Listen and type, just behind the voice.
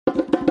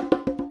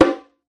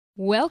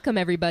Welcome,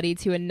 everybody,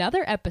 to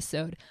another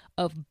episode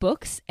of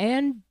Books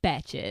and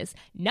Batches.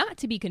 Not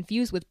to be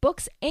confused with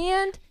Books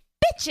and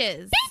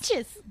Bitches.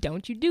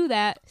 Don't you do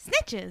that.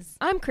 Snitches.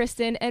 I'm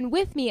Kristen, and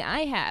with me I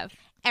have...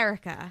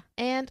 Erica.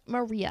 And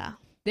Maria.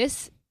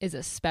 This is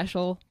a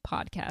special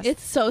podcast.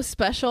 It's so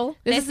special.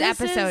 This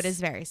episode is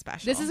very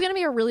special. This is going to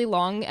be a really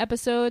long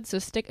episode, so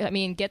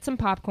get some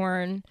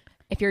popcorn.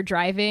 If you're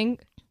driving,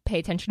 pay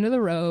attention to the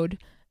road.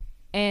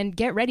 And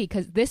get ready,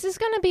 because this is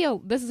gonna be a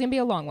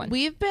long one.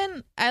 We've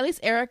been, at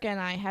least Erica and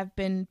I have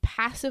been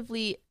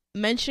passively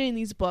mentioning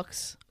these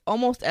books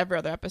almost every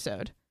other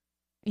episode.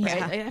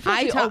 Yeah. Right? I feel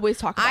like we always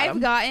talk about I've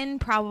them. gotten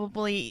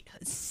probably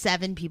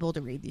 7 people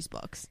to read these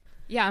books.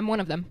 Yeah, I'm one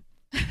of them.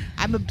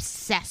 I'm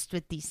obsessed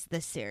with this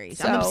series.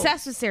 So- I'm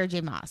obsessed with Sarah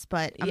J. Maas,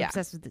 but I'm Yeah.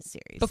 obsessed with this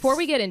series. Before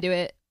we get into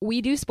it,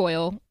 we do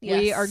spoil. We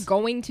Yes. are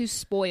going to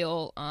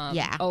spoil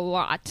Yeah. a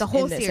lot The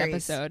whole in this series.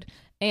 episode.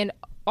 And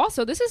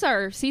also, this is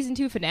our season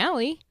 2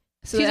 finale.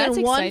 So Season that's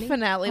 1 exciting.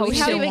 finale. Oh, We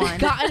season haven't even one.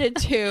 gotten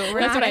to 2. We're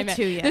That's not what I at meant.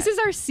 2 yet. This is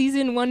our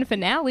season 1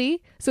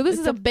 finale. So this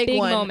It's is a big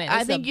one. moment. I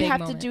This is a think you big have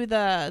moment. to do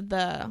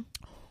the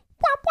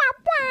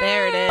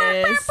There it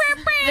is.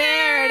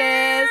 There it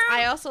is.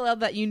 I also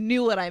love that you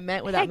knew what I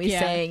meant without Heck me yeah.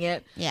 saying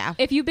it. Yeah.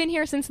 If you've been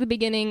here since the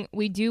beginning,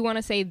 we do want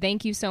to say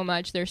thank you so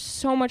much. There's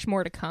so much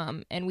more to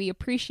come, and we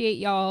appreciate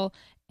y'all.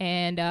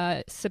 And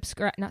follow our Yeah,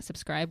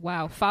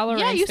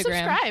 Instagram. you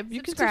subscribe.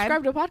 You can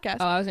subscribe to a podcast.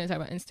 Oh, I was going to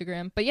talk about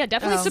Instagram. But yeah,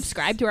 definitely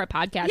subscribe to our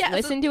podcast. Yeah,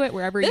 Listen to it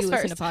wherever this you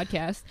listen to first.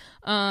 podcasts.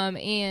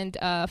 And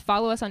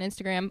follow us on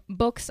Instagram,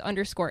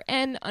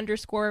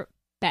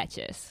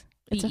 books_n_batches.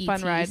 It's a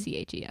fun ride.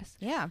 BETCHES.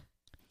 Yeah.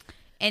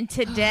 And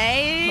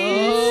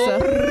today's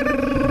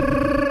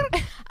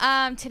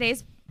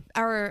today's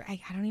our I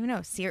don't even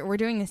know. We're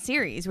doing a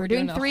series. We're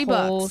doing a 3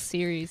 whole books.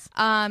 series.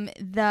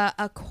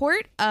 A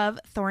Court of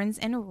Thorns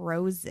and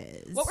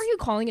Roses. What were you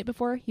calling it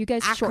before? You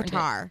guys shortened it.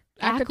 Aquitar.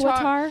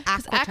 Aquitar?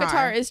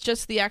 Akatar is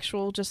just the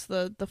actual, just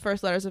the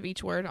first letters of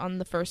each word on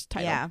the first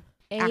title. Yeah.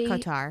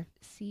 Aquitar.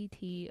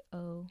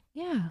 CTO.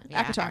 Yeah.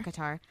 Yeah, Akatar.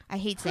 Akatar. I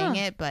hate saying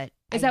it, but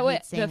Is I that what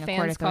hate saying the A Court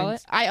fans of call Thorns.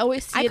 it? I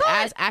always see I it call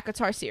as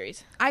Akatar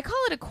series. I call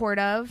it a court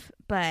of,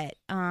 but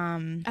I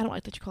don't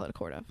like that you call it a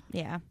court of.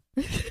 yeah.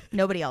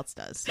 Nobody else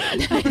does. So.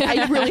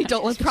 I really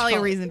don't like There's probably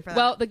a reason for that.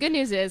 Well, the good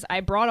news is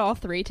I brought all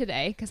 3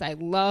 today because I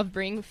love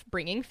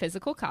bringing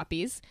physical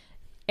copies.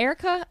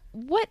 Erica,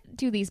 what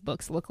do these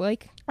books look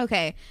like?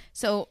 okay.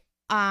 So,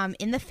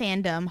 in the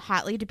fandom,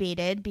 hotly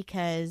debated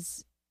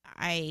because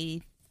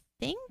I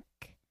think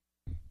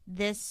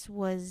this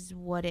was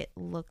what it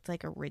looked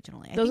like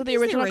originally. I Those think are the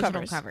these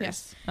original covers.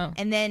 Yes. Oh,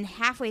 And then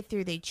halfway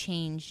through, they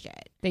changed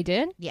it. they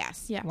did?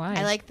 Yes. Yeah. Why?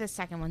 I like the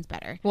second one's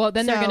better. Well,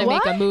 then they're So- going to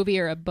make a What? movie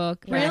or a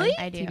book. or Really?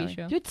 a I do. TV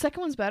show. Dude, the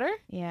second one's better?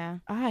 Yeah.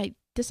 I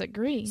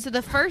disagree. So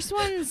the first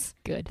one's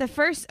Good. the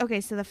first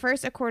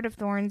A Court of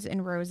Thorns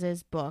and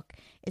Roses book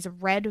is a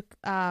red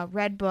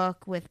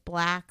book with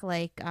black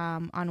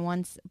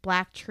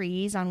black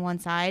trees on one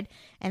side,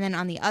 and then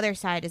on the other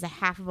side is a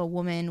half of a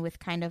woman with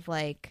kind of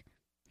like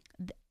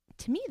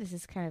to me this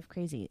is kind of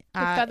crazy. The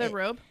feathered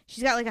robe.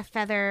 She's got like a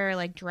feather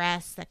like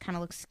dress that kind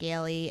of looks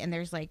scaly, and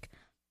there's like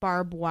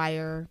barbed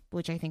wire,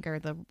 which I think are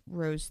the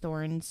rose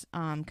thorns,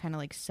 kind of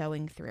like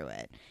sewing through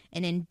it,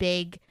 and in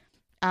big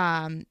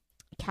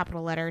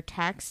capital letter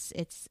text,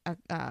 it's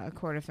a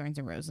Court of Thorns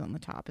and Roses on the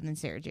top, and then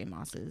Sarah J.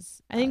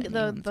 Maas's. I think name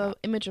on the top.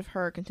 image of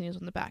her continues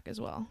on the back as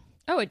well.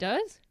 Oh, it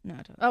does? No,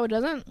 it doesn't. Oh, it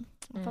doesn't?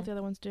 I Mm. thought the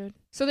other ones did.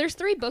 So there's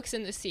 3 books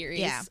in this series.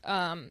 Yeah.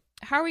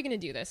 How are we going to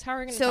do this? How are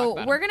we going to So talk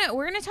about we're them?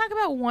 gonna talk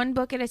about one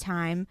book at a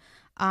time.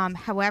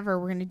 However,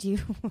 we're gonna do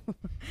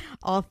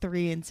all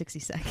 3 in 60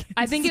 seconds.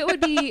 I think it would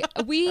be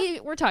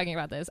we were talking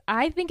about this.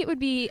 I think it would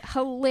be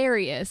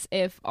hilarious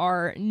if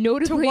our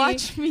notably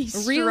me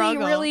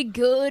really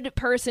good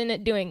person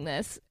at doing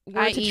this were to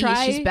I.e.,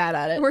 try she's bad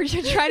at it. were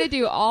to try to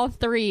do all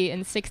 3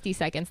 in 60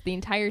 seconds, the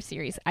entire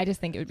series. I just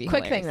think it would be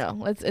Quick hilarious. thing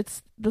though,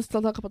 let's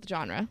still talk about the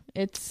genre.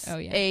 It's Oh,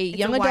 yeah. a It's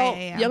young a adult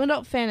YA, yeah. young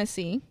adult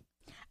fantasy.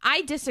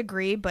 I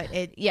disagree, but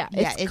it's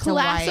it's a YA.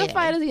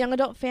 classified as a young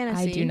adult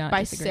fantasy I do not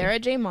by disagree. Sarah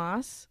J.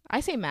 Maas. I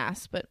say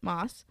Maas, but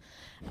Moss.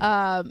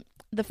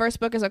 The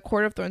first book is A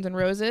Court of Thorns and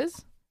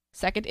Roses.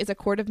 Second is A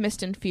Court of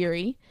Mist and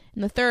Fury.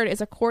 And the third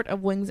is A Court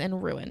of Wings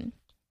and Ruin.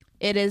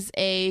 It is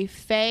a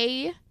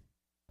fae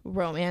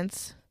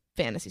romance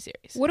fantasy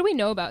series. What do we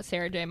know about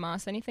Sarah J.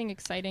 Maas? Anything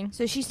exciting?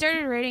 So she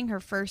started writing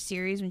her first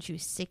series when she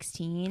was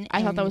 16. I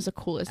thought that and was the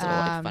coolest little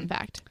fun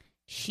fact.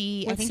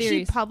 I What think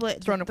series? she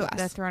published Throne of Glass.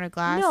 The Throne of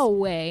Glass. No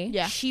way.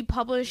 Yeah. She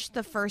published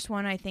the first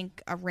one. I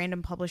think a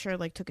random publisher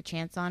like took a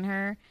chance on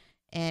her,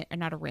 and or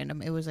not a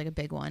random. It was like a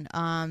big one.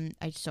 I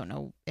just don't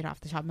know it off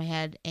the top of my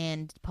head.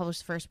 And published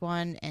the first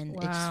one, and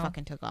it just Wow.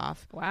 fucking took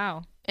off.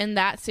 Wow. And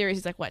that series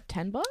is like what,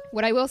 10 books?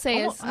 What I will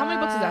say Almost- is how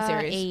many books is that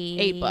series?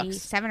 8 books.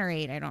 7 or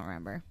 8. I don't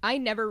remember. I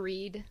never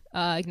read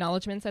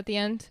acknowledgments at the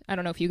end. I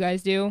don't know if you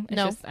guys do. It's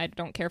No. just I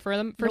don't care for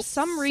them. For Nope.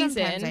 some reason,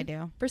 Sometimes I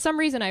do. For some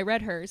reason, I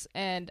read hers,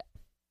 and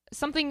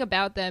something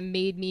about them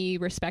made me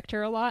respect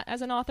her a lot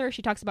as an author.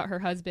 She talks about her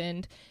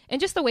husband, and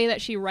just the way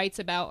that she writes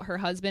about her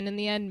husband in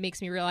the end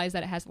makes me realize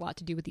that it has a lot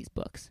to do with these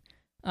books.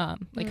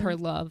 like her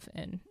love.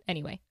 And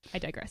anyway, I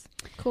digress.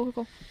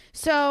 Cool.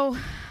 So,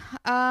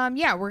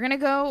 yeah, we're going to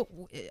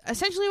go.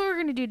 Essentially, what we're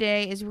going to do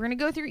today is we're going to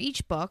go through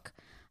each book.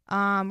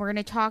 We're going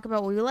to talk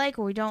about what we like,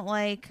 what we don't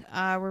like.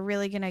 We're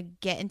really going to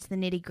get into the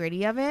nitty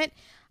gritty of it.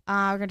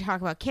 We're going to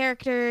talk about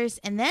characters.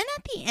 And then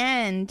at the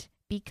end,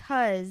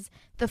 because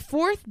the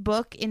 4th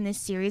book in this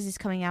series is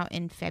coming out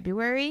in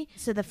February.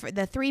 So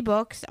the 3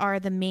 books are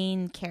the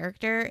main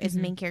character, is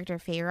the main character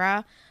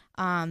Feyre.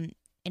 And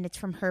it's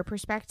from her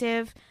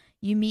perspective.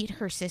 You meet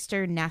her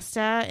sister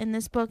Nesta in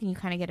this book, and you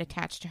kind of get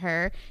attached to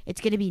her. It's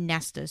going to be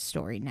Nesta's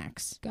story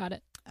next. Got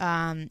it.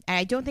 And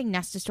I don't think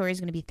Nesta's story is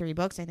going to be 3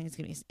 books. I think it's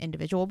going to be an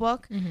individual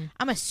book.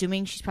 I'm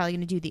assuming she's probably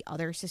going to do the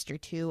other sister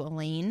too,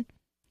 Elaine,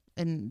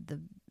 in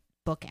the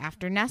book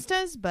after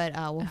Nesta's, but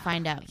we'll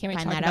find out. Can't we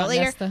find talk that about out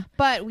later. Nesta?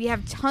 But we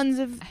have tons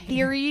of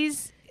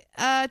theories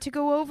to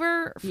go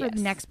over for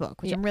the next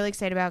book, which I'm really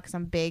excited about because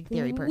I'm a big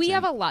theory person. We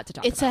have a lot to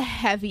talk It's about. a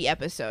heavy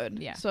episode.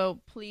 Yeah. So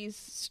please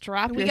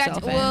strap we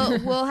yourself got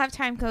in. we'll have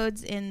time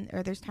codes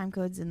there's time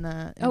codes in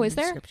the Is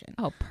there? description.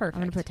 Oh, perfect.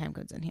 I'm gonna put time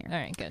codes in here. All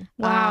right, good.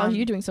 Wow, Um,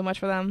 you're doing so much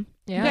for them.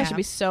 Yeah. You guys should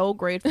be so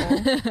grateful.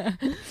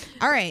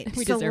 All right,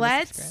 We so deserve a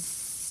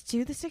let's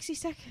do the 60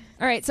 seconds.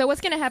 All right, so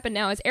what's going to happen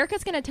now is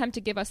Erica's going to attempt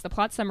to give us the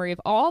plot summary of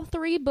all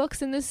 3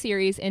 books in this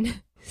series in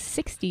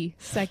 60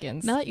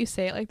 seconds. Now that you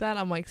say it like that,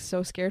 I'm like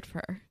so scared for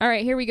her. All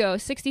right, here we go.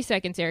 60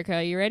 seconds,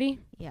 Erica. You ready?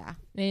 Yeah.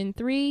 In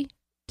 3,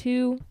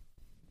 2.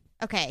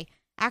 Okay.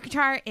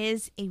 ACOTAR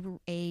is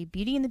a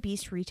Beauty and the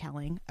Beast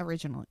retelling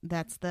original.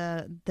 That's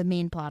the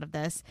main plot of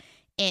this,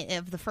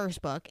 of the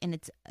first book, and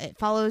it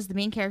follows the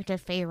main character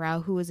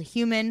Feyre, who is a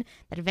human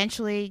that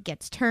eventually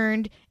gets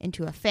turned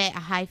into a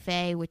high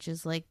fae, which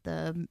is like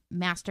the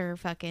master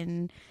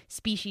fucking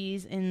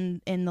species in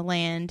the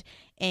land,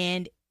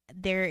 and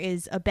there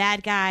is a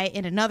bad guy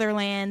in another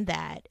land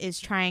that is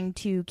trying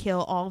to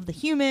kill all of the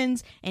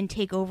humans and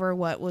take over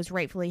what was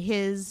rightfully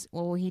his.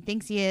 Well, he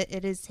thinks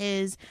it is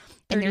his.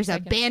 And there's a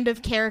band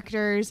of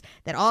characters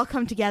that all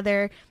come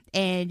together,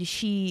 and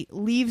she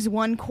leaves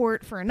one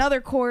court for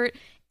another court,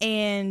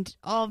 and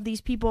all of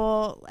these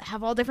people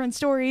have all different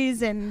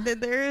stories, and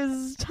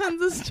there's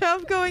tons of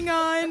stuff going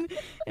on.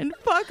 And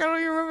fuck, I don't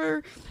even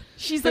remember.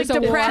 She's like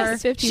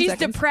depressed. She's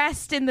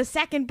depressed in the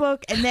second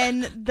book, and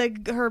then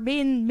her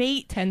main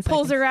mate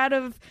pulls her out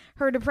of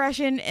her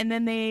depression, and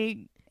then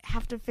they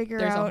have to figure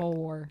out. There's a whole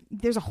war.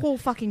 There's a whole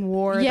fucking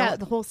war. Yeah,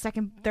 the whole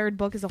third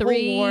book is a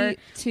 3, whole war.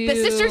 2, The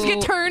sisters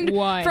get turned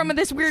 1. from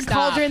this weird Stop.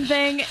 cauldron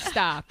thing.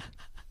 Stop.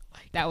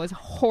 That was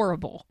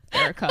horrible,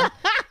 Erica.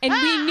 And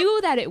we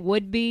knew that it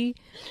would be,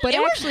 but It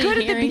was actually good at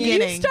the hearing it-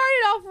 beginning. You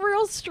started off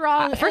real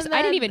strong. First, and I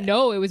didn't then- even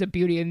know it was a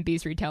Beauty and the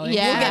Beast retelling.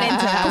 Yeah. We'll get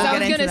into that. Because We'll I was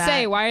get into gonna that.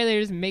 say, why are they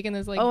just making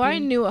this like? I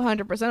knew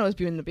 100% it was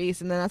Beauty and the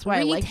Beast, and then that's why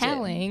I liked it.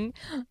 retelling.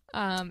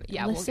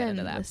 Yeah, we'll get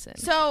into that. Listen.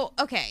 So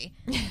okay,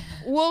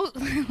 let's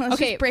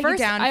Okay, just break first,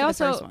 it down. I for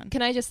also the first one.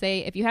 can I just say,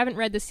 if you haven't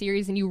read the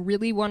series and you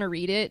really want to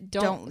read it,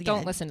 don't yeah,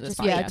 listen to this just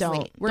podcast. yeah,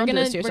 don't. We're Don't do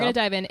gonna this to we're gonna yourself.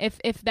 dive in.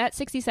 If that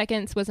 60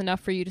 seconds was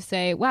enough for you to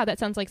say, wow, that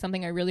sounds like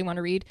something I really want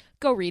to read,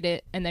 go read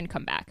it and then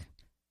come back.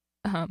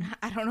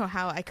 I don't know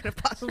how I could have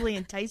possibly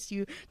enticed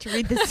you to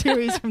read this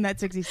series from that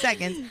 60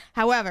 seconds.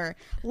 However,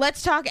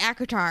 let's talk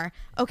ACOTAR.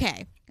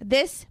 Okay,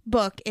 this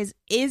book is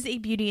a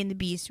Beauty and the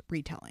Beast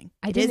retelling.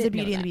 It is a didn't Beauty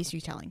know and the that. Beast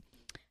retelling.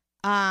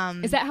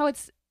 Is that how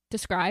it's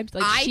described?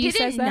 Like I she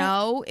says didn't that?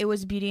 know it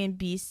was Beauty and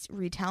Beast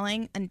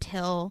retelling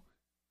until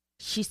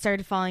she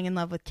started falling in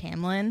love with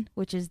Tamlin,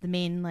 which is the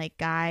main like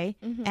guy,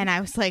 and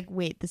I was like,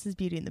 "Wait, this is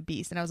Beauty and the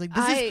Beast," and I was like,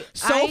 "This is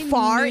so I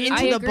far knew- into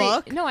I the agree.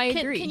 book." No, I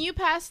agree. Can you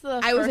pass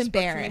the I was first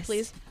book to me, embarrassed.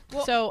 please?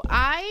 Well- So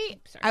I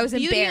I was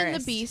Beauty and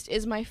embarrassed. the Beast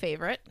is my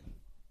favorite.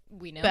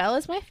 We know. Belle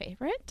is my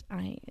favorite.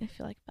 I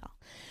feel like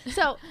Belle.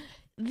 So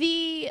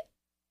the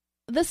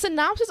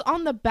synopsis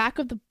on the back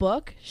of the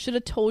book should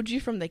have told you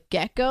from the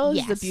get-go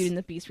Yes. the Beauty and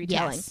the Beast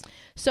retelling. Yes.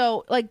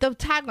 So like the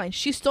tagline,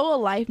 she stole a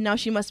life, now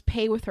she must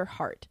pay with her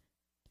heart.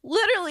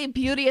 Literally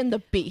Beauty and the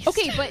Beast.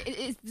 Okay, but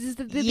does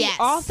the Yes.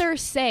 author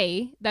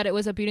say that it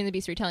was a Beauty and the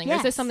Beast retelling, or is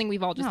Yes. this something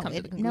we've all just come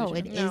to the conclusion? No,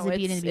 it of? is a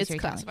Beauty and the Beast it's retelling.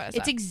 classified as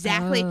It's that.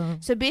 exactly Oh.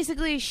 so.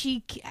 Basically,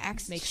 she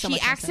Makes so she much more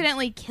sense.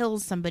 accidentally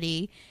kills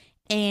somebody,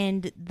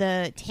 and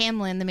the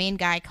Tamlin, the main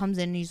guy, comes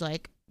in and he's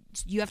like,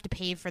 "You have to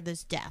pay for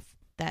this death.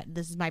 That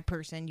this is my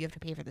person. You have to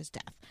pay for this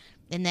death."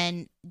 And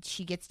then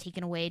she gets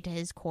taken away to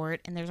his court,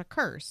 and there's a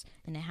curse,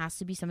 and it has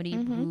to be somebody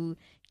who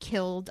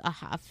killed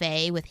a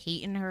fae with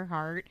hate in her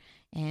heart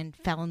and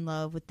fell in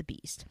love with the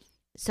beast.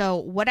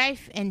 So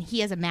and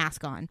he has a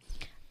mask on.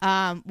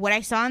 What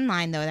I saw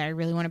online, though, that I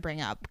really want to bring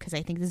up, because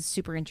I think this is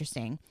super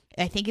interesting.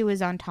 I think it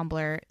was on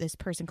Tumblr, this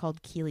person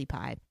called Keely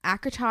Pie.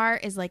 ACOTAR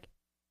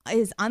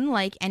is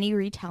unlike any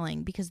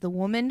retelling because the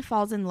woman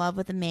falls in love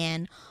with a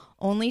man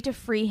only to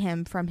free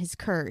him from his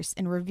curse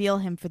and reveal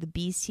him for the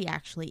beast he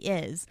actually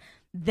is,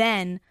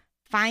 then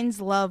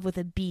finds love with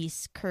a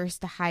beast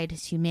cursed to hide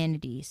his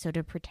humanity, so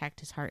to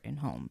protect his heart and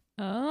home.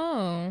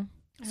 Oh.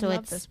 So I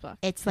love this book.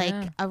 It's like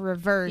Yeah. a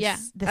reverse. Yeah,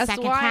 The that's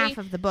second why- half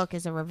of the book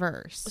is a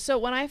reverse. So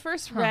when I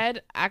first Huh.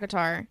 read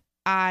ACOTAR,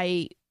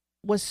 I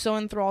was so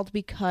enthralled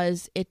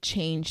because it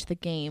changed the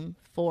game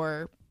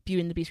for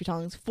Beauty and the Beast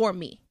retellings for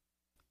me,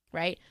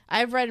 right?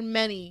 I've read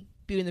many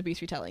Beauty and the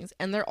Beast retellings,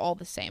 and they're all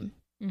the same,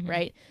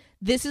 right?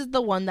 This is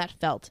the one that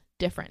felt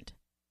different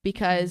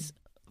because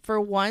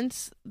for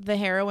once, the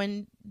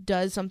heroine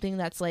does something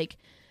that's like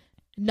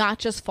not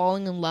just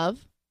falling in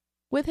love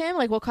with him.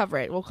 Like, we'll cover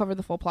it. We'll cover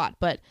the full plot.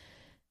 But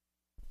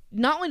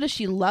not only does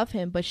she love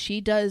him, but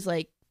she does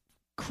like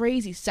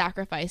crazy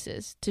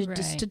sacrifices to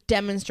just to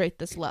demonstrate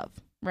this love,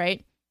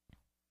 right?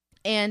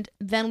 And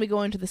then we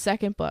go into the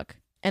second book,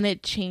 and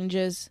it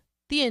changes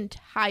the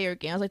entire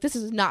game. I was like, this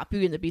is not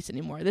Beauty and the Beast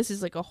anymore. This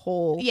is like a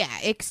whole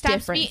it stops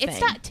different being. It's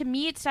thing. not, to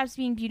me. It stops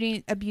being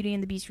a Beauty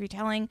and the Beast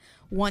retelling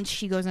once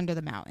she goes under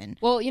the mountain.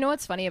 Well, you know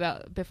what's funny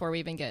about, before we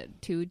even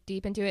get too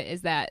deep into it,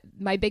 is that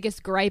my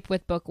biggest gripe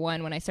with book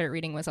one when I started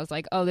reading was I was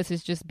like, oh, this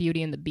is just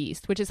Beauty and the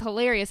Beast, which is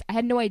hilarious. I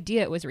had no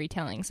idea it was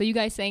retelling. So you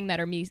guys saying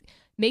that are me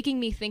making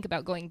me think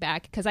about going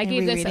back, because I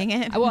gave this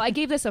I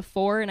gave this a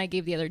 4 and I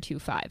gave the other 2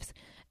 5s.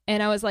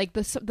 And I was like,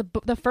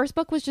 the first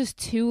book was just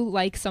too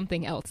like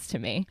something else to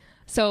me.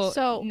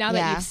 So now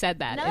that you've said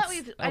that,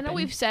 I know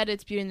we've said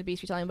it's Beauty and the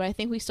Beast retelling, but I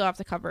think we still have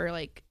to cover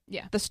like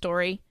the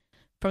story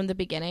from the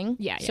beginning.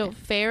 Yeah. So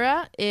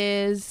Feyre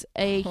is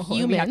a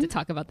human. We have to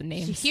talk about the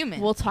names. She's human.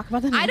 We'll talk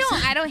about the names.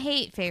 I don't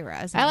hate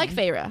Feyre. I like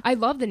Feyre. I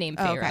love the name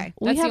Feyre. Okay.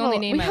 That's the only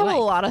name I like. We have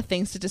a lot of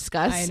things to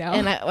discuss. I know.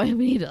 And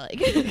we need to like.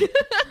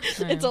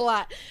 It's a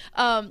lot.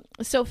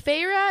 So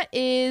Feyre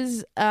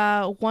is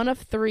one of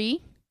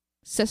 3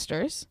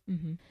 sisters.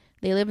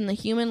 They live in the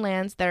human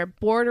lands that are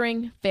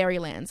bordering fairy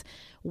lands.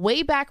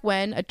 Way back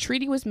when, a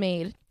treaty was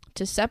made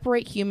to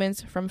separate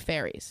humans from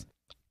fairies.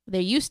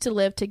 They used to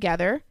live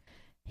together.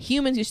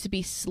 Humans used to be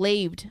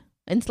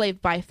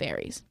enslaved by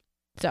fairies.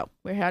 So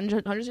we're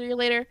hundreds of years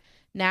later.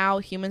 Now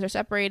humans are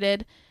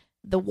separated.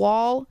 The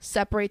wall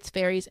separates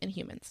fairies and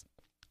humans.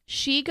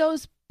 She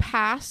goes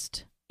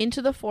past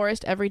into the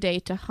forest every day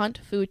to hunt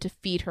food to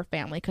feed her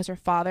family because her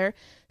father,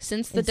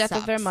 since the death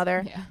of their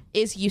mother,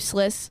 is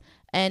useless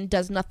and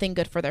does nothing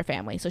good for their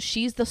family. So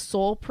she's the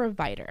sole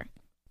provider.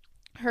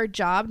 Her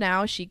job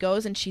now, she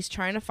goes and she's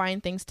trying to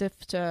find things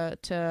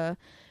to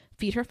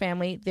feed her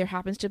family. There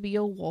happens to be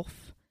a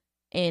wolf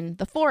in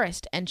the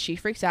forest, and she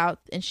freaks out,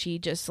 and she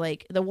just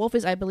like, the wolf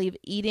is, I believe,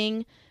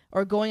 eating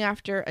or going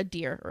after a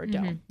deer or a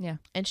doe.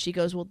 And she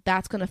goes, well,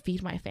 that's going to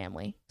feed my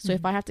family. So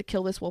if I have to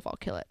kill this wolf, I'll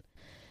kill it.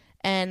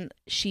 And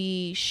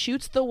she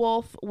shoots the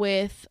wolf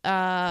with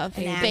an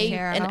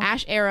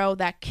ash arrow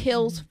that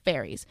kills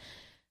fairies.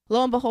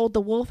 Lo and behold,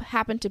 the wolf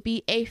happened to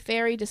be a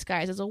fairy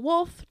disguised as a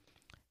wolf.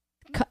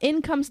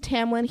 In comes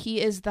Tamlin. He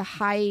is the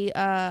High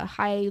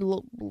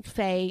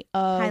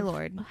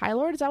Lord. High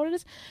Lord, is that what it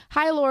is?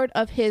 High Lord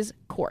of his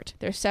court.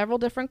 There's several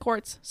different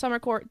courts: summer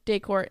court,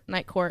 day court,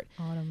 night court,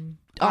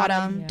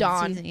 autumn,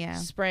 dawn,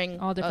 spring.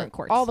 All different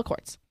courts. All the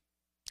courts.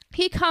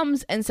 He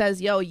comes and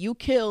says, "Yo, you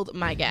killed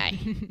my guy.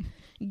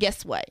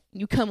 Guess what?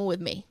 You coming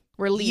with me.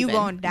 We're leaving. You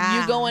gonna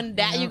die. You going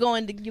die. You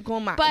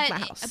going my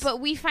house."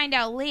 But we find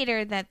out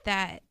later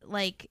that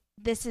like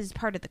this is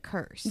part of the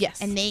curse.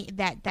 Yes. And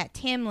that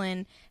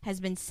Tamlin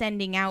has been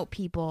sending out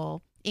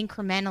people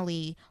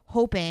incrementally,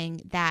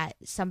 hoping that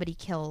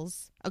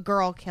a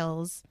girl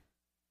kills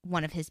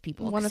one of his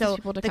people.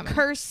 The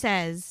curse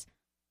says,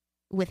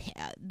 with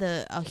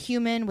a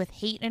human with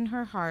hate in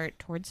her heart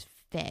towards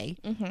Fae,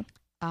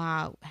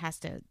 has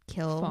to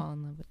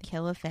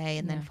kill a Fae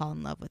and then fall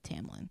in love with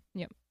Tamlin.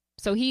 Yep.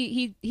 So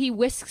he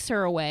whisks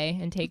her away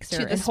and takes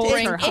her and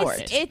holds her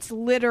hostage. It's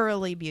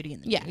literally Beauty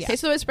and the Beast.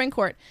 Takes her to the spring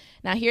court.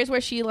 Now here's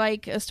where she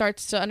like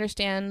starts to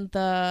understand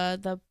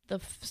the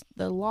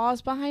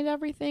laws behind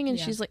everything, and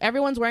she's like,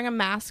 everyone's wearing a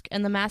mask,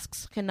 and the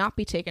masks cannot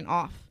be taken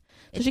off.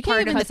 So it's she part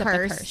can't of even the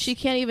curse. She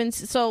can't even.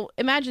 So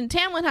imagine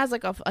Tamlin has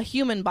like a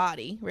human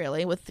body,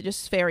 really, with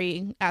just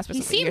fairy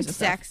aspects. He seems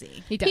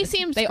sexy. He does. He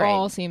seems. They great.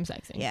 all seem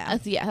sexy. Yeah.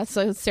 That's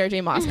a Sarah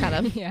J. Maas kind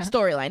of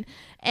storyline.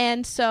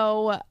 And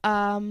so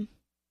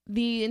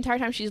the entire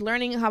time she's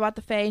learning how about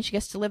the Fae, and she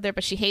gets to live there,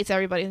 but she hates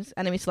everybody's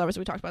enemies to lovers,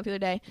 we talked about the other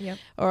day. Yep.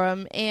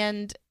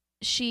 And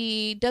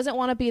she doesn't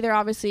want to be there,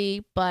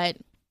 obviously, but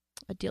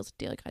a deal's a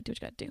deal. You gotta do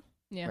what you gotta do.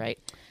 Yeah. Right.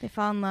 They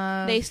fall in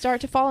love. They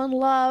start to fall in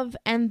love,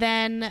 and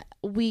then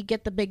we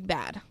get the big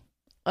bad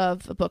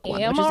of book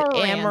 1, which is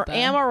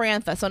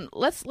Amarantha. So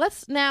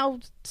let's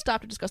now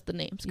stop to discuss the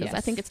names, because I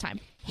think it's time.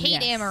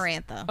 Hate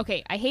Amarantha.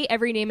 Okay, I hate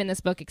every name in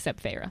this book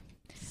except Feyre.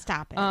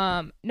 Stop it.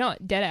 No,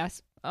 dead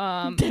ass.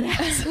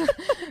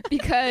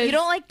 Because you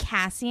don't like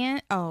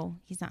Cassian. Oh,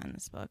 he's not in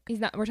this book. He's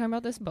not. We're talking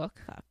about this book.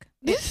 Fuck.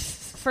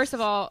 First of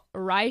all,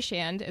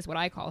 Rysand is what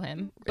I call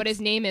him, but his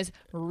name is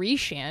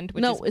Rhysand.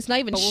 Which it's not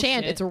even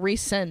Shand. It's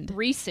Rhysand.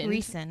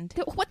 Rhysand.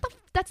 What the?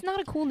 That's not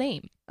a cool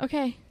name.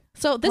 Okay.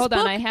 So this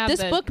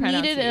book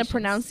needed a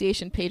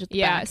pronunciation page at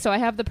the back. So I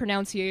have the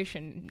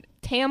pronunciation.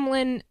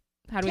 Tamlin.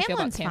 How do we feel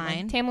about Tamlin?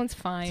 Fine. Tamlin's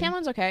fine.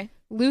 Tamlin's okay.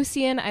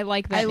 Lucian, I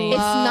like that name. It's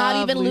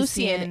not even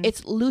Lucian.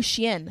 It's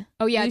Lucien.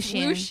 Oh yeah,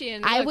 Lucien. It's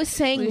Lucien. I was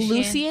saying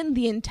Lucien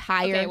the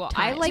entire time.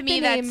 I like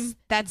the name.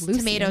 That's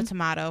Lucien.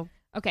 tomato.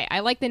 Okay, I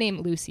like the name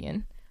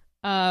Lucian.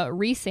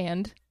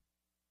 Rhysand.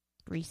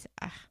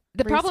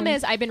 The problem Rhysand.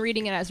 is I've been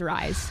reading it as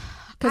Rise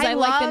because I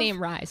like the love-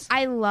 name Rise.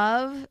 I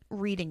love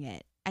reading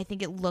it. I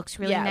think it looks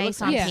really Yeah, it nice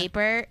looks on nice.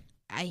 paper.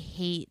 I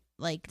hate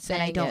like that I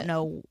Saying don't it.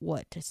 know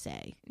what to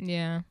say.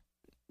 Yeah.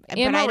 But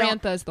I don't.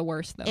 Amarantha is the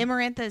worst though.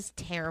 Amarantha is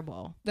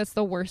terrible. That's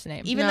the worst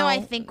name. Even though I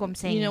No. think I'm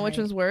saying You know it which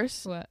right. one's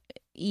worse? What?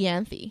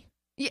 Ianthe.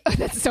 Yeah,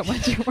 that's so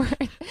much worse.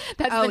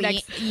 That's Oh, the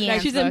next. yeah.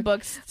 She's in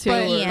books too.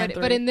 But, Yeah.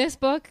 but in this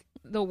book,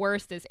 the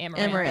worst is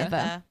Amarantha.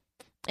 Amarantha.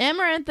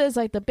 Amarantha is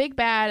like the big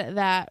bad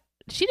that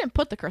she didn't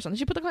put the curse on. Did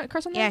she put the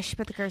curse on? Yeah, there? she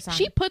put the curse on.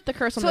 She put the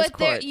curse on so this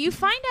there, court. you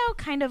find out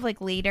kind of like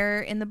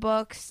later in the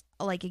books,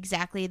 like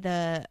exactly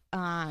the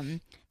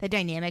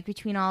dynamic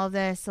between all of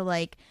this. So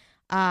like,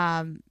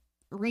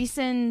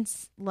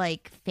 Rhysand's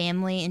like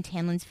family and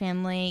Tamlin's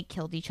family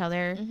killed each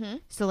other. Mm-hmm.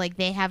 So like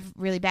they have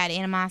really bad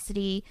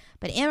animosity,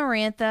 but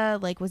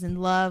Amarantha like was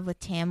in love with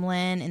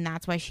Tamlin, and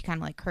that's why she kind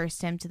of like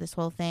cursed him to this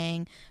whole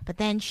thing. But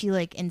then she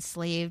like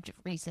enslaved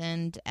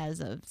Rhysand as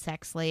a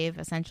sex slave,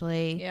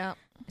 essentially, Yeah.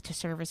 to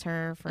service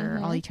her for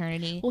Mhm. all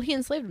eternity. Well, he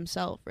enslaved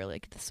himself, really.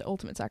 Like, this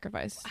ultimate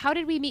sacrifice. How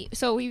did we meet?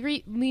 So we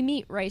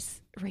meet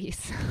Rice.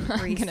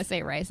 I'm gonna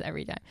say Rice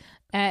every time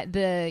at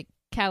the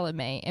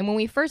Calumet, and when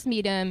we first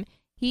meet him,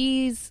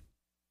 he's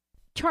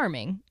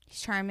charming.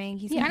 He's charming.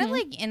 He's Yeah. kind of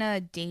like in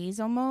a daze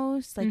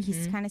almost. Like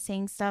he's Mhm. kind of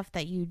saying stuff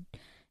that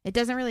it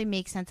doesn't really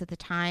make sense at the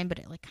time, but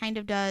it like kind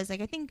of does. Like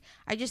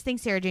I just think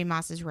Sarah J.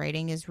 Maas's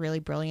writing is really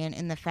brilliant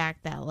in the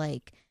fact that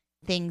like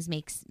things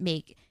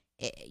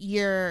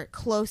you're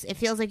close. It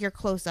feels like you're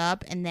close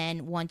up, and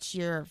then once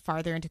you're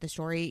farther into the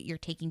story, you're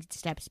taking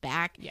steps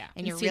back, Yeah,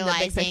 and You you're see the big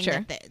realizing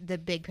picture. that the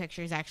big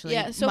picture is actually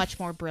Yeah, so much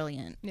more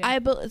brilliant. Yeah.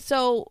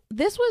 So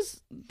this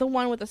was the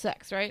one with the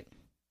sex, right?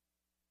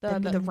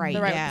 The right,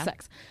 with yeah. the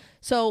sex.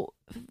 So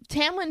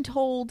Tamlin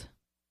told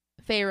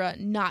Feyre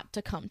not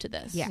to come to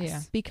this. Yes.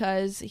 Yeah.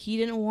 Because he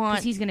didn't Because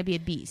want. he's gonna be a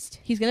beast.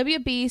 He's gonna be a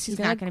beast. He's, He's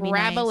not gonna gonna be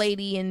grab a nice.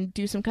 lady and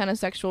do some kind of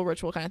sexual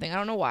ritual kind of thing. I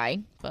don't know why,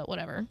 but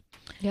whatever.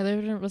 Yeah,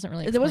 there wasn't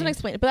really. There wasn't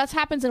explained, but that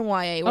happens in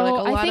YA. Where Oh,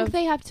 like a lot I think of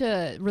they have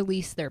to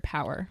release their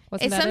power.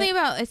 Wasn't It's that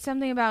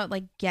something it? about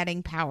like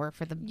getting power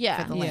for the for the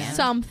Yeah. land.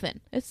 something.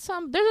 There's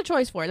a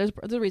choice for it.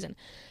 There's a reason.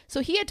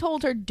 So he had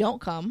told her don't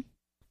come,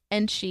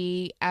 and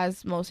she,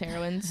 as most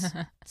heroines,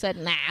 said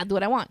nah, I'll do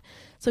what I want.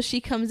 So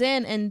she comes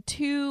in, and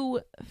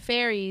two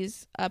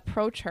fairies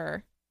approach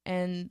her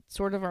and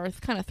sort of are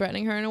kind of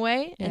threatening her in a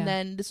way. Yeah. And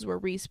then this is where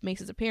Rhys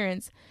makes his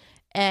appearance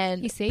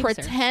and He saves her.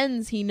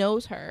 pretends he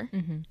knows her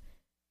Mhm.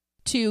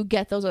 to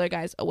get those other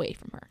guys away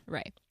from her.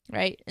 Right.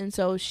 Right. And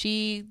so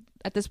she,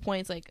 at this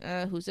point, is like,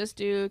 who's this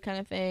dude kind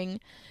of thing.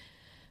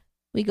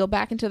 We go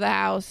back into the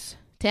house.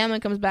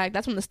 Tamlin comes back.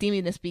 That's when the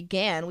steaminess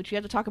began, which you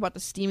have to talk about the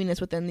steaminess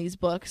within these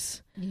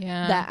books.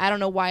 Yeah. That I don't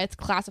know why it's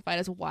classified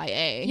as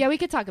YA. Yeah, we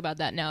could talk about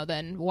that now.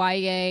 Then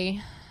YA.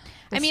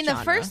 I mean, this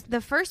genre.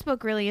 the first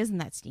book really isn't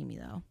that steamy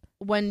though.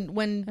 When I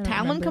don't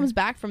Tamlin remember. comes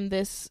back from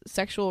this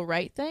sexual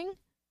rite thing,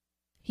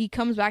 he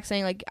comes back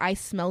saying like, I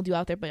smelled you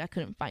out there, but I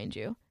couldn't find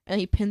you.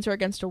 And he pins her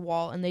against a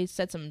wall, and they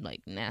said some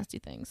like nasty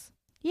things.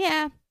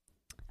 Yeah,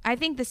 I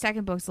think the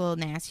second book's a little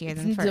nastier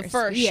than the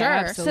first. Yeah, sure.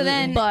 absolutely. So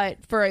then-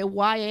 But for a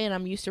YA, and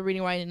I'm used to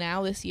reading YA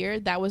now this year,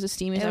 that was the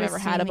steamiest It I've was ever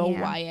had of a steamy,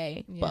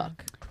 YA Yeah.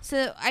 book.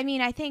 So I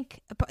mean, I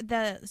think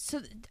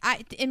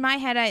in my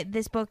head,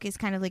 this book is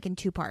kind of like in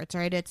two parts,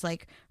 right? It's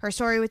like her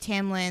story with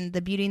Tamlin,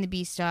 the Beauty and the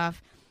Beast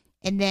stuff,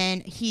 and then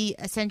he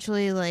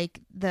essentially like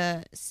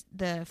the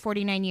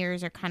 49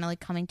 years are kind of like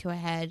coming to a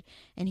head,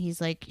 and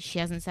he's like, she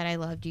hasn't said I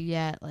loved you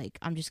yet, like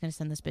I'm just gonna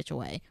send this bitch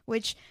away,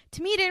 which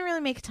to me didn't really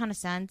make a ton of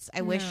sense.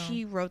 I wish No.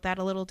 she wrote that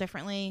a little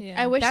differently.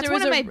 Yeah. I wish That's there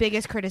was one of a- my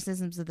biggest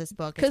criticisms of this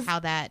book is 'Cause- how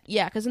that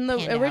Yeah, because in the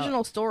panned out.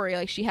 original story,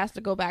 like she has to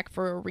go back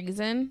for a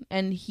reason,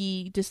 and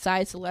he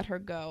decides to let her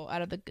go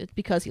out of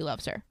because he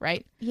loves her,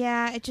 right?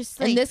 it just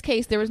like In this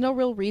case, there was no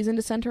real reason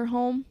to send her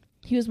home.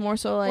 He was more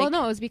so like, well,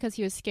 no, it was because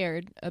he was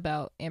scared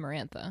about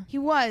Amarantha. he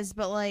was,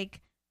 but like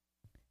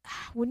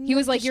wouldn't He you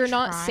was have like, just "You're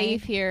not tried?"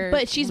 safe here."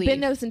 but she's leave." been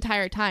there this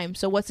entire time.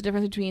 So what's the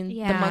difference between the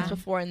Yeah. months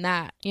before and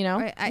that? You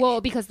know?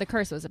 Well, because the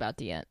curse was about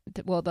to end.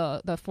 Well,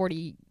 the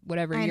 40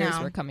 whatever I years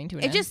know. were coming to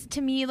an it end. just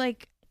to me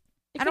like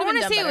It I don't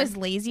could've want to been say done it was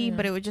better. lazy, Yeah.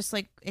 but it was just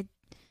like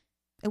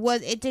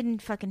it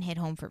didn't fucking hit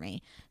home for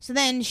me. So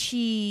then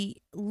she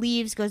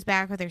leaves, goes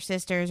back with her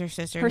sisters. Her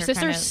sisters her are sisters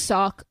kinda,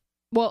 suck.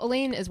 Well,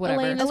 Elaine is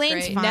whatever. Elaine is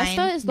Elaine's great. fine.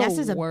 Nesta is the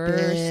Nesta's a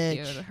worst,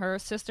 bitch. dude. Her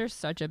sister's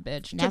such a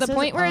bitch to Nesta's the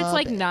point where it's a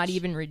like not bitch.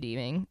 even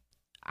redeeming.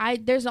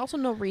 There's also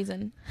no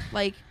reason.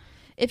 Like,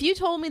 if you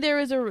told me there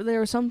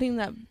was something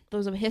that there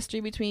was a history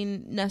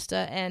between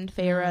Nesta and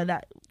Feyre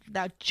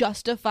that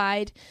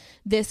justified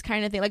this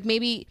kind of thing, like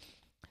maybe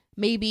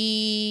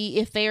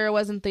if Feyre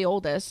wasn't the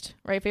oldest,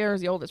 right? Feyre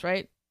is the oldest,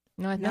 right?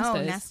 No, No, Nesta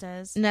is. Nesta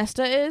is.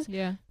 Nesta is.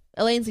 Yeah,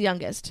 Elaine's the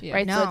youngest, Yeah.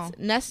 right? No. So it's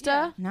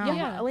Nesta. No.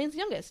 Yeah, Elaine's the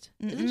youngest,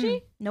 isn't Mm-mm.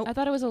 she? Nope. I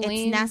thought it was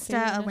Elaine. It's Nesta,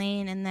 Feyre,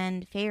 Elaine, and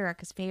then Feyre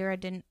because Feyre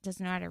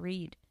doesn't know how to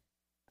read.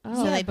 Oh.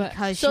 So Yeah, like but-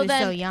 because so she was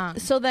so then- young.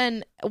 So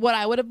then, what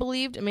I would have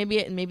believed, and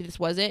maybe this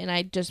was it, and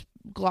I just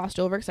glossed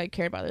over because I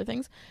cared about other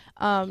things.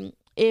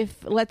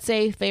 If let's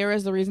say Feyre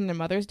is the reason their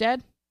mother's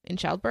dead in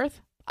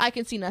childbirth, I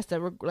can see Nesta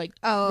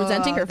Oh,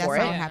 resenting her that's for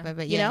not it. what happened,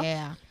 but You yeah, know?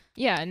 yeah.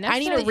 Yeah, and I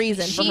need a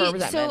reason for her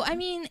resentment. So I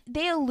mean,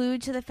 they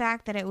allude to the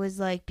fact that it was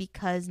like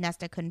because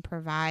Nesta couldn't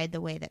provide the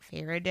way that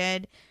Feyre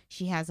did.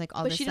 She has like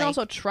all But this. she didn't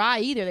also try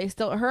either.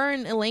 Her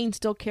and Elaine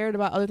still cared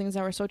about other things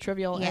that were so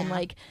trivial, and Yeah.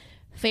 like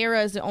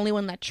Feyre is the only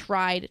one that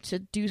tried to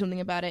do something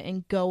about it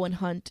and go and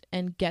hunt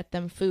and get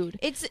them food.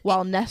 It's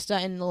While Nesta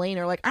and Elaine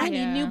are like, I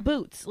need new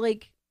boots.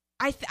 Like,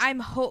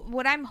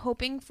 what I'm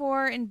hoping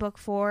for in book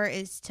 4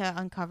 is to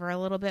uncover a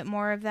little bit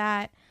more of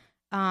that.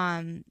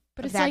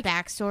 But it's that like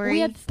backstory. we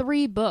had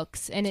 3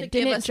 books, and To it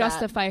give didn't us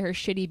justify her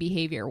shitty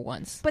behavior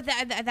once. But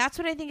that's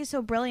what I think is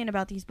so brilliant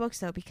about these books,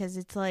 though, because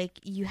it's like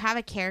you have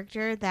a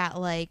character that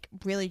like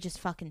really just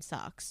fucking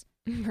sucks,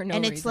 For no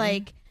and reason. it's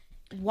like,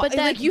 But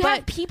like you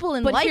have but- people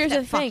in but life here's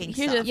that the thing, fucking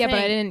here's suck. the yeah, but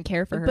I thing. didn't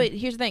care for her. But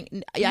here's the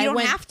thing. I don't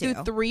went have to.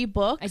 through 3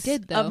 books I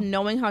did, though. of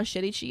knowing how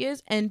shitty she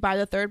is, and by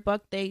the 3rd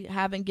book, they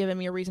haven't given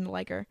me a reason to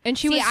like her. And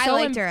she See, was I so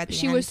liked her at the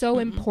she end. was so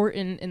Mhm.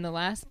 important in the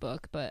last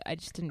book, but I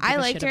just didn't. Give I a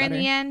liked shit her in about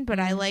the end, but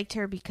I Mhm. liked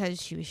her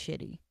because she was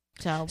shitty.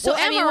 So So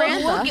I mean,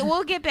 Amarantha-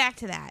 we'll get back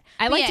to that.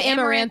 I But liked yeah,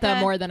 Amarantha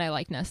more than I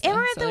liked Nesta.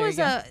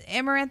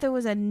 Amarantha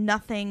was a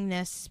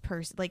nothingness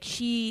person. Like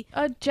she,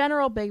 A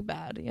general big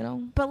bad, you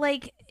know? but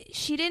like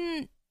she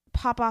didn't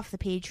pop off the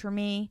page for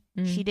me.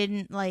 Mhm. She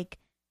didn't like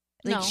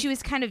No. she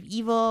was kind of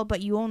evil,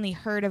 but you only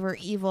heard of her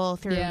evil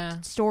through Yeah.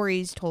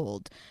 stories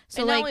told.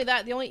 So and not like, only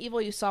that, the only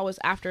evil you saw was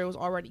after it was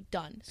already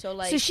done. So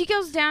like, so she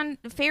goes down.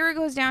 Feyre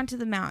goes down to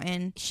the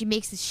mountain. She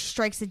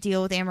strikes a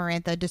deal with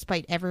Amarantha,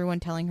 despite everyone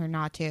telling her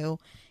not to.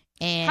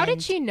 And How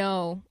did she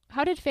know?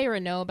 How did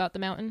Feyre know about the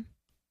mountain?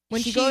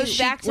 When she goes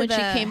back to when the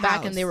she came back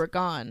house. and they were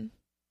gone.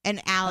 And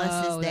Alice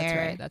Oh, is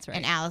there. that's right.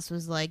 And Alice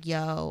was like,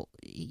 "Yo,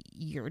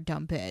 you're a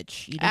dumb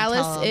bitch." You didn't Alice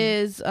tell him."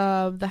 is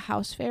the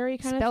house fairy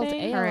kind Spelled of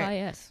thing.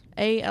 ALIS.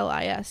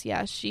 ALIS.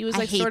 Yeah, she was I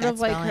like hate sort that of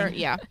like her. spelling.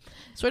 Yeah,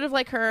 sort of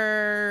like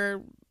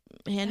her.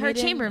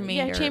 Handmaiden? chambermaid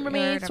Yeah, or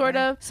chambermaid, whatever. sort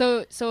of.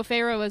 So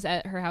Feyre was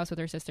at her house with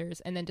her sisters,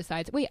 and then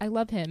decides, wait, I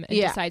love him, and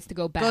Yeah. decides to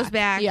go back. goes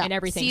back, Yeah. and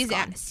everything's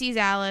gone. sees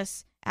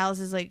Alice. Alice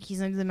is like,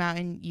 "He's under the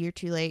mountain. You're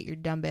too late. You're a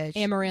dumb bitch."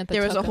 Amarantha.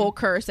 There was a took whole him.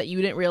 curse that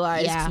you didn't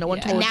realize. 'Cause no one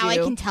Yeah. told and now you.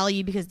 I can tell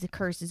you because the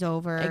curse is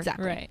over.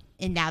 Exactly. Right.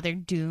 And now they're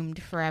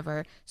doomed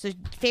forever. So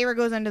Feyre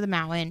goes under the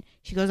mountain.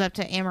 She goes up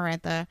to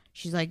Amarantha.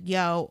 She's like,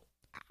 "Yo,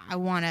 I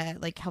want to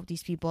like help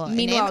these people." And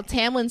Meanwhile,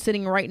 Tamlin's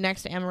sitting right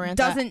next to Amarantha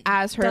doesn't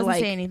as her doesn't like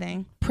say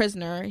anything.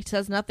 prisoner. He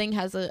says nothing,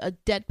 has a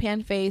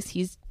deadpan face.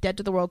 He's dead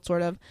to the world,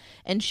 sort of.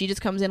 And she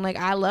just comes in like,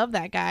 I love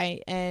that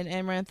guy. And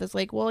Amarantha's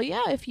like, well,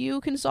 yeah, if you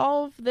can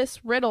solve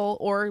this riddle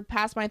or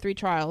pass my 3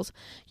 trials,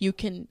 you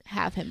can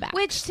have him back.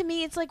 Which to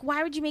me, it's like,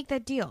 why would you make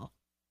that deal?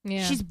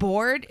 Yeah. She's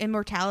bored.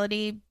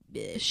 Immortality.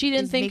 She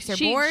didn't think makes her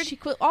she, bored. She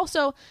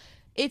also,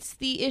 it's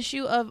the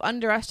issue of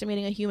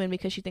underestimating a human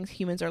because she thinks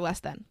humans are less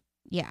than.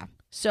 Yeah.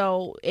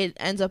 So it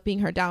ends up being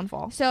her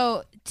downfall.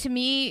 So to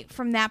me,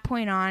 from that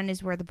point on,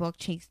 is where the book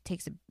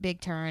takes a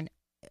big turn,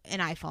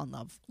 and I fall in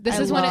love. This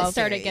I is when it love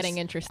started series. getting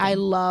interesting. I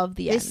love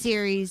the This end.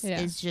 series Yeah.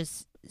 is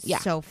just Yeah.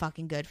 so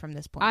fucking good from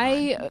this point on.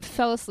 I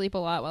fell asleep a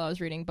lot while I was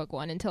reading book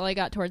 1 until I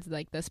got towards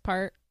like this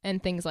part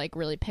and things like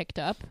really picked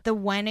up. The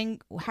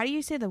how do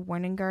you say the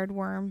Weningard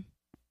worm?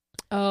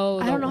 Oh,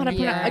 I don't know how to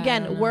pronounce. yeah.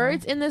 Again,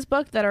 words in this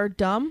book that are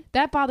dumb.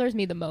 That bothers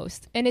me the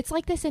most. And it's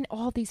like this in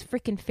all these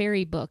freaking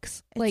fairy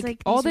books. It's Like,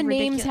 like all these the names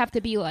ridiculous- have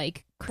to be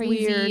like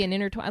crazy Weird. and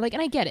intertwined. Like,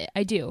 and I get it.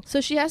 I do. So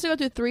she has to go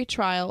through 3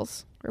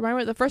 trials.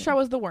 Remember, the first trial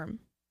was the worm,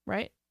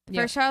 right? The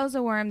first trial was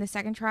a worm. The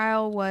second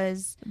trial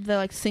was The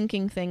like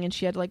sinking thing, and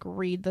she had to like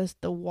read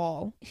the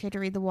wall. she had to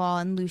read the wall,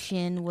 and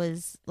Lucian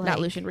was like, Not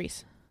Lucian,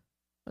 Reese.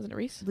 Wasn't it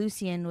Reese?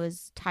 Lucian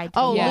was tied to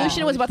Oh, the Yeah. wall.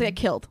 Lucian was about to get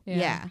killed,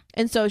 Yeah.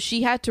 and so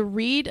she had to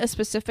read a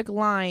specific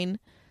line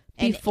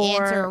And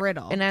before answer a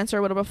riddle. and answer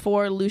a riddle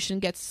before Lucian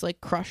gets like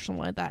crushed,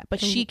 something like that. But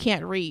she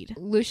can't read.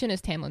 Lucian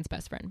is Tamlin's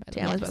best friend, by the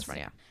way. Tamlin's Yes. best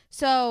friend, yeah.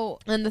 So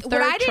And the what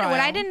third I didn't trial, what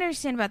I didn't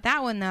understand about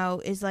that one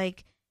though is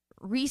like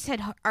Reese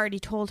had already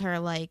told her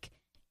like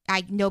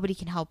nobody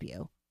can help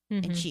you,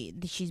 Mhm.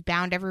 and she's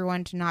bound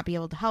everyone to not be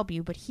able to help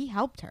you, but he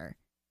helped her.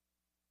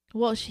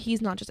 Well, he's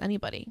not just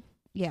anybody.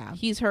 Yeah.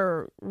 He's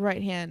her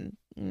right hand,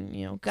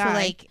 guy. So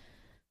like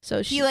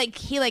So he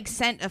like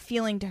sent a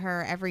feeling to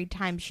her every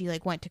time she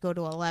like went to go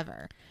to a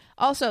lever.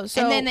 Also,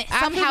 so And then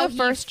somehow after he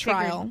the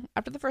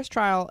first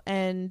trial,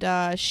 and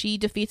she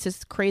defeats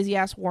this crazy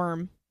ass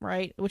worm,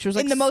 right? Which was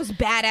like in the most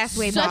badass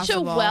way such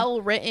possible. a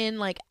well written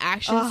like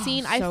action Oh,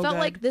 scene. I so felt good.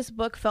 like this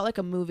book felt like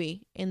a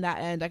movie in that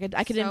end. I could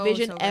So,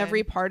 envision so good.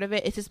 every part of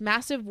it. It's this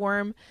massive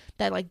worm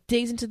that like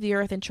digs into the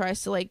earth and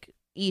tries to like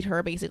eat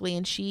her basically,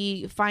 and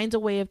she finds a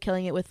way of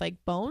killing it with like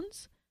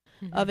bones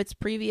Mhm. of its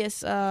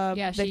previous yeah,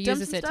 she victims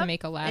uses and it to stuff,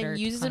 make a ladder. and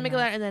uses it to climb make a up.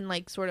 ladder, and then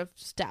like sort of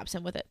stabs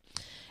him with it.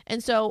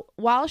 And so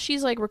while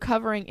she's like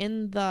recovering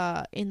in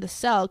the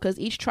cell, because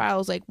each trial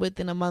is like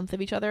within a month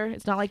of each other,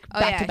 it's not like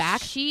back to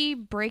back. She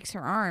breaks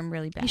her arm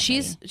really badly.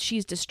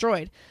 She's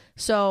destroyed.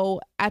 So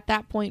at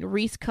that point,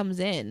 Reese comes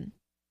in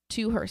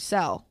to her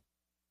cell,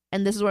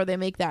 and this is where they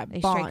make that They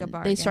bond. strike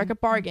a They strike a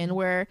bargain. bargain Mhm.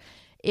 where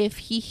if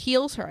he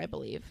heals her, I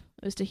believe,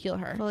 It was to heal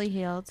her. Fully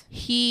healed.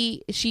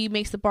 She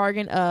makes the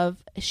bargain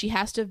of she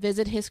has to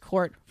visit his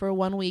court for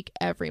 1 week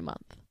every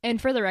month. And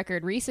for the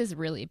record, Reese is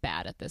really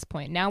bad at this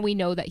point. Now we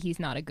know that he's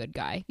not a good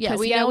guy. Yeah, 'Cause,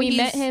 we know we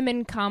met he's- him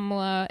in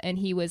Kamala, and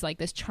he was like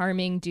this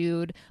charming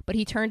dude, but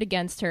he turned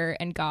against her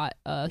and got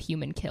a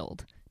human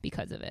killed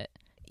because of it.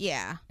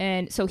 Yeah.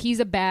 And so he's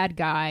a bad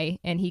guy,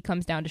 and he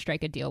comes down to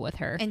strike a deal with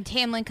her. And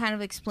Tamlin kind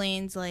of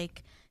explains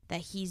like that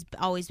he's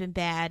always been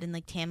bad, and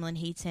like Tamlin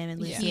hates him, and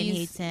Lucian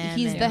hates him.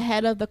 He's and- the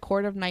head of the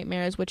Court of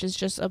Nightmares, which is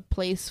just a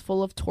place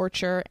full of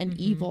torture and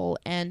evil,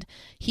 and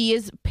he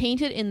is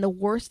painted in the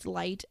worst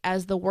light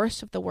as the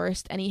worst of the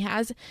worst. And he's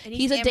a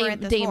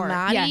Amarantha's whore.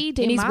 Daimati, Yeah,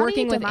 and he's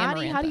working with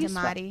Daimati, how do you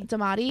Daimati. spell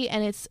Daimati?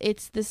 And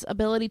it's this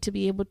ability to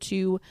be able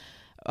to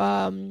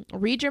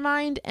read your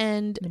mind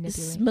and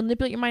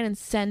manipulate your mind and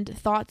send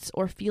thoughts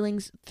or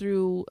feelings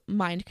through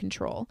mind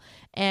control.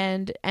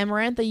 And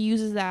Amarantha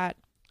uses that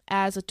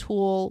as a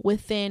tool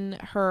within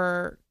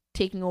her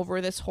taking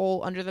over this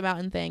whole Under the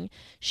Mountain thing.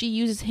 She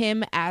uses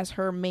him as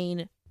her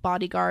main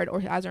bodyguard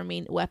or as her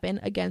main weapon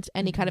against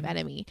any kind of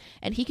enemy,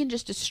 and he can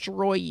just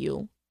destroy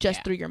you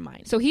just through your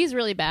mind. So he's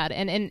really bad,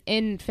 and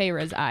in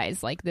Feyre's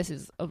eyes, like, this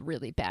is a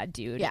really bad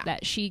dude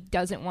that she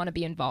doesn't want to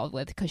be involved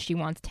with because she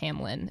wants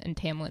Tamlin, and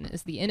Tamlin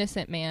is the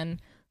innocent man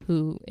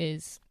who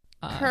is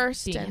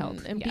cursed being and,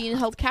 held, being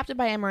held captive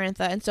by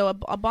Amarantha. And so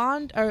a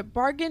bond or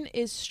bargain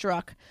is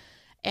struck.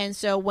 And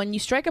so when you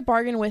strike a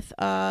bargain with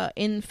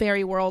in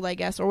fairy world, I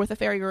guess, or with a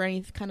fairy or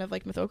any kind of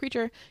like mythical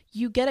creature,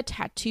 you get a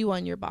tattoo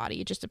on your body.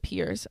 It just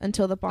appears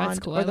until the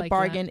bond cool. or I the like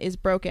bargain is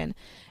broken.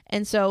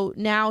 And so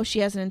now she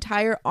has an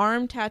entire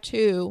arm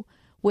tattoo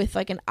with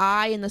like an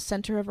eye in the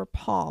center of her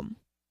palm.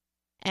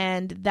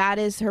 And that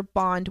is her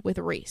bond with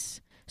Reese.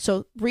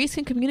 So Reese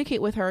can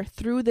communicate with her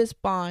through this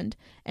bond.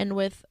 And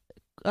with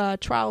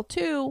Trial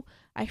 2,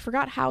 I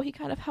forgot how he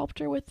kind of helped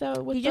her with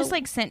the. He just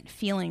like sent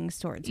feelings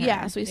towards her.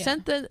 Yeah, so he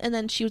sent and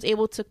then she was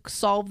able to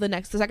solve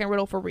the second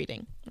riddle for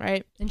reading,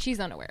 right? And she's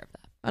unaware of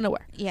that.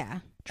 Unaware. Yeah.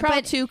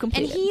 Trial 2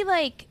 completed. And he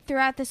like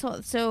throughout this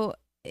whole, so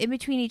in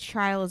between each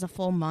trial is a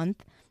full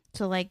month.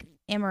 So like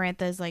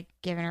Amarantha is like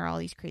giving her all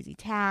these crazy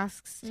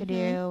tasks to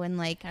do, and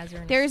like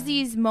there's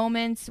these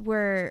moments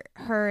where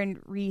her and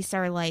Reese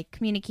are like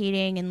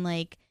communicating, and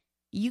like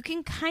you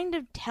can kind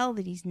of tell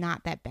that he's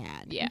not that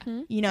bad. Yeah.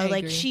 You know, I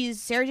like agree.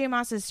 Sarah J.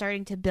 Maas is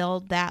starting to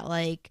build that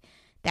like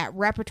that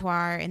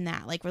repertoire and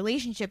that like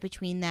relationship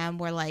between them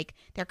where like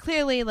they're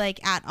clearly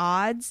like at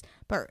odds,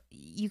 but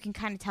you can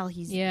kind of tell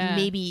he's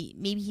maybe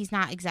he's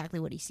not exactly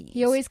what he seems.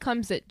 He always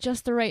comes at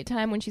just the right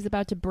time when she's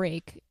about to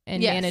break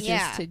and manages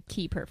to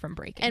keep her from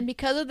breaking. And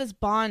because of this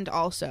bond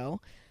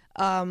also,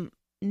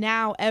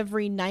 now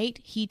every night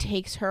he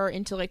takes her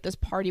into like this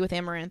party with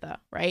Amarantha,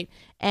 right?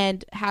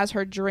 And has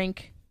her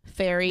drink the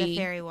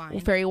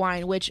fairy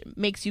wine, which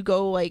makes you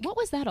go like, what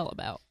was that all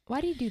about? Why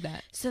do you do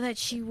that? so that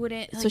she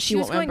wouldn't. Like, So she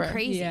was won't going remember.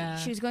 crazy. Yeah,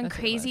 she was going that's what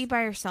it crazy was.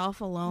 by herself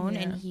alone,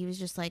 Yeah. and he was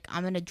just like,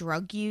 "I'm gonna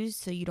drug you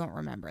so you don't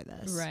remember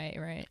this."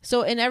 Right.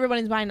 so in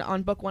everybody's mind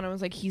on book 1, I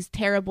was like, he's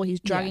terrible, he's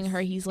drugging Yes.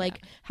 her, he's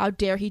like, how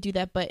dare he do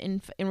that? But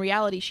in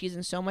reality, she's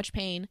in so much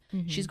pain.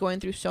 Mm-hmm. She's going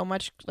through so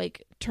much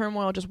like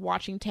turmoil, just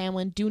watching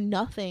Tamlin do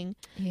nothing,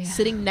 Yeah.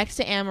 sitting next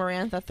to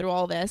Amarantha through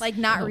all this, Like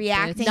not Oh,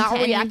 reacting, not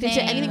to reacting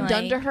to anything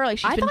done to like, her. Like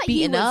she's I been thought he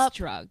beaten was up.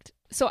 drugged.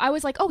 So I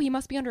was like, oh, he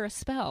must be under a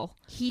spell.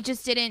 He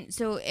just didn't.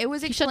 So it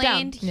was He shut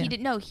down. explained. Yeah. He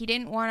didn't. No, he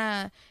didn't want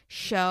to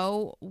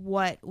show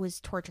what was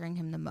torturing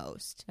him the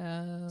most.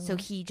 So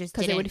he just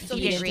 'Cause it didn't. would He feed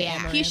didn't into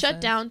react. He shut Amarantha.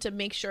 down to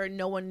make sure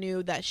no one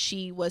knew that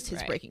she was his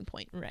Right. breaking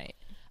point. Right.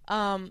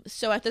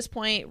 So at this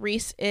point,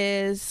 Reese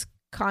is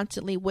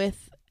constantly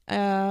with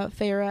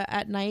Feyre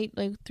at night,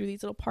 like through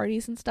these little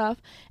parties and stuff.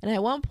 And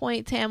at one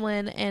point,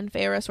 Tamlin and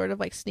Feyre sort of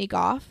like sneak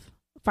off.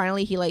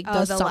 Finally, he like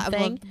does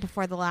something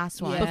before the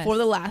last one. Yeah. before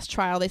the last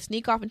trial. They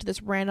sneak off into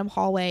this random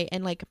hallway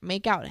and like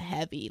make out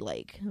heavy,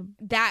 like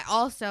That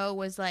also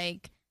was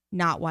like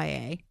not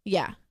YA.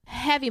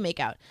 heavy make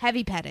out,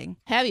 Heavy petting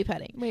heavy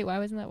petting. Wait, why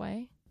wasn't that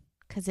why?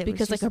 because it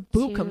Because was like just her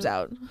boob too- comes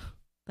out.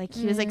 Like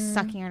he was like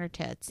sucking on her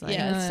tits. Like,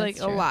 Yeah, it's No, like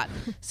that's a true. lot.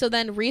 So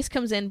then Reese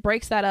comes in,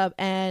 breaks that up,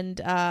 and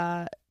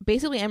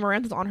basically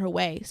Amarantha's on her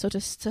way. So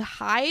to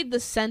hide the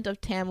scent of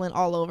Tamlin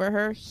all over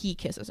her, he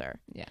kisses her.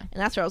 Yeah.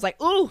 And that's where I was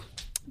like, ooh,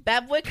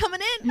 bad boy coming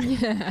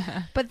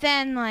in. But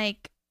then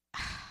like,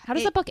 How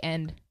does It- the book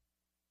end?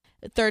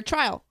 Third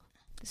trial.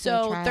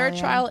 So third yeah.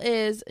 trial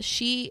is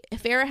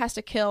Feyre has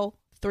to kill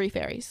 3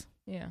 fairies.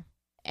 Yeah.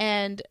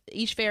 And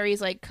each fairy is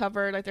like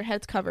covered, like their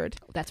head's covered.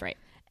 That's right.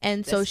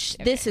 And so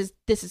This-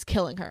 this is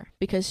killing her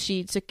because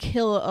to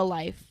kill a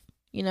life,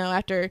 you know,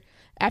 after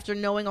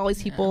knowing all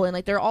these people and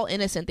like they're all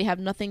innocent, they have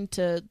nothing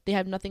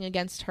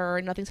against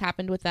her, nothing's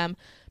happened with them,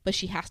 but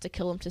she has to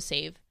kill them to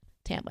save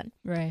Tamlin.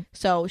 Right.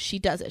 So she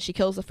does it. She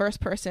kills the first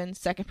person,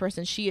 second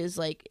person. She is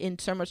like in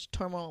so much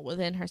turmoil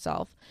within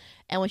herself,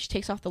 and when she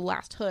takes off the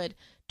last hood,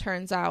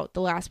 turns out the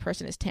last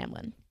person is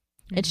Tamlin,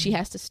 and she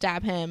has to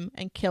stab him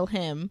and kill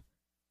him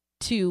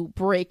to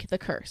break the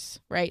curse,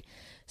 right?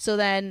 So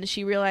then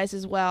she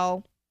realizes,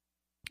 well,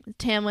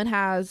 Tamlin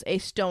has a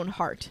stone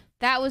heart.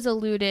 That was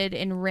alluded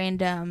in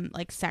random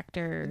like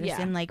sectors Yeah.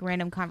 and like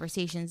random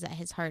conversations that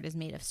his heart is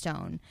made of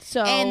stone.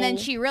 So And then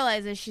she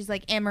realizes she's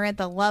like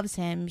Amarantha loves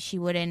him. She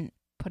wouldn't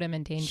Put him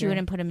in danger. She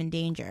wouldn't put him in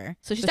danger.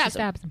 so she So stabs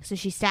him, him. So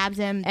she stabs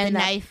him. And the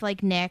that- knife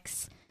like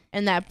nicks.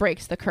 and that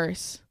breaks the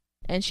curse,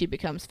 and she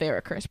becomes Feyre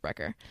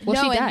Cursebreaker. Well,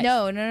 no, she and dies.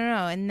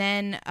 no. And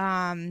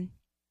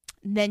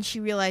then she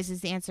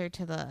realizes the answer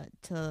to the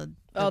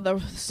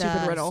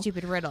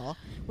stupid riddle,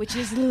 which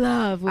is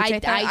love. Which I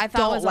thought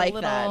don't was like a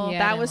little that. Yeah, I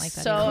that didn't was like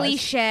that so either.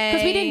 cliche.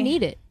 Because we didn't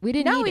need it. We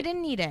didn't. No, need we it.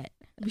 didn't need it.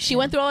 She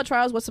went through all the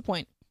trials. What's the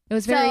point? It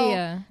was So-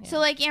 very. So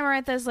like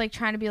Amarantha's like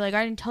trying to be like,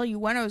 I didn't tell you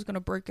when I was gonna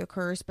break the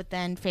curse, but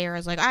then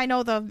Feyre's like, I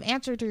know the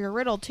answer to your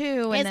riddle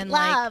too, and then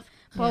like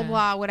blah Yeah.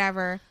 blah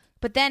whatever.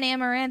 But then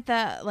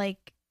Amarantha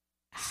like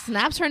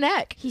Snaps her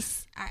neck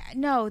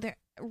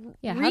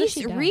Yeah, how does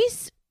she die?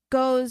 Reese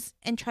goes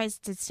and tries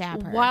to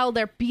stab her while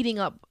they're beating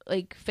up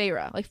like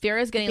Feyre. Like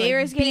Feyre's getting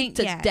Feyre's beat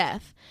to yeah.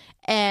 death,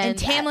 and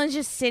Tamlin's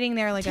just sitting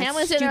there like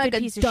Tamlin's a sitting there stupid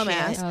like a piece of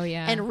dumbass. shit. Oh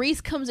yeah. and Reese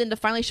comes in to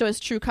finally show his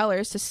true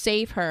colors to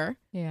save her.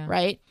 yeah.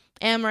 Right?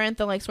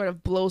 Amarantha like sort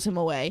of blows him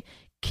away,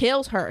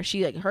 kills her.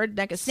 She like her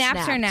neck is Snaps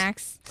her snapped. neck.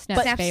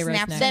 Snaps Snaps Feyre's her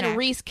neck. Then neck.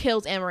 Reese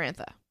kills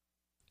Amarantha.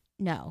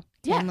 No,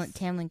 Yes.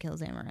 Tamlin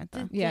kills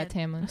Amarantha. Yeah,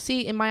 Tamlin.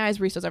 See, in my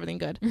eyes, Reese does everything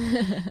good.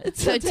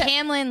 So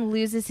Tamlin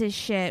loses his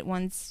shit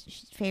once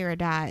Feyre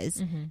dies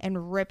Mhm.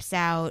 and rips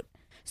out.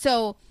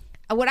 So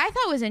what I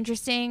thought was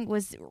interesting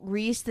was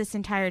Reese this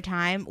entire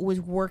time was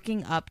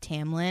working up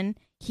Tamlin.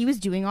 He was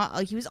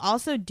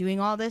also doing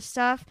all this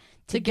stuff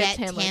to get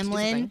Tamlin to do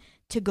Tamlin something.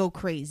 to go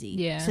crazy.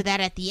 Yeah. So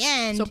that at the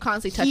end So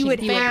constantly he touching would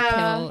He would have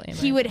kill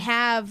he Amarantha. would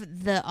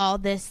have all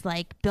this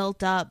like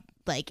built up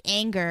like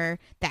anger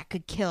that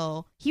could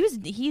kill.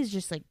 He's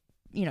just like,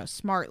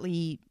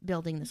 smartly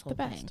building this whole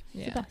the thing. best.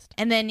 Yeah. The best.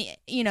 And then,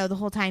 the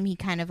whole time he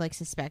kind of like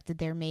suspected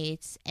their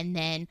mates. And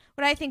then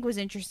what I think was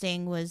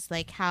interesting was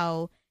like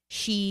how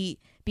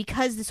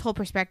because this whole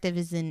perspective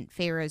is in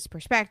Feyre's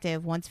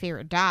perspective, once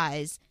Feyre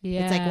dies,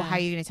 Yeah. it's like, well, how are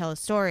you going to tell a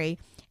story?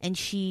 And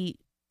she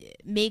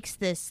makes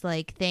this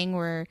like thing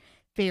where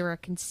Feyre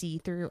can see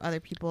through other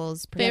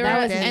people's Feyre that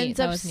was perspective. neat. ends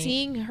That up was neat.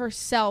 seeing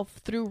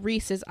herself through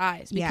Reese's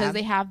eyes because Yeah.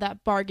 they have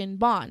that bargain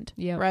bond,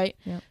 Yep. right?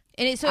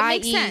 And so it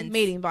makes i.e. sense.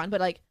 mating bond, but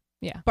like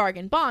Yeah.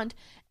 bargain bond.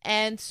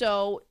 And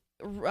so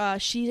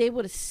she's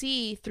able to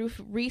see through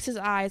Reese's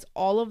eyes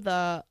all of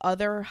the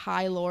other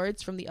high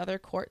lords from the other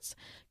courts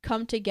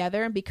come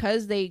together, and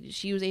because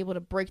she was able to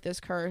break this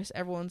curse,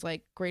 everyone's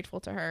like grateful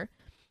to her.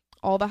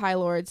 All the high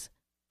lords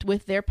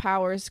with their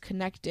powers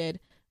connected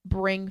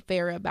bring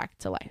Feyre back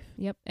to life.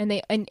 Yep.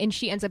 And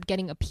she ends up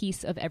getting a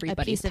piece of A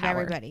everybody's piece of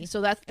power. everybody.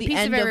 So that's the piece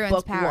of end of everyone's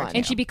book power, one. too.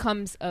 And she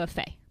becomes a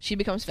fae. She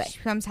becomes Fae. She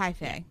becomes High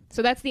Fae.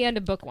 So that's the end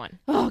of book one.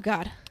 Oh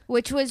God.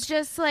 Which was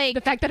just like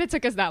The fact that it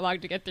took us that long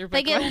to get through book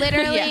like it one.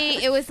 literally Yeah.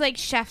 it was like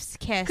chef's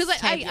kiss. Because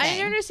type I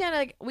thing. understand,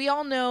 like, we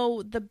all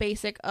know the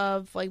basic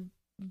of like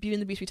Beauty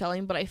and the Beast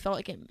retelling, but I felt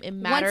like it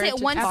mattered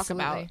to once- talk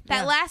Absolutely. about. That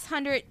Yeah. last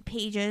 100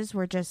 pages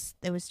were just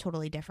it was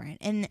totally different.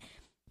 And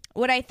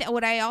what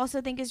I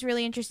also think is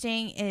really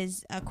interesting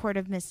is A Court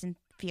of Mist and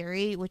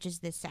Fury, which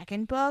is the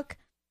second book,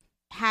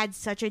 had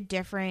such a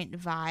different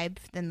vibe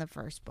than the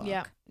first book.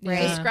 Yeah.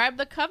 Right. Yeah. Describe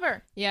the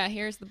cover. Yeah,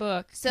 here's the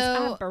book.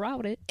 So- I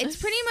borrowed it. It's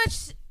pretty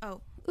much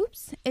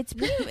it's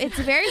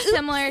very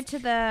similar to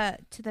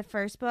the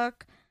first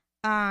book.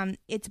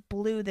 It's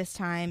blue this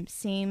time,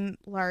 same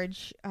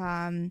large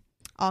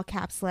all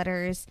caps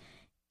letters.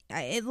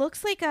 It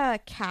looks like a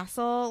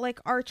castle like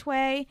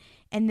archway,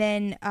 and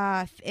then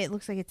it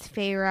looks like it's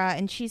Feyre,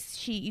 and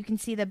you can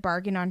see the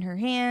bargain on her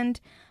hand.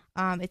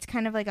 It's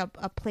kind of like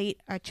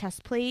a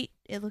chest plate.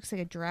 It looks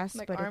like a dress,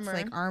 Like but armor.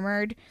 it's like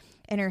armored,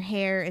 and her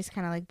hair is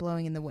kind of like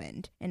blowing in the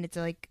wind, and it's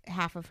like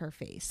half of her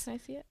face. Can I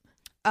see it?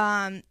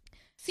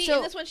 See, So-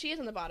 in this one, she is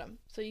on the bottom,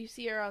 so you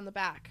see her on the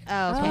back. Oh,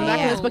 On the back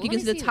yeah. of this book, you Let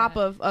can me see the see top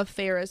that. of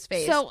Feyre's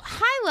face. So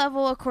high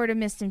level, A Court of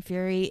Mist and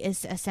Fury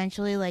is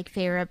essentially like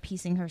Feyre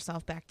piecing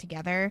herself back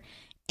together,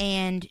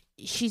 and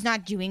she's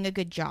not doing a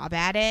good job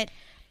at it.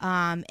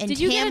 And Did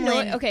you get Tamlin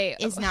annoyed? Okay.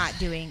 is not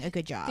doing a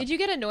good job. Did you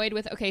get annoyed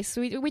with? Okay,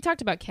 so we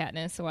talked about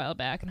Katniss a while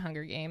back in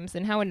Hunger Games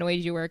and how annoyed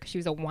you were because she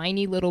was a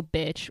whiny little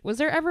bitch. Was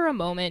there ever a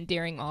moment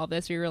during all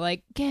this where you were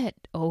like, "Get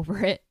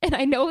over it"? And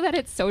I know that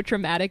it's so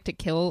traumatic to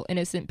kill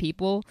innocent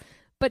people,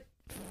 but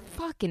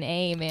fucking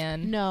A,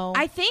 man. no.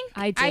 I think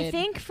I did.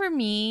 think for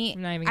me,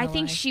 I'm not even I gonna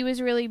think lie. she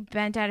was really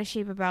bent out of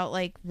shape about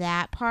like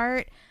that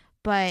part,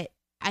 but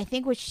I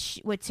think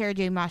what Sarah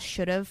J. Maas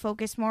should have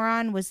focused more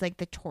on was like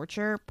the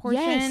torture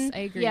portion Yes, I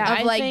agree. Yeah, of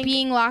I like think-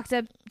 being locked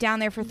up down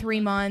there for 3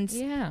 months,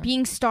 yeah.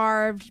 being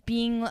starved,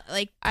 being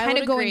like I kind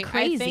would of going agree.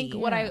 crazy. I think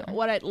what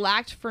I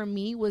lacked for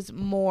me was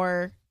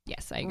more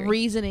Yes, I agree.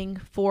 reasoning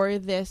for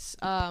this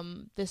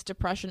this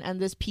depression and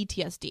this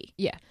PTSD.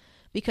 Yeah.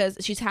 Because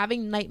she's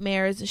having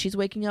nightmares, she's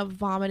waking up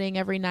vomiting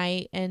every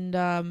night,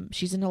 and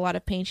she's in a lot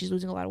of pain, she's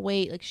losing a lot of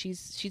weight, like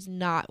she's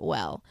not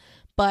well.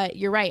 But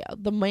you're right,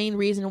 the main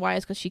reason why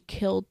is because she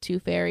killed 2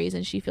 fairies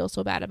and she feels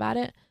so bad about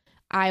it.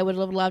 I would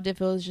have loved if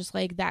it was just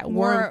like that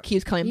More- worm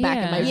keeps coming back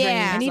in my brain.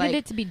 Yeah. I It's needed like,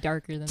 it to be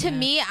darker than To that.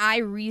 me, I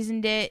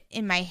reasoned it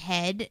in my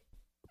head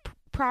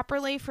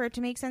properly for it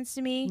to make sense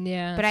to me.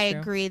 Yeah, But I that's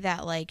true. agree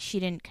that like she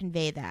didn't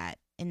convey that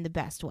in the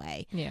best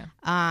way. Yeah,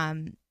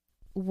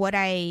 What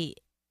I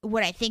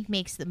think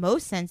makes the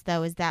most sense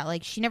though is that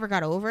like she never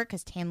got over it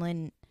because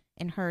Tamlin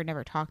and her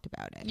never talked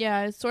about it.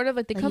 yeah, it's sort of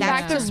like they Like, come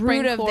that's back the to the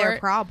spring root of their court.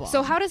 problem.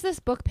 so how does this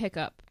book pick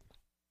up?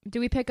 Do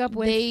we pick up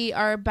with? They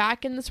are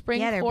back in the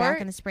spring yeah, they're court.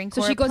 back in the spring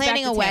so court. she goes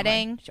planning back a to Tamlin.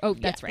 wedding. Oh,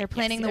 that's right. They're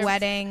planning Yes, the yes.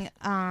 wedding.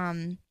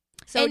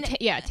 So and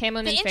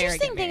Tamlin The and Feyre interesting get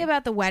thing married.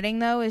 about the wedding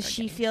though is Or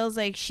she getting- feels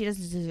like she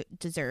doesn't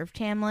deserve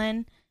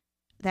Tamlin.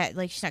 That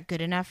like she's not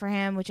good enough for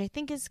him, which I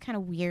think is kind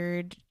of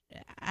weird.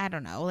 I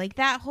don't know, like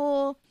that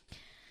whole.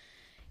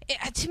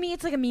 To me,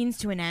 it's like a means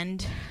to an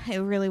end. It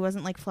really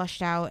wasn't like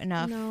flushed out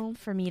enough No.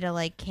 for me to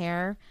like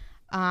care.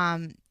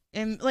 And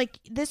like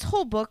this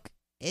whole book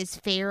is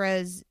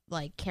Feyre's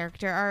like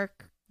character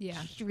arc.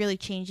 Yeah, She's really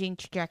changing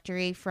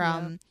trajectory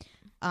from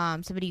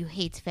somebody who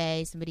hates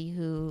Faye, somebody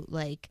who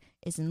like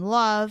is in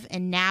love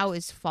and now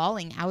is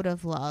falling out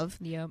of love,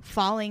 yep.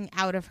 falling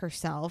out of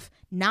herself,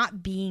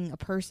 not being a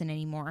person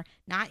anymore,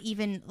 not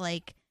even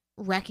like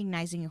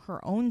recognizing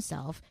her own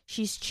self.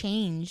 She's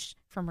changed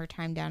from her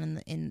time down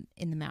in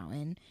the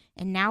mountain,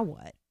 and now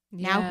what?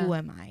 Now who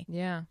am I?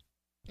 Yeah,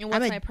 And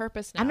what's I'm my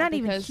purpose now? I'm not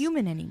even Because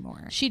human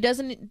anymore. She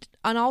doesn't,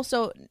 and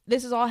also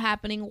this is all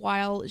happening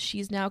while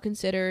she's now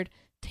considered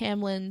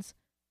Tamlin's,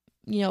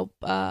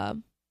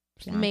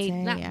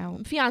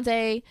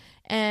 fiance,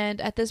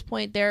 and at this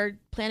point they're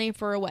planning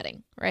for a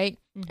wedding, right?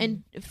 Mm-hmm.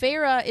 And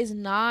Feyre is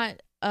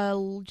not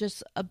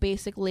just a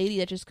basic lady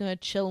that's just gonna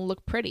chill and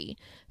look pretty.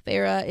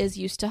 Feyre is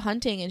used to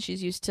hunting and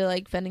she's used to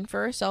like fending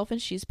for herself,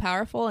 and she's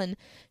powerful and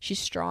she's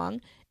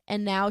strong,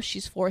 and now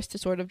she's forced to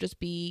sort of just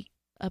be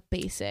a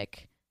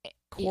basic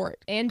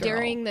court and girl.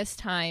 during this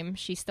time,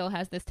 she still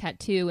has this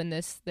tattoo and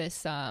this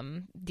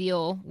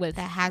deal with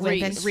That hasn't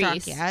been Reese,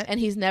 struck yet. and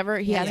he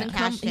hasn't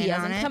come cashed in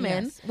on it. in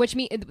Yes. Which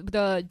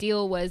the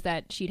deal was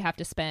that she'd have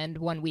to spend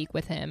 1 week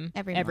with him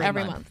Every every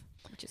month. month.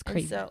 which is And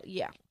crazy. so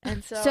yeah,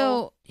 and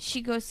So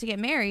she goes to get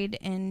married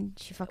and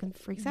she fucking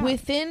freaks out.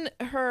 within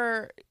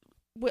her.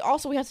 We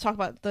have to talk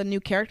about the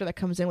new character that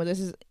comes in with this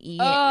is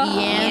Oh.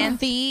 Ianthe.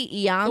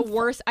 The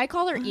worst. I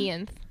call her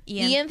Ianthe.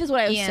 Ianthe is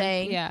what I was Ianthe,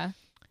 saying. Yeah,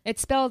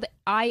 it's spelled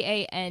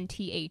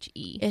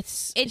IANTHE.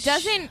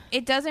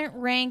 It doesn't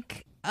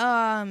rank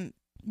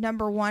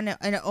number one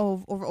in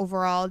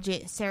overall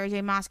Sarah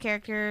J. Maas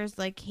characters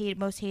like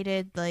most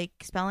hated like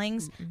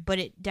spellings, but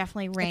it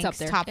definitely up ranks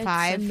there. top It's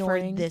 5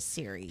 annoying. for this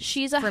series.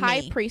 She's a for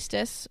high me.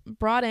 priestess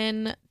brought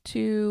in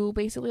to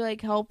basically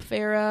like help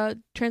Feyre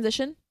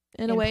transition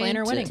in a And way plan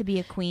her into- wedding. to be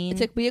a queen.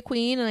 to be a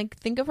queen, and like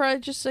think of her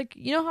as just like,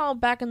 you know how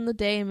back in the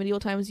day in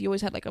medieval times you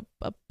always had like a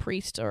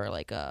priest or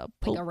like a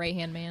pope, Like a right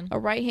hand man. a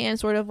right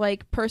hand sort of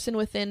like person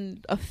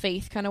within a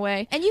faith kind of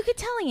way. And you could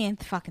tell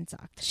Ianthe fucking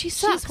sucked. She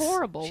sucks. She's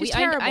horrible. She's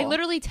I terrible.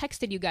 literally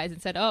texted you guys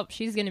and said, "Oh,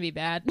 she's gonna be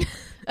bad."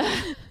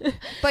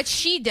 But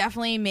she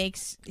definitely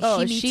makes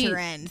Oh, she meets she- her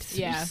end.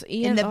 Yeah.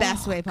 In the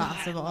best way God,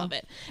 possible. I love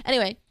it.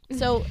 Anyway,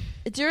 so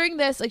during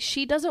this, like,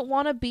 she doesn't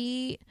want to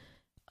be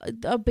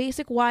a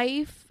basic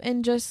wife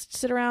and just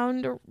sit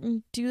around or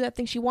do that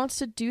thing. She wants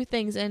to do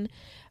things, and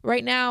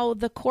right now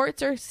the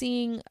courts are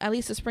seeing, at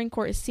least the spring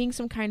court is seeing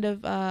some kind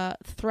of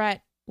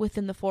threat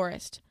within the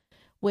forest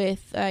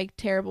with like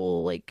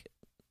terrible like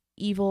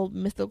evil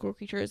mythical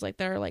creatures like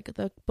they're like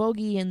the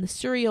Bogey and the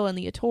Suriel and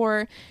the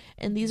Ator,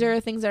 and these are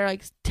things that are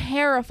like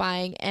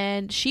terrifying,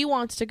 and she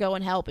wants to go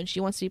and help and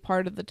she wants to be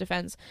part of the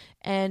defense,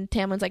 and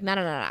Tamlin's like,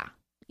 no.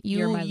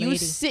 You're my You lady."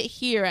 sit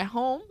here at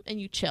home and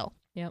you chill.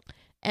 Yep.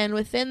 And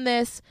within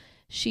this,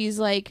 she's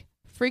like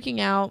freaking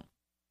out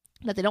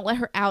that they don't let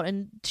her out,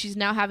 and she's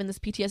now having this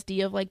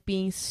PTSD of like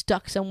being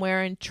stuck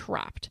somewhere and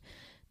trapped.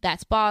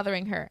 That's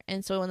bothering her.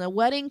 And so when the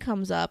wedding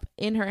comes up,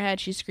 in her head,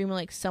 she's screaming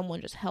like, someone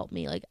just help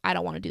me. Like, I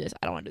don't want to do this.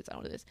 I don't want to do this. I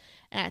don't want to do this.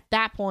 And at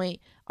that point,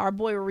 our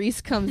boy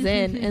Reese comes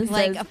in and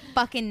Like says, a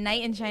fucking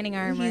knight in shining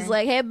armor. he's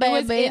like, hey,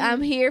 was baby, in-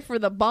 I'm here for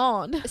the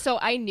bond. So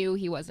I knew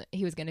he was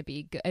gonna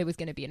be. It was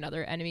gonna be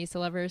another enemies to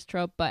lovers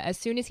trope. But as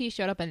soon as he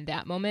showed up in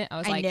that moment, I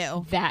was I like,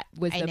 knew. that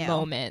was I the knew.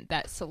 moment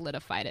that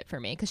solidified it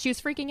for me because she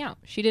was freaking out.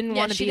 She didn't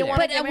Yeah, want to she be didn't there.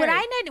 wanna But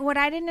get what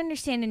I didn't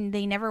understand, and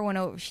she never went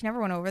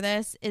over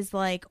this, is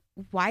like,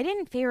 why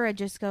didn't Feyre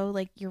just go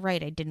like, you're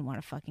right, I didn't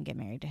want to fucking get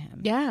married to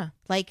him. Yeah,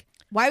 Like,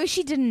 why was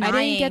she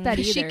denying? get that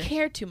Because she either.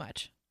 cared too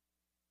much.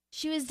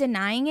 She was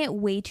denying it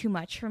way too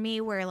much for me.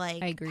 Where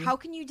like, I agree. how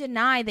can you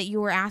deny that you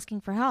were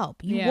asking for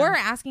help? You Yeah. were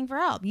asking for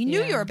help. You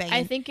knew Yeah. you were begging.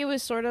 I think it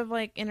was sort of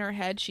like in her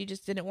head, she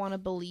just didn't want to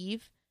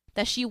believe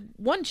that she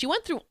went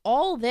through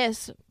all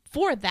this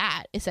for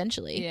that,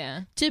 essentially.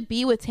 yeah. To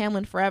be with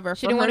Tamlin forever.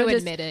 She for didn't her want to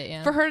just- admit it.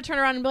 Yeah. For her to turn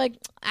around and be like,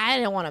 I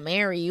didn't want to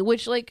marry you,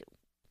 which, like,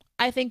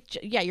 I think,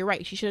 yeah, you're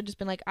right. She should have just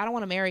been like, I don't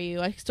want to marry you.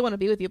 I still want to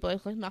be with you,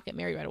 but let's not get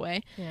married right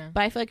away. yeah.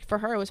 But I feel like for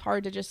her, it was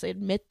hard to just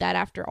admit that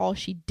after all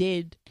she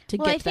did to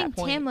Well, get I to that think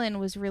point. Tamlin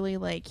was really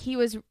like he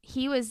was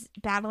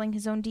battling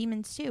his own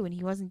demons too, and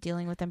he wasn't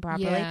dealing with them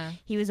properly. Yeah.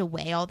 He was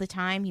away all the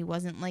time. He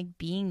wasn't like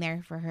being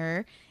there for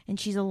her, and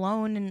she's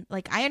alone. And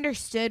like I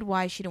understood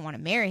why she didn't want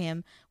to marry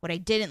him. What I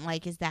didn't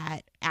like is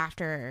that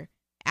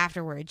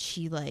afterwards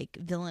she like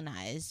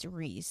villainized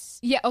Reese.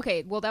 Yeah,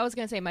 okay. Well, that was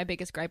going to say my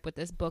biggest gripe with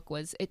this book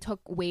was it took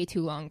way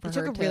too long for It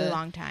her took a to... really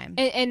long time.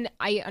 And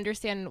I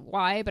understand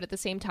why, but at the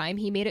same time,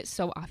 he made it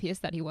so obvious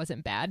that he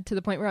wasn't bad to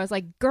the point where I was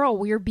like,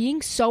 girl, you're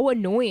being so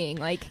annoying.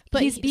 Like,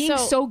 But he's being so-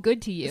 so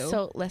good to you.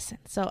 So listen.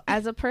 So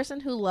as a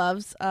person who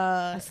loves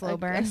A slow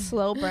burn.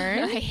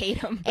 I hate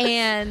him.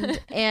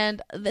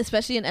 and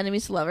especially in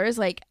enemies to lovers,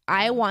 like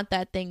I want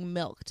that thing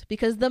milked,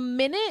 because the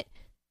minute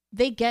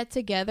they get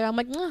together, I'm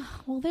like, "Ugh,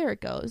 well, there it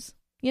goes.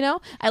 You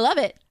know, I love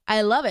it.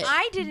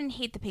 I didn't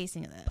hate the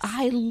pacing of this.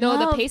 I No,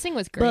 love the pacing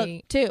was book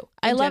great. too.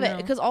 I in love it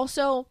general. because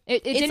also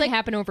It it's didn't like-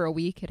 happen over a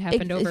week. It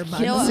happened over months,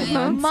 you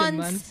know, and months and months.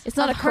 months. it's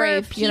not a Of her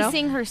crave, you know.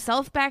 piecing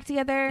herself back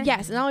together.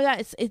 Yes, and not only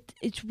that,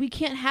 it's we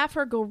can't have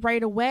her go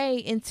right away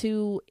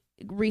into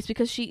Reese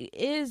because she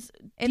is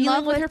In dealing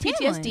love with her with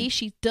PTSD. Tamlin.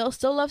 She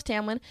still loves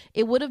Tamlin.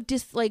 It would have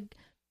just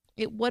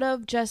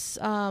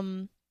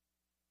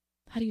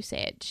how do you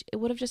say it? It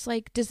would have just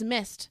like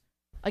dismissed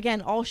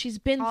again all she's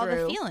been all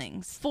through the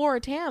feelings. for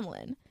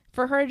Tamlin.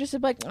 For her just to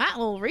be like,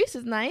 well, Reese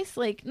is nice.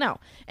 Like, no.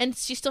 And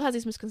she still has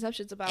these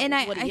misconceptions about And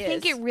I what he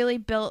think is. it really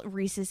built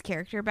Reese's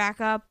character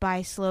back up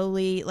by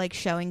slowly like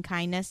showing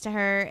kindness to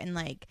her, and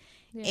like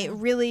it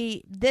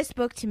really, this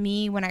book to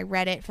me when I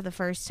read it for the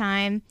first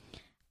time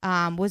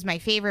was my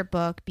favorite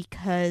book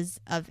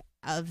because of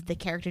the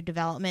character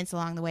developments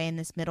along the way in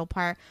this middle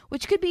part,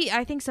 which could be,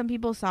 I think some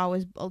people saw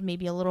was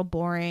maybe a little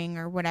boring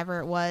or whatever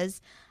it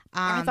was.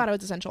 I thought it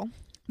was essential.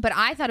 But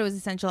I thought it was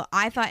essential.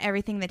 I thought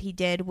everything that he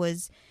did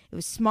was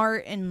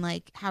smart, and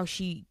like how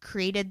she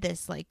created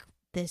this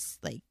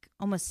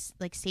almost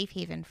like safe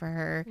haven for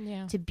her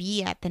Yeah. to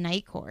be at the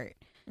night court.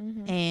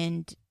 Mm-hmm.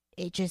 And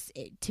it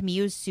to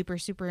me was super,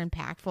 super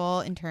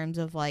impactful in terms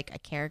of like a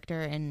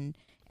character and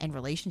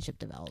relationship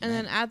development. And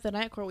then at the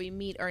night court, we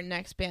meet our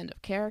next band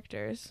of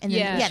characters. And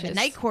then, Yeah. the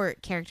night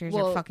court characters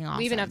are fucking awesome.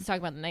 We even have to talk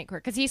about the night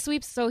court because he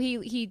sweeps. So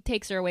he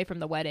takes her away from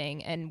the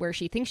wedding, and where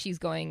she thinks she's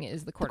going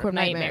is the court of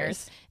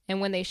nightmares.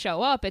 And when they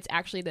show up, it's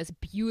actually this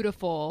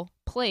beautiful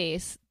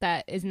place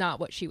that is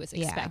not what she was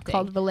Yeah, expecting.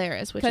 Called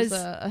Valeris, which is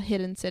 'Cause- a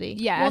hidden city.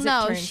 Yeah, Well, as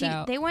no, it turns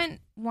out. they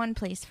went one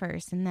place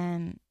first, and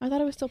then I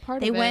thought it was still part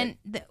they of it. went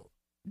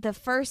the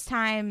first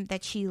time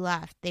that she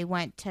left, they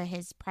went to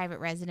his private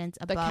residence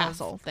The above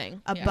castle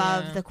thing.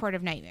 above Yeah. the Court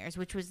of Nightmares,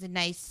 which was a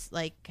nice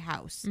like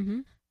house.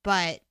 Mhm.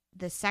 But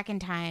the second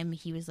time,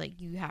 he was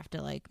like, "You have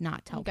to like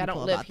not tell Like, I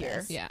people don't live about here."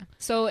 this." Yeah.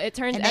 So it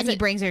turns And as then he it,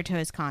 brings her to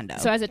his condo.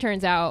 so as it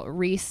turns out,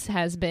 Reese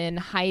has been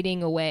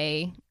hiding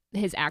away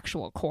his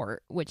actual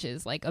court, which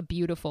is like a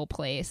beautiful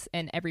place,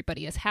 and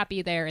everybody is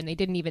happy there, and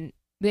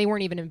they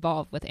weren't even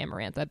involved with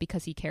Amarantha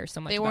because he cares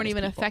so much. They about weren't his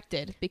even people.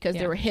 affected because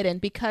Yeah. they were hidden,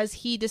 because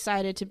he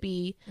decided to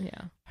be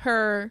Yeah.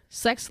 her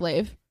sex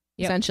slave,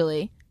 Yep.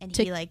 essentially. and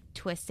to- he like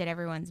twisted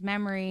everyone's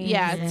memories.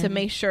 Yeah, and- to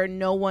make sure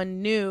no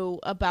one knew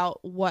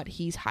about what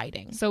he's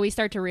hiding. So we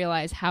start to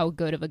realize how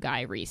good of a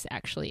guy Reese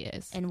actually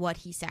is. and what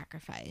he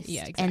sacrificed.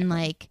 Yeah, exactly. And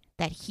like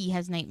that he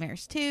has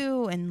nightmares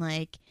too, and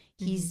like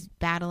he's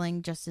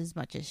battling just as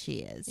much as she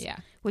is. Yeah.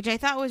 Which I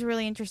thought was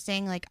really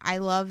interesting. Like I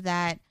love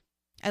that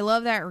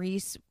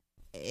Reese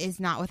is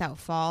not without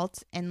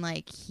fault, and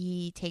like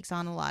he takes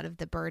on a lot of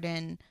the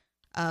burden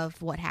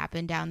of what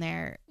happened down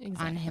there on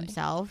Exactly.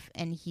 himself,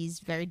 and he's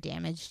very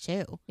damaged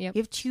too. Yep. You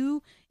have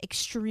two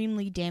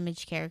extremely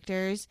damaged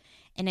characters,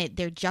 and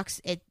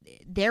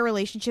their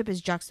relationship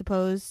is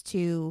juxtaposed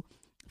to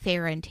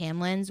Feyre and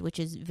Tamlin's, which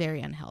is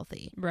very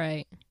unhealthy.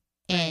 Right.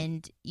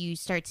 And you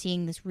start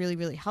seeing this really,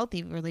 really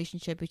healthy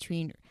relationship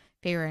between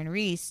Feyre and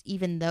Reese,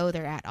 even though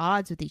they're at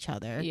odds with each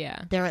other.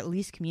 Yeah. They're at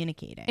least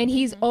communicating. And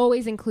he's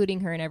always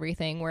including her in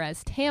everything,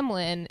 whereas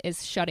Tamlin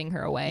is shutting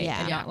her away Yeah.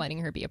 and not letting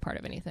her be a part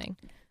of anything.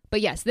 But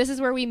yes, this is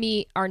where we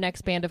meet our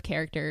next band of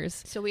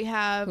characters, So we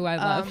have who I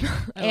love.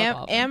 I love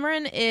all of them.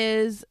 Amren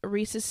is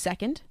Reese's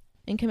second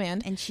in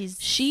command. and She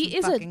she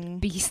is a fucking,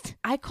 Beast.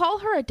 I call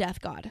her a death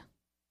god.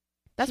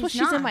 That's what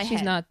she's in not. my head.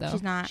 She's not though.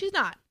 She's not. She's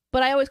not.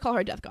 But I always call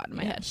her death god in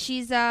my Yeah. head.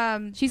 She's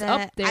She's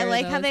up there, I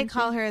like though, how they isn't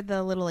call she? her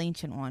the little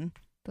ancient one.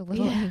 The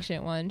little Yeah.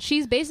 ancient one.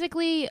 She's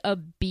basically a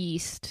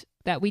beast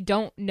that we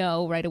don't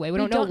know right away. We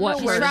don't know don't what know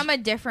She's where her- from a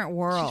different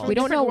world. We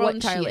don't know Different world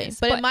what she entirely. is,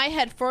 But, but- in my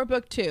head, for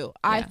book 2,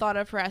 I Yeah. thought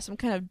of her as some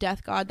kind of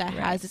death god that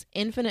Right. has this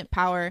infinite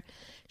power.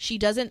 She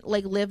doesn't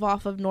like live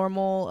off of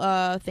normal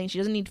things. She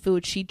doesn't need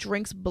food. She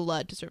drinks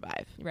blood to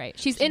survive. Right.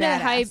 She's She's in a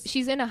high badass.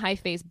 she's in a high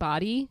face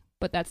body,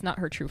 but that's not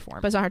her true form.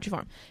 But it's not her true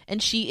form.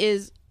 And she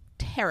is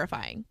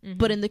terrifying, Mhm.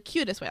 but in the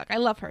cutest way. Like, I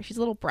love her. She's a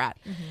little brat.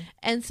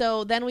 And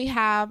so then we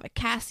have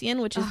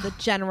Cassian, which is the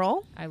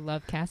general. I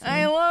love Cassie.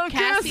 love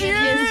Cassian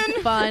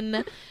is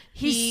fun.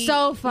 He's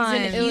so fun.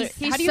 an Illyr-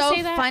 He's how do you so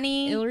say that?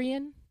 funny.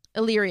 Illyrian?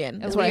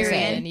 Illyrian is what I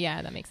say.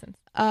 Yeah, that makes sense.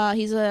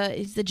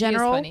 He's the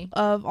general funny.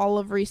 of all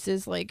of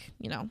Reese's, like,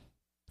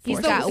 He's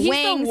Force. got he's the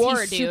wings. war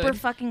He's dude. super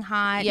fucking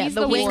hot. Yeah, he's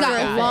the he's war got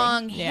guy.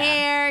 long Yeah.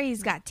 hair.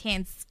 He's got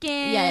tan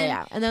skin.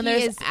 Yeah. And then He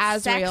there's is sex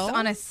Azrael.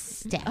 on a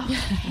stick.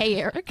 Hey,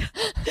 Eric.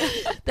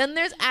 Then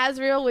there's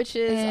Azrael, which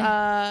is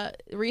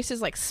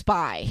Reese's like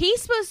spy.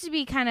 He's supposed to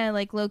be kind of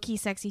like low key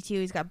sexy too.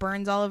 He's got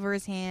burns all over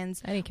his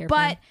hands. I didn't care.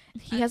 But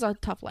He has a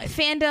tough life.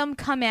 fandom,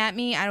 come at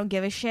me. I don't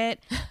give a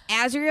shit.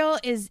 Azrael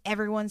is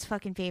everyone's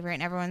fucking favorite,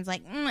 and everyone's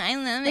like, I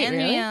love Wait,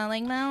 Azrael.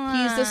 really? Like,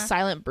 blah, He's the blah.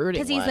 silent brooding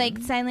Because he's one. like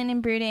silent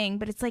and brooding,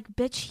 but it's like,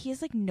 bitch, he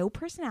has like no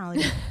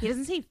personality. He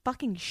doesn't say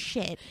fucking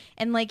shit,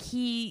 and like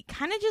he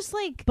kind of just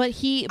like but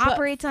he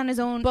operates on his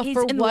own. but He's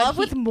for in what love he-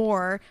 with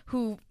Moore,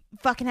 who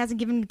fucking hasn't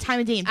given him time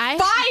of day in I-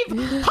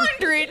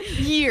 500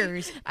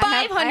 years.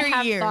 500 I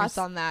have years. thoughts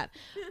on that.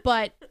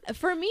 But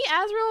for me,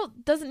 Azrael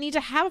doesn't need to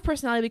have a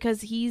personality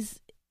because he's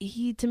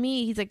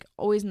like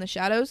always in the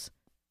shadows.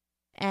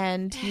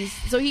 And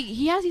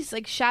he has these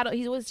like shadow.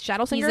 He's always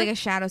shadow singer. He's like a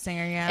shadow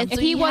singer. Yeah. And if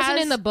so he he wasn't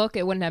has- in the book,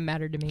 it wouldn't have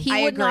mattered to me. he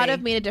I would not agree.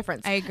 have made a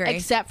difference. I agree.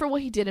 Except for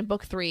what he did in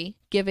book 3,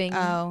 giving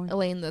Oh.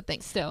 Elaine the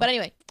thing. Still. But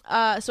anyway,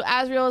 so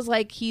Azrael is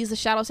like, he's a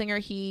shadow singer.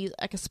 He's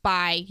like a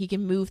spy. He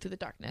can move through the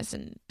darkness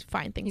and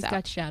find things He's out.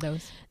 got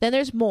shadows. Then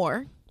there's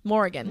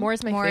Morrigan.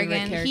 Moore's my Morgan.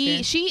 favorite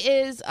character. She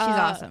is She's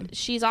awesome.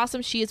 She's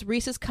awesome. She is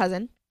Reese's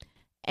cousin,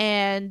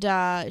 and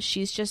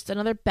she's just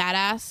another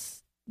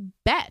badass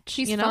bitch.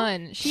 She's you know?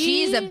 fun.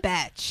 She's a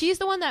bitch. She's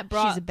the one that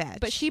brought. She's a bitch.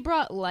 But she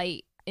brought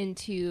light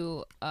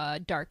into a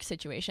dark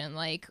situation.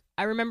 Like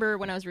I remember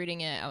when I was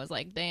reading it, I was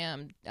like,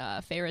 "Damn,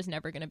 Feyre's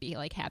never gonna be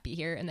like happy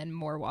here." And then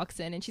Moore walks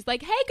in, and she's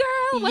like, "Hey,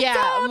 girl, what's Yeah,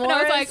 up?" And I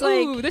Moore was like, is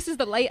like- "Ooh, this is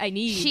the light I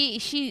need."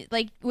 She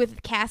like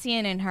with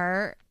Cassian and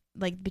her,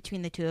 like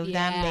between the two of them,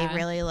 Yeah. they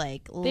really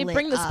like They lit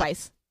bring the up.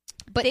 spice.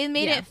 But they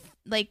made yeah. it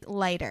like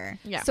lighter.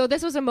 Yeah. So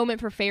this was a moment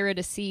for Feyre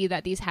to see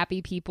that these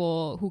happy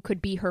people who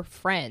could be her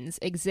friends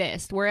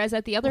exist. Whereas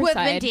at the other Who have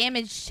been side,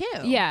 damaged too.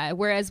 yeah.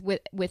 Whereas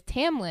with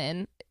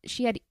Tamlin,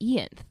 she had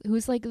Ianth,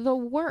 who's like the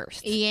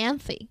worst.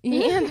 Ianthe.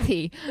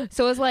 Ianthe.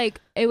 So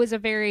it was a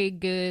very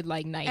good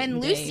like night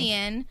And day.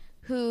 Lucien,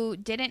 who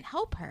didn't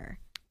help her.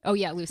 Oh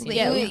yeah, Lucien. Like,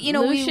 Yeah, you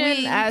know, we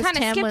Lucien as kind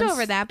of skipped Tamlin's-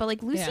 over that, but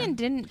like Lucien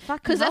didn't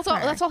fucking Because that's help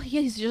all. her. That's all.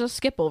 He's just a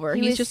skip over.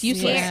 He He's was just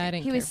useless. Yeah, I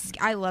didn't He was.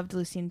 I loved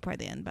Lucien part of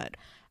the end, but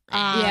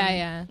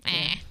yeah.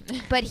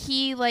 but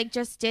he like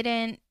just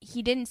didn't.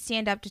 He didn't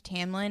stand up to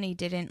Tamlin. He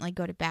didn't like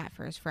go to bat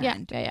for his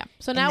friend. Yeah.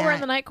 So And now we're in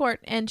that- the night court,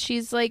 and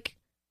she's like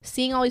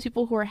seeing all these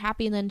people who are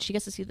happy, and then she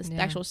gets to see this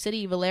Yeah. actual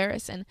city,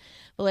 Valeris, and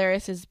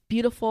Valeris is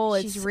beautiful.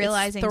 She's It's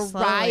realizing it's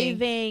slowly.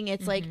 thriving.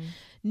 It's like Mhm.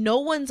 no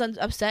one's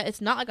upset.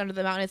 It's not like Under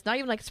the Mountain. It's not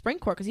even like Spring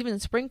Court, because even in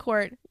Spring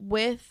Court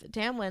with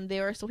Tamlin,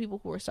 there are still people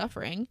who were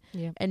suffering,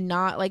 Yeah. and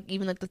not like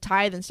even like the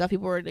tithe and stuff.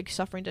 People were like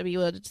suffering to be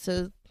able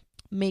to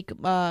make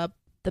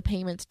the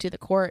payments to the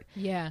court.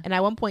 Yeah. And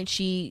at one point,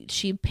 she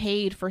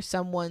paid for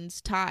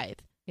someone's tithe,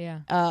 Yeah.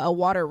 a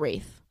water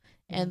wraith.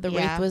 And the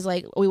Yeah. wraith was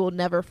like, "We will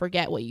never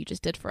forget what you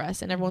just did for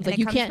us." And everyone's And like,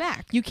 it "You comes can't,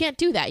 back. you can't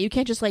do that. You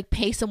can't just like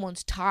pay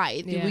someone's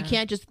tithe. Yeah. We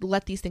can't just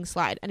let these things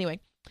slide." Anyway,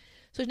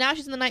 so now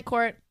she's in the night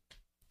court,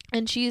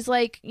 and she's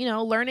like,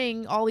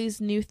 learning all these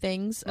new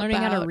things. Learning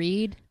how to about-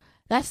 read.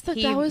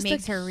 He that was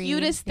makes the her read.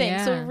 cutest thing.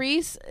 So Yeah.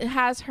 Reese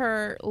has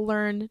her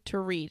learn to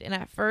read, and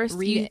at first,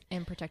 Read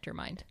and protect your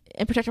mind.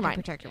 and protect her mind.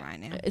 Protect your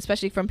mind. Yeah.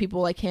 Especially from people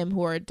like him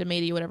who are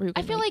Demady, whatever. Who I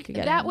can, feel like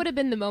get that in. would have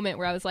been the moment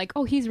where I was like,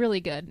 "Oh, he's really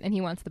good, and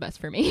he wants the best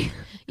for me."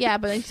 Yeah,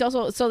 but he's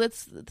also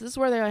this is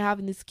where they're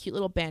having these cute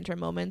little banter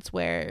moments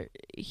where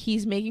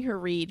he's making her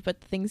read,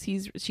 but the things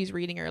she's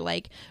reading are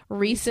like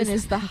Rhysand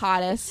is the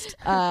hottest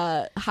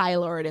High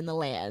Lord in the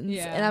lands,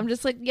 Yeah. and I'm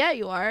just like, yeah,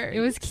 you are. It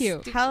was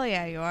cute. Hell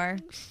yeah, you are.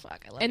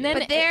 Fuck, I love And you. then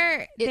But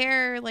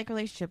their like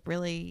relationship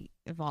really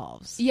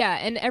evolves. Yeah,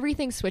 and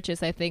everything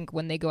switches. I think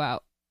when they go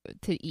out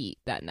to eat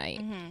that night.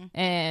 Mm-hmm.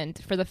 And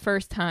for the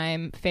first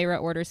time,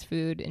 Feyre orders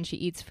food and she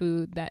eats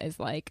food that is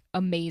like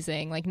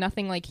amazing, like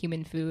nothing like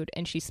human food,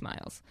 and she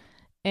smiles.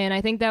 And I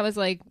think that was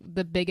like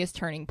the biggest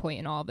turning point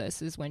in all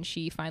this is when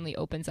she finally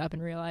opens up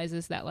and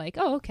realizes that like,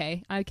 oh,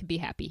 okay, I could be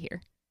happy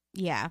here.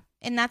 Yeah,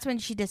 and that's when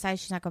she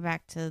decides she's not going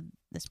back to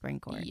the Spring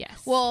Court.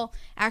 Yes. Well,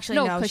 actually,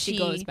 no, no. because she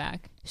goes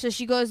back. So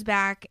she goes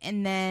back,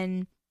 and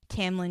then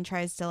Tamlin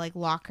tries to like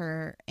lock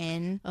her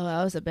in. oh,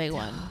 that was a big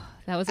one.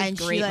 That was a And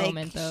great she, like,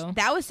 moment, though.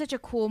 That was such a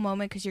cool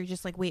moment because you're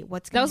just like, wait,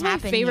 what's That going was to my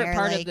happen favorite here?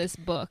 part Like, of this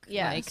book.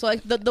 Yeah, Like, so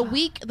like the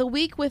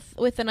week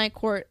with the night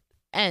court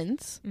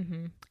ends,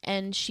 mhm.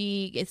 and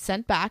she gets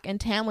sent back, and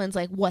Tamlin's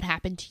like, what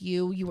happened to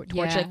you? You were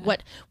tortured. Yeah.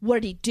 Like, what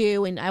did he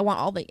do? And I want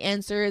all the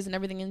answers and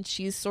everything. And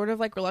she's sort of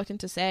like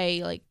reluctant to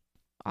say, like,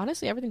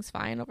 honestly, everything's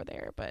fine over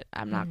there, but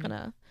I'm not Mhm.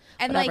 gonna.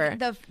 And whatever.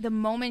 like the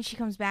moment she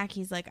comes back,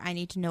 he's like, I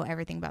need to know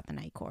everything about the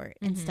Night Court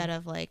Mhm. instead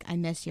of like, I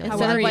miss you. Instead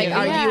How of are like, you?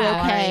 are you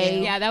Yeah.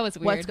 okay? Yeah, that was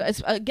weird.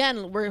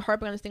 Again, we're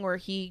harping on this thing where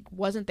he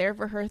wasn't there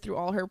for her through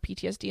all her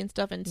PTSD and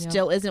stuff, and Yep.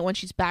 still isn't when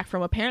she's back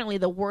from apparently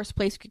the worst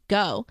place you could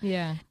go.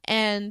 Yeah.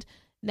 And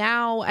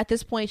now at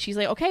this point, she's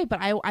like, okay, but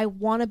I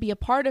want to be a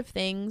part of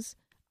things.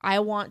 I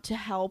want to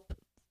help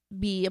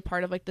be a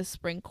part of like the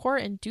Spring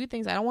Court and do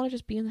things. I don't want to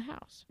just be in the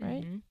house,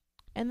 right? Mhm.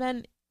 And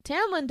then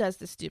Tamlin does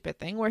this stupid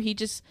thing where he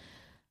just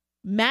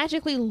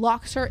magically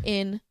locks her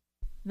in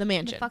the The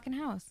mansion. fucking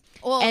house.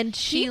 Well, And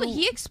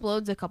he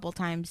explodes a couple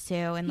times too,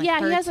 and like yeah,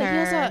 hurts he her.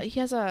 has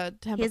a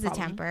temper. He has a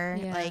problem. temper.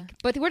 Yeah. Like,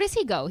 but where does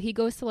he go? He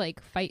goes to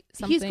like fight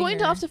something. He's going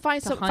to or- have to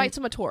fight to some hunt?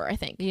 Mator, I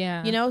think.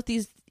 Yeah. You know,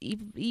 these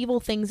evil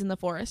things in the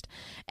forest.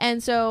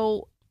 And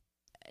so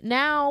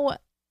now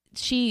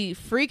she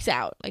freaks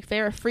out. Like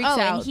Feyre freaks out.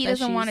 and he that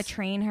doesn't want to she's-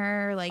 train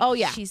her. Like, Oh,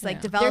 yeah. she's like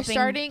Yeah. developing.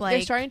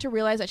 They're starting to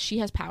realize that she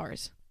has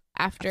powers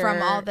after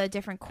from all the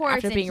different courts,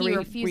 after and being he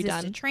refuses to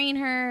redone. train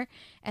her.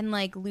 And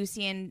like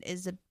Lucien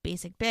is a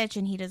basic bitch,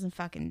 and he doesn't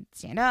fucking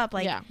stand up.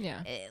 Like, yeah.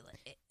 Yeah.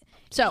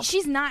 So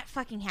she's not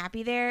fucking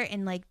happy there,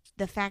 and like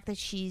the fact that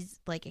she's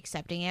like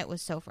accepting it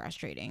was so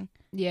frustrating.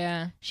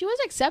 Yeah. she was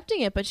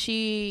accepting it, but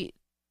she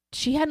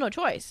had no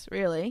choice,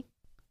 really.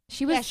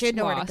 She was. she had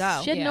nowhere to lost.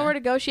 go. She had Yeah. nowhere to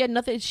go. She had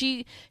nothing.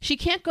 She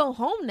can't go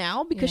home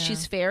now because Yeah.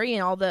 she's fairy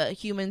and all the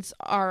humans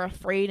are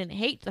afraid and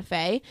hate the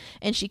Fae,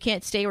 and she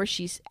can't stay where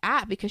she's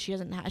at because she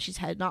doesn't.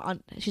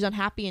 She's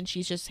unhappy and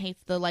she just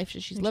hates the life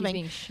that she's And living.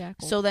 being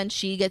shackled. So then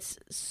she gets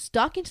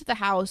stuck into the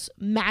house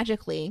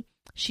magically.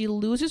 She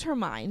loses her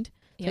mind.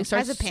 Yep. Like,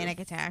 starts- Has a panic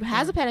attack.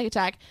 Has a panic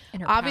attack.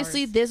 And her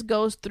Obviously, powers. this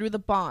goes through the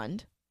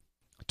bond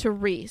to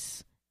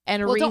Reese.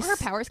 And Well, Reese, don't her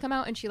powers come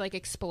out and she like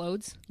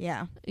explodes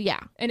Yeah. yeah,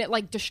 and it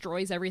like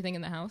destroys everything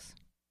in the house?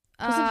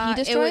 Doesn't he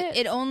destroy it? it?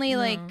 It only No.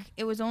 like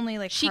it was only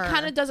like she her.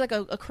 kind of does like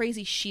a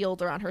crazy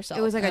shield around herself.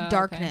 It was like Oh, a okay.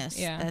 darkness.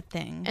 Yeah. That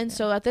thing. and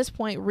so at this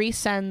point, Reese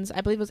sends,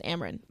 I believe it was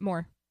Amryn.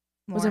 More.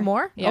 Was it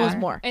more? Yeah. Oh, it was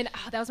more. And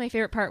that was my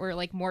favorite part where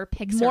like more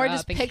picks More her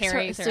just up and picks her-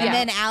 carries her. so And yeah.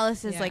 out. then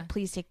Alice is Yeah. like,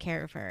 "Please take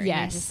care of her." And you're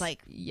Yes. just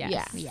like, yes.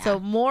 Yeah. Yeah. So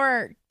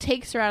Moore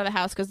takes her out of the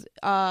house because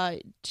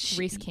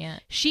Reese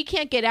can't. she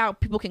can't get out.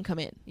 People can come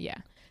in. Yeah.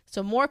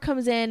 So Moore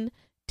comes in,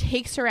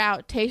 takes her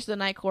out, takes her to the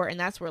night court, and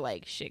that's where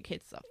like shit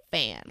hits the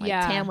fan. Like,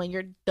 Yeah. Tamlin,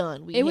 you're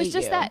done. We It was hate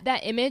just you.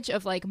 that image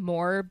of like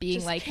Moore being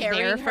Just like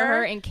carrying there for her.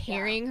 her and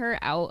carrying her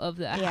out of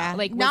the yeah, house.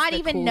 Like was not the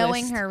even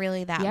knowing coolest. her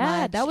really that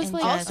Yeah, much. that was, and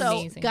like, just- Also,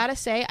 amazing. gotta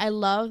say, I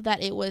love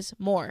that it was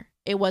Moore.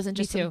 It wasn't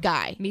Me just some too.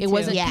 guy. Me It too.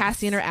 wasn't Yes.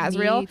 Cassian or Me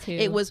Azrael. too.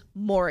 It was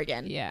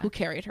Morrigan Yeah. who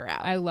carried her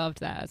out. I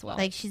loved that as well.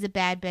 like she's a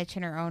bad bitch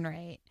in her own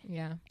right.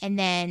 yeah. And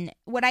then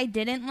what I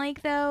didn't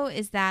like though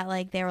is that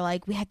like they were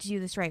like, "We had to do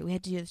this right. We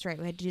had to do this right.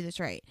 We had to do this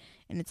right."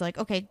 And it's like,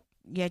 okay,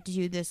 you have to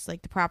do this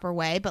like the proper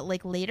way. But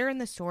like later in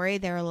the story,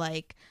 they were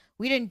like,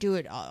 "We didn't do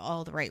it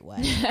all the right way."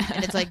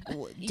 And it's like,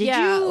 did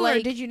Yeah, you or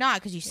like- did you not?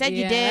 Because you said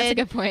you Yeah, That's a did.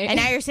 good point. And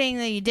now you're saying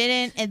that you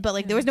didn't, and but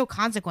like there was no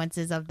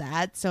consequences of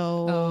that.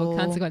 So oh,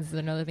 consequences is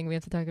another thing we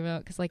have to talk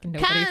about because like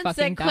nobody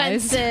fucking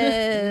dies.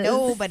 Consequences.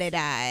 nobody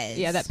dies.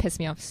 Yeah, that pissed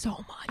me off so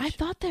much. I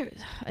thought there.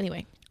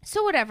 Anyway,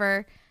 So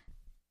whatever.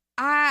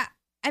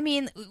 I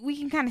mean, we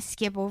can kind of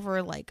skip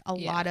over like a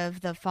Yeah. lot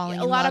of the falling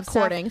a in lot love of stuff.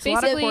 courting. So a lot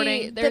of Basically,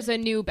 courting. there's a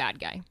new bad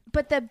guy.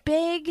 But the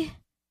big,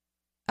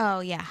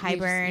 oh yeah, We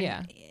just- Hybern.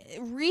 yeah.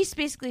 Reese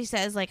basically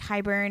says like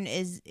Hybern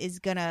is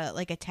gonna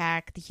like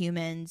attack the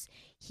humans.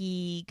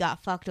 He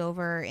got fucked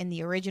over in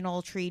the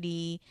original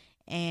treaty,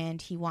 and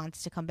he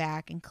wants to come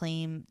back and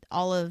claim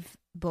all of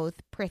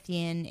both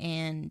Prithian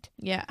and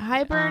yeah,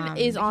 Hybern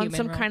is the on human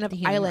some realm. kind of The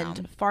human island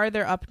realm.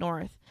 farther up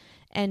north,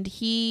 and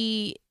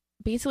he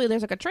basically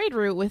there's like a trade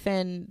route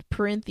within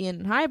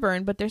Perinthian and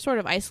Hybern, but they're sort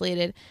of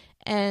isolated.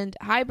 And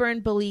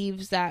Hybern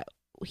believes that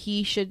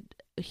he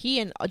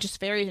and just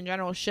fairies in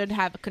general should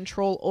have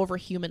control over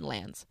human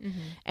lands,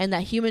 and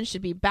that humans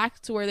should be back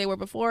to where they were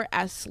before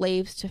as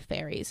slaves to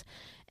fairies.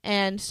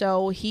 And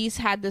so he's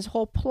had this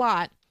whole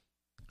plot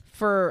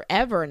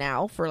forever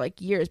now, for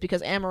like years,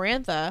 because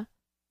Amarantha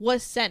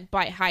was sent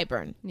by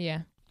Hybern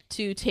Yeah.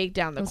 to take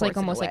down the It was courts like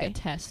almost in a like way. a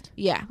test.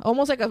 Yeah,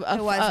 almost like It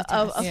was a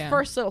test. a Yeah.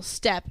 first little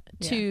step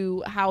Yeah.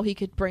 to how he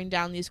could bring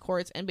down these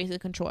courts and basically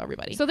control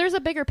everybody. So there's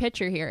a bigger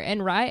picture here,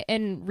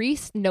 and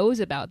Reese knows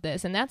about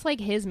this, and that's like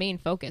his main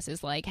focus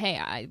is like, hey,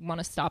 I want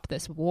to stop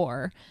this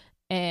war,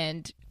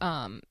 and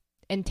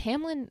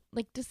Tamlin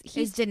like he's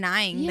he's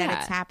denying that Yeah.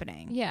 it's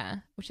happening. yeah,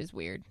 which is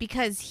weird.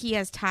 Because he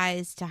has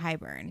ties to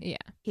Hybern. Yeah.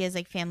 He has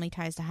like family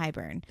ties to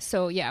Hybern.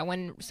 So yeah,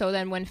 when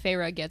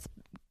Feyre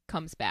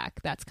comes back,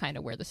 that's kind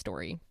of where the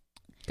story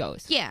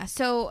goes. Yeah,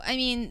 so I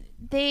mean,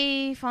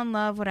 they fall in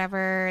love,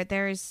 whatever.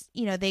 There's,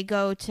 they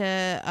go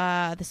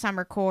to the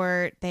summer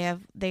court. They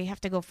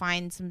have to go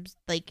find some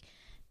like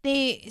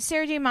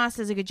Sarah J. Maas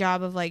does a good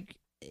job of like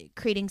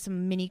creating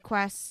some mini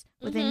quests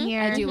within Mhm.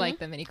 here. I do like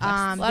the mini quests.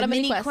 A lot the of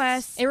mini mini quests.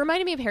 quests. It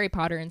reminded me of Harry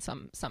Potter in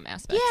some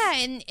aspects. Yeah,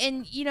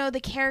 and the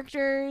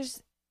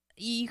characters,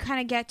 you kind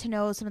of get to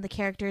know some of the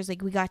characters.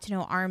 Like we got to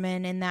know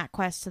Armin in that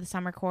quest to the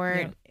summer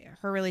court.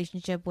 Her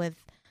relationship with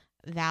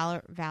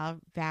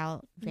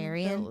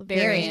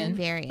Varian.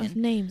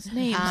 names.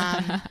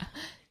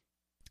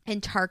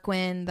 And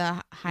Tarquin,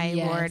 the High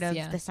Yes, Lord of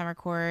yeah. the Summer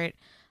Court.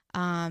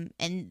 And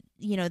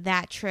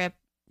that trip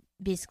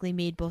basically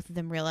made both of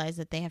them realize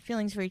that they have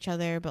feelings for each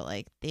other, but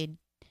like they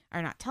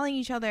are not telling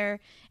each other.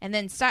 And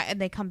then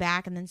they come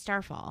back, and then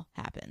Starfall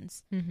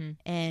happens. Mm-hmm.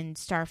 And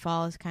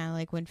Starfall is kind of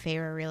like when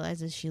Feyre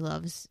realizes she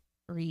loves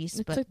Reese.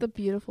 It's But like the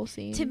beautiful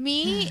scene. to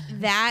me,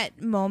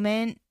 that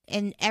moment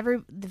and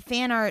the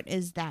fan art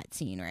is that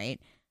scene, right?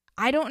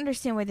 I don't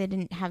understand why they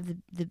didn't have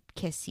the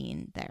kiss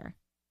scene there.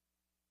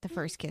 The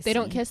first kiss. They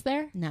don't scene. kiss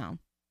there? No,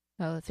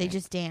 Oh, that's they right.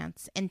 just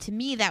dance. And to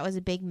me, that was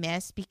a big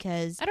miss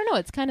because I don't know.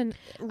 It's kind of...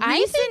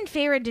 Reese and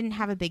Feyre didn't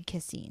have a big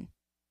kiss scene.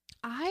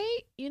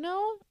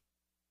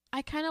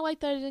 I kind of like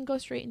that it didn't go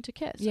straight into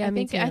kiss. Yeah, I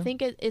me think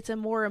too. it's a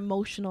more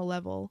emotional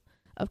level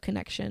of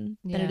connection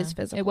than it is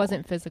physical. It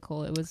wasn't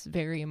physical. It was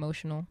very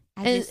emotional.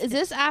 Is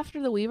this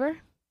after the Weaver?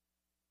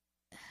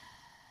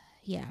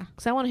 Yeah,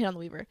 Because I want to hit on the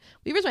Weaver.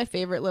 Weaver's my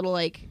favorite little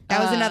like. that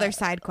was another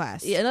side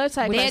quest. Yeah, another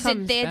side Which They quest. had to,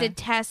 comes they had to back.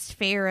 test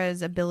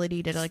Feyre's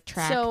ability to like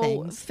track So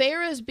things.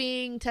 Feyre's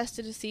being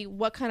tested to see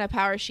what kind of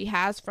power she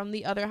has from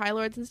the other High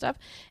Lords and stuff,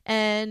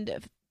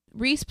 and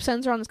Reese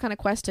sends her on this kind of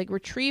quest to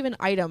retrieve an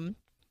item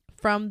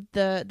from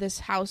this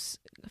house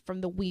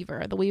from the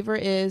Weaver. The Weaver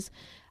is,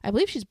 I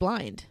believe, she's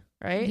blind,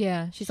 right?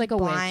 Yeah, she's like a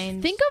witch.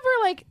 blind. Think of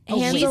her like Oh,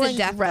 she's a handling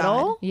death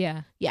Gretel. god.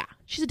 Yeah. Yeah,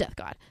 she's a death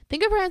god.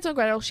 Think of her handling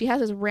Gretel. She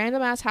has this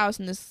random ass house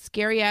in this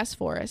scary ass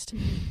forest,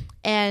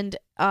 and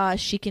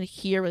she can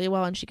hear really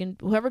well, and she can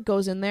whoever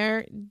goes in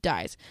there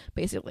dies.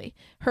 Basically,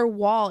 her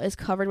wall is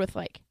covered with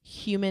like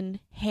human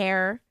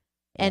hair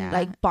and Yeah.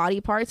 like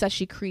body parts that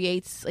she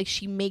creates, like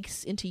she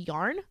makes into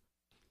yarn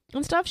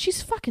and stuff.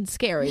 She's fucking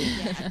scary.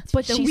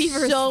 But The she's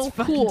Weaver is so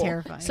fucking cool.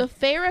 terrifying. So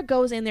Feyre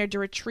goes in there to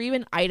retrieve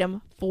an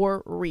item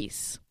for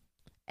Reese.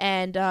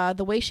 And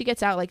the way she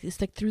gets out, like, it's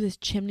like through this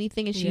chimney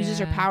thing, and she uses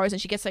her Yeah. powers,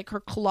 and she gets like her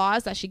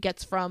claws that she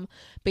gets from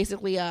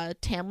basically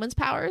Tamlin's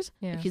powers.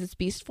 Yeah. Like, he's its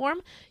beast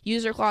form.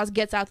 Uses her claws,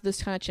 gets out to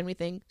this kind of chimney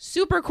thing.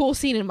 Super cool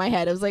scene in my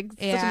head. It was like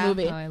such Yeah. a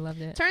movie. Oh, I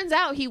loved it. Turns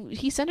out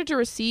he sent her to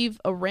receive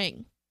a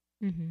ring,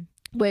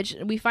 Mm-hmm. which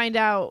we find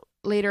out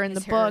later in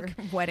It's the her book.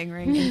 wedding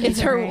ring.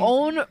 It's her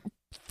own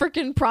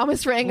freaking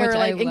promise ring Which or I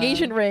like love.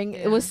 engagement ring. Yeah.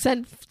 It was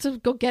sent to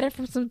go get it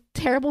from some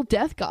terrible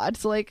death god.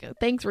 So like,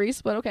 thanks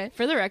Reese, but okay.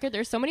 For the record,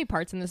 there's so many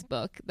parts in this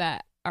book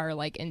that are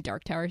like in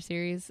Dark Tower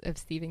series of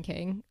Stephen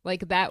King.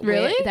 Like that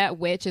Really? that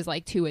witch is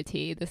like to a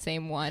T, the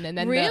same one. And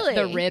then Really?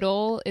 the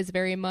riddle is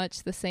very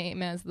much the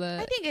same as I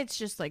the think it's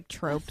just like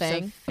tropes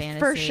Thing. of fantasy.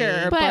 for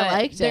sure. But I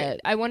liked there-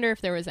 it. I wonder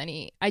if there was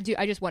any I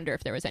just wonder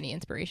if there was any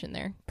inspiration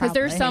there. Because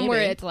there's Probably. some where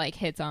Maybe. it's like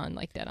hits on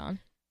like dead on.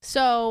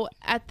 So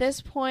at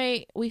this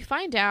point, we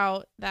find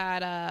out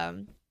that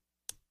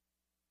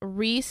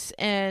Reese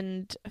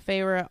and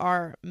Feyre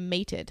are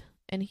mated,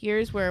 and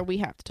here's where we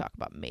have to talk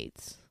about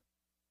mates.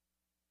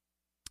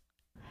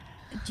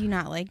 Do you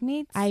not like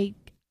mates? I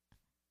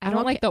I'm don't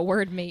okay- like the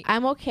word mate.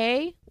 I'm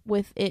okay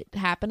with it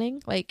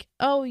happening. Like,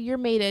 oh, you're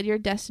mated, you're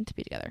destined to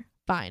be together.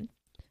 Fine.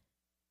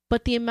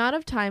 But the amount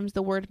of times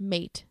the word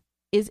mate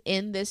is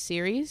in this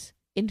series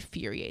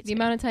infuriates the me.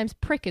 amount of times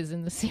prick is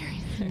in the series.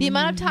 The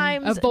amount of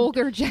times A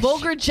vulgar gesture.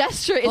 vulgar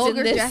gesture is vulgar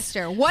in this.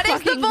 gesture. What is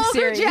the fucking vulgar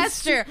series.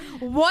 gesture?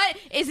 What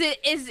is it?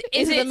 Is it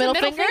it the middle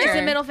finger? Is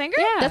it middle finger?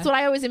 Yeah. That's what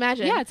I always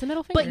imagine. Yeah, it's a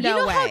middle But finger. you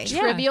No know how way. Yeah.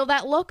 trivial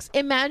that looks?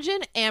 Imagine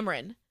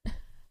Amryn.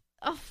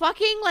 A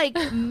fucking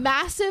like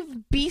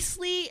massive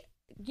beastly,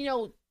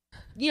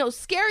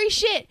 scary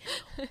shit.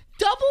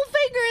 Double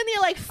finger in the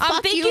like fuck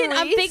I'm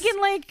you, thinking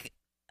Reese. like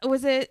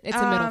was it It's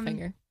a middle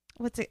finger.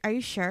 What's it? Are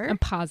you sure? I'm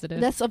positive.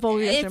 That's a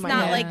vulgar gesture It's in my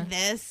not head. like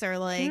this or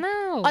like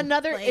no.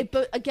 Another like-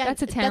 but again That's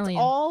that's Italian.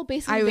 all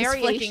basically I was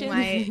variations. flicking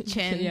my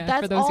chin. Yeah. for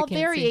That's those who all can't see.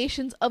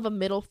 variations of a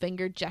middle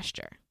finger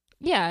gesture.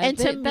 Yeah, And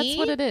to that's me-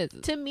 what it is.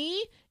 To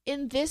me,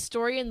 in this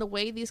story and the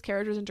way these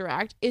characters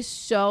interact is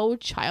so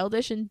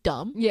childish and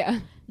dumb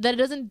Yeah. that it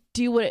doesn't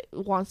do what it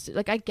wants to.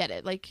 Like, I get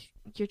it. Like,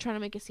 you're trying to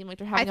make it seem like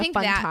they're having a think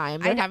fun that-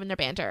 time. I They're d- having their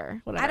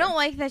banter. Whatever. I don't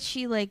like that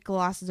she like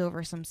glosses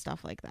over some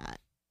stuff like that.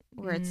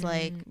 Where it's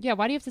like yeah,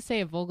 why do you have to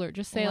say a vulgar?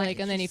 Just say Why- like,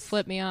 and then he just-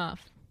 flip me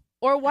off.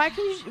 Or why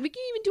can you? We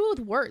can even do it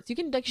with words. You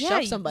can like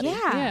shove somebody.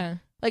 Yeah. Yeah.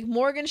 Like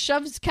Morgan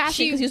shoves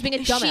Cassie because he was being a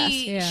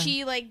dumbass. Yeah.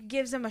 She like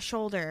gives him a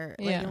shoulder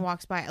like, Yeah. and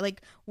walks by.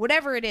 Like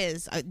whatever it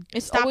is,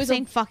 It's stop always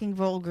saying fucking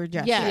vulgar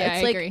gesture. Yeah, Yeah, it's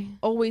I like agree.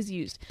 always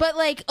used. But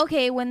like,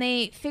 okay, when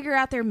they figure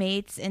out they're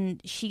mates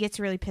and she gets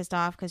really pissed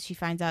off because she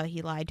finds out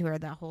he lied to her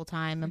that whole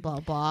time and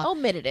blah blah.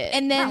 Omitted it.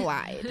 And then- Not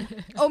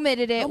lied.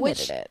 Omitted it. Omitted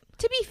Which, it.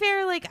 to be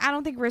fair, like I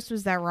don't think Riss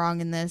was that wrong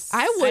in this.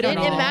 I don't wouldn't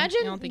know. I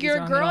imagine don't think he's your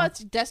wrong girl at all. that's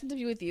destined to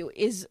be with you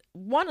is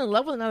one in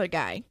love with another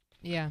guy.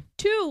 Yeah.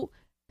 Two,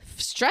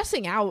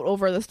 stressing out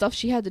over the stuff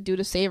she had to do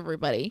to save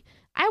everybody.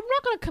 I'm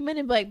not gonna come in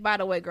and be like, by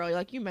the way, girl,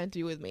 like you meant to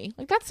be with me.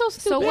 Like that's so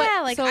stupid.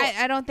 Yeah, like So-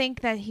 I don't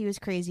think that he was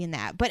crazy in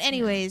that. But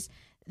anyways,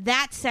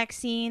 that sex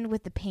scene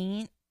with the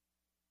paint.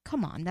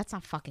 Come on, that's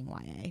not fucking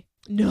YA.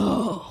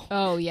 No.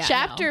 Oh yeah.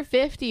 Chapter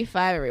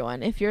 55,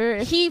 everyone. If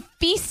He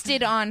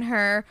feasted on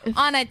her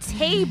on a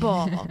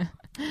table.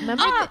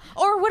 remember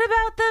Or what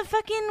about the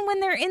fucking when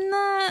they're in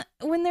the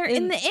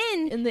In- the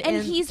inn in the and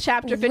inn, he's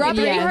chapter rubbing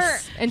 53. her.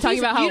 Yes. And talking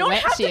about how you don't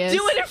wet have she to is.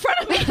 do it in front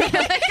of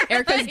me.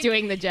 Erica's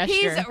doing the gesture.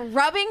 He's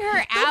rubbing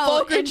her out.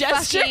 vulgar and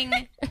gesture.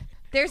 fucking,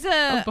 there's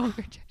A a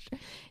vulgar gesture.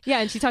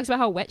 Yeah, and she talks about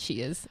how wet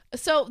she is.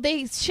 So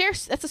they share.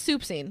 That's a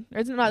soup scene. Or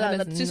it's not. That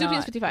That's is soup scene is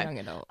not 55. young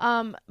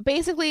adult.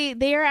 Basically,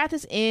 they are at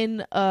this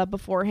inn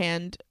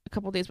beforehand, a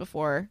couple days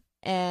before,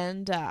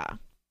 and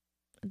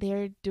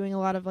they're doing a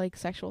lot of like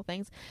sexual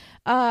things.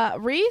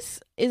 Rhys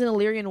is an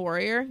Illyrian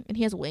warrior, and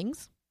he has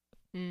wings.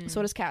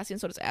 So does Cassian.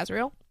 So does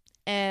Azrael.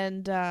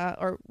 And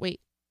or wait,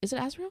 is it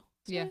Azrael?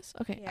 Yeah.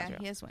 Okay. Yeah, Azrael.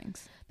 he has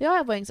wings. They all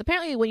have wings.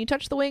 Apparently, when you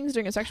touch the wings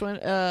during a sexual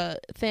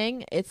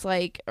thing, it's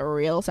like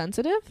real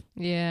sensitive.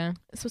 Yeah.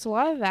 So it's a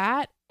lot of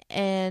that.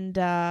 And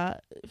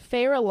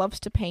Feyre loves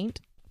to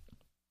paint.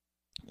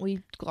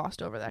 We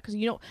glossed over that because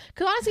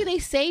honestly, they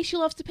say she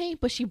loves to paint,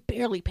 but she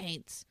barely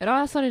paints. It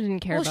also didn't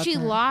care Well, about she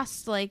that.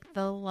 lost like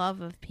the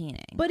love of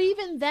painting. But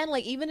even then,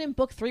 like even in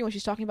book 3, when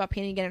she's talking about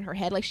painting again in her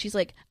head, like she's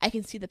like, I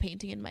can see the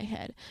painting in my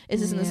head.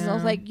 Is this and this? And I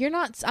was Yeah.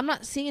 like, I'm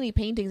not seeing any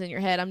paintings in your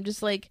head. I'm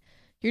just like,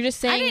 you're just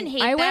saying. I didn't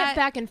hate I that. went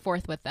back and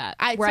forth with that.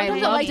 Where I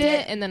sometimes I loved liked it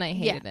it. and then I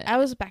hated it. I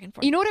was back and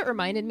forth. You know what it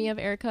reminded me of,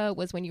 Erica,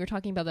 was when you were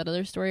talking about that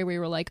other story where you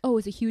were like, oh, it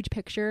was a huge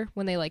picture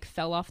when they like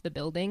fell off the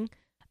building.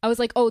 I was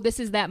like, oh, this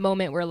is that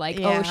moment where like,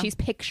 Yeah. oh, she's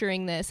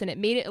picturing this, and it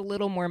made it a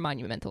little more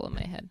monumental in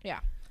my head.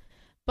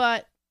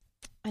 But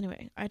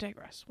anyway, I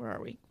digress. Where are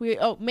we?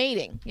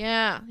 Mating.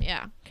 Yeah.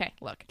 Okay,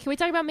 look. Can we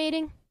talk about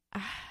mating?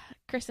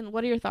 Kristen,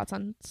 what are your thoughts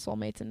on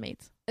soulmates and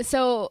mates?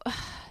 So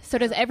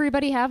does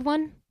everybody have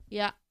one?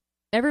 Yeah.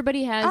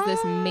 Everybody has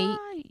this mate.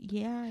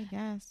 Yeah, I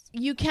guess.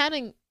 You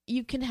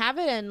can have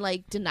it and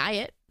like deny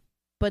it,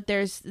 but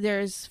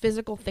there's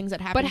physical things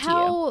that happen But to you.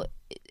 how?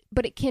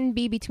 But it can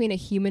be between a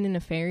human and a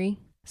fairy.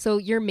 So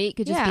your mate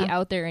could just Yeah. be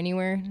out there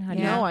anywhere. How do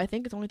you Yeah. No, I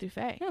think it's only through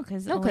Fae. No,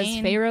 because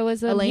Pharaoh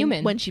was a Elaine,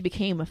 human. when she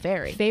became a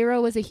fairy.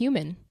 Pharaoh was a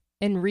human,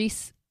 and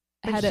Rhys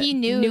But he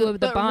knew- of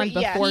the but bond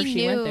yeah, before he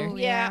she went knew. there.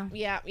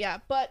 Yeah.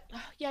 But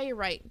yeah, you're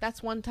right.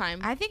 That's one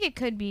time. I think it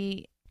could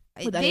be.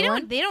 With They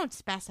anyone? don't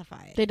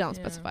specify it. They don't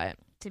Yeah. specify it.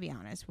 To be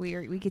honest,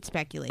 we could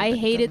speculate. I but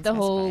it hated the doesn't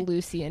whole specify.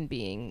 Lucian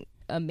being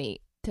a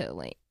mate to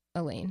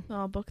Elaine.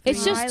 Oh, book 3.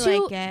 It's No, just I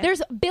too. like it.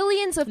 There's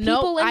billions of no,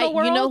 people in the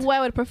world. You know who I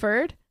would have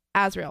preferred?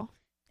 Azrael.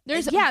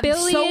 There's Yeah,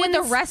 billions. so would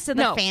the rest of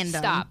the no, fandom.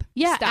 Stop.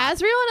 Yeah, Stop.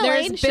 Azrael and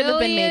Elaine There's should have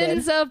been mated.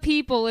 billions of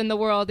people in the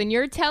world, and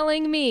you're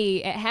telling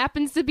me it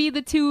happens to be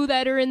the two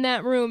that are in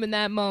that room in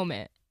that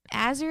moment.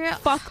 Azrael.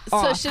 Fuck So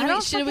off. should I we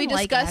don't should we fucking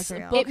like discuss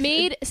Azrael. books? It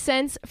made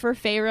sense for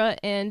Feyre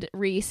and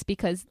Rhys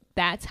because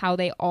that's how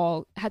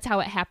that's how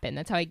it happened.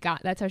 That's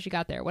how she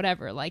got there.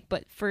 Whatever. Like,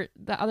 but for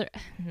the other,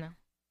 no.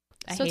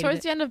 I So hated towards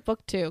it. the end of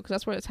book 2, because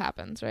that's where this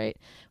happens, right?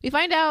 We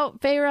find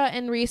out Feyre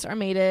and Rhys are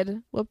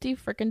mated. Whoop-de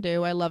frickin'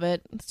 do. I love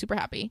it. Super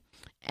happy.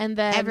 And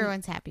then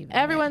Everyone's happy. About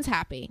everyone's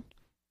happy.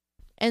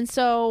 And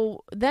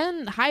so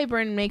then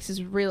Hybern makes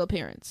his real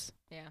appearance.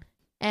 Yeah.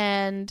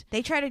 And it.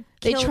 They try to.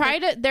 they kill try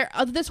to they're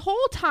this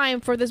whole time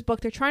for this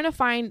book they're trying to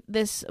find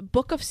this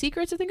book of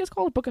secrets. I think it's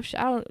called Book of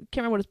can't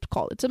remember what it's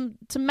called.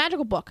 It's a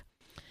magical book.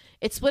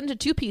 It's split into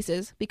 2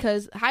 pieces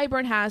because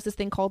Hybern has this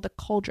thing called the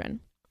cauldron,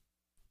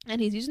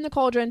 and he's using the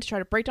cauldron to try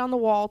to break down the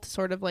wall to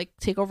sort of like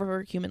take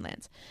over human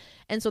lands.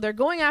 And so they're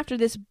going after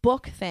this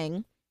book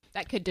thing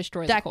That could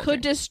destroy the that cauldron.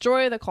 could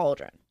destroy the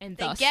cauldron. and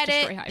They thus get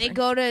destroy it. Hybern. They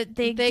go to.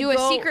 They They do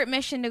go- a secret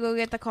mission to go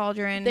get the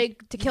cauldron.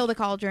 to kill the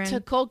cauldron.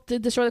 to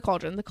destroy the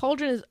cauldron. The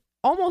cauldron is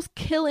almost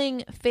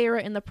killing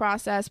Feyre in the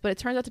process, but it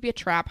turns out to be a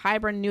trap.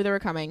 Hybern knew they were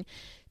coming,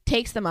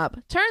 takes them up.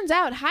 Turns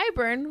out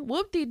Hybern,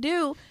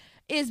 whoop-de-doo,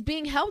 is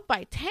being helped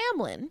by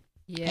Tamlin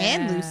Yeah.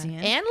 and Lucian.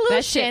 and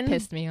That shit Lucian,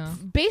 pissed me off.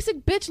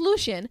 basic bitch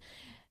Lucian.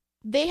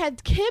 They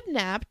had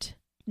kidnapped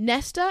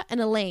Nesta and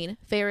Elaine,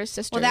 Feyre's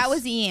sisters. Well, that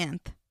was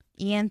Ianth.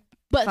 Ianth.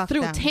 but fuck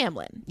through them.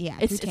 Tamlin. Yeah,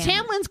 It's through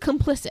Tamlin. Tamlin's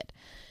complicit.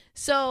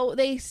 So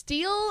they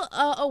steal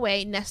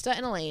away Nesta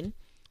and Elaine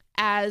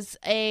as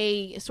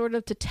a sort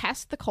of to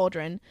test the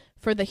cauldron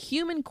for the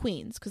human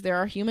queens, because there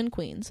are human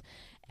queens,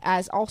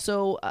 as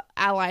also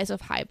allies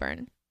of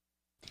Hybern.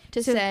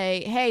 To So-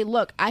 say, hey,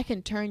 look, I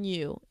can turn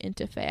you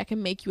into Fae. I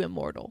can make you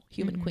immortal,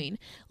 human Mhm. queen.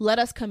 Let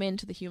us come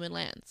into the human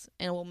lands,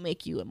 and we'll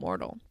make you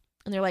immortal.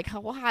 And they're like,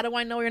 well, how do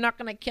I know you're not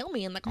going to kill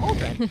me in the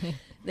cauldron?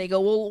 They go,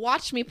 well,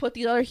 watch me put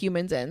these other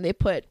humans in. They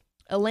put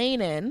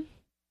Elaine in,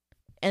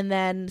 and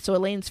then so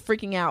Elaine's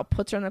freaking out,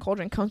 puts her in the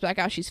cauldron, comes back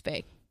out, she's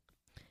fake.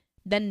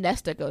 Then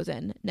Nesta goes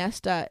in.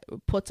 Nesta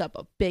puts up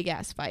a big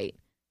ass fight,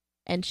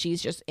 and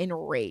she's just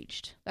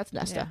enraged. That's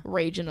Nesta, Yeah.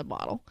 rage in a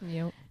bottle.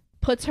 Yep.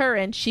 Puts her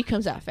in, she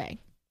comes out Fae.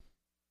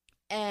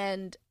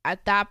 And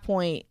at that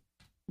point,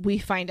 we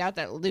find out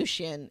that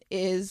Lucian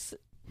is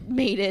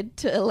mated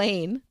to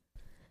Elaine,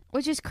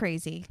 Which is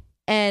crazy.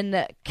 and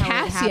How it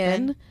Cassian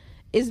happened.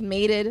 is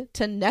mated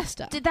to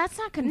Nesta. That's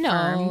not confirmed.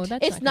 No,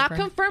 that's It's not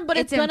confirmed, but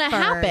it's gonna inferred.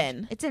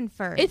 happen. It's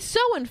inferred. It's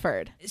so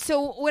inferred.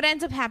 So what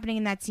ends up happening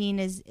in that scene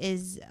is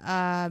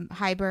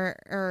Hyber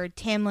or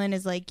Tamlin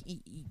is like,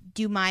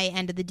 do my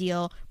end of the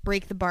deal,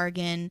 break the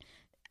bargain,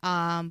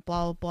 blah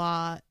blah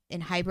blah,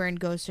 and Hybern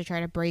goes to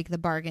try to break the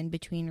bargain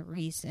between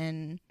Rhys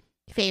and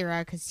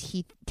Feyre because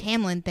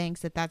Tamlin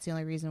thinks that that's the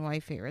only reason why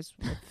Feyre's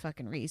with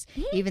fucking Rhys,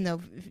 even though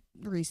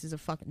Rhys is a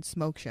fucking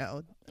smoke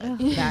show.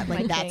 That My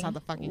like that's king. how the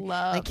fucking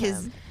Love like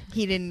his him.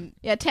 he didn't.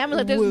 Yeah, Tamlin's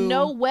like, there's Woo.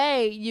 no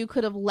way you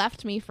could have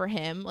left me for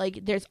him. Like,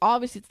 there's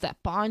obviously it's that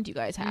bond you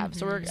guys have.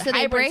 So, So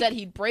they Hybern break- said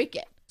he'd break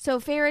it. So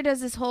Feyre does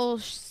this whole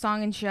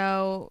song and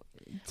show.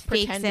 fakes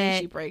Pretending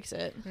she it, breaks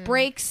it.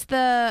 breaks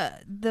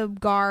the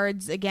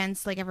guards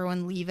against like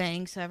everyone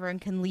leaving, so everyone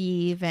can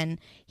leave. And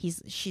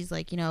she's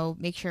like,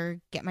 make sure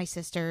get my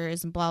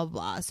sisters and blah blah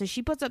blah. So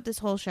she puts up this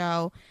whole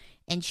show,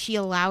 and she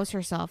allows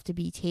herself to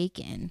be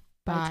taken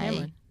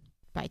by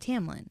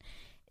Tamlin.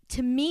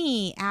 To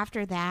me,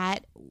 after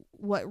that,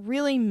 what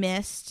really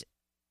missed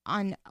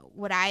on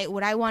what I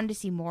wanted to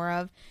see more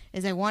of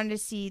is I wanted to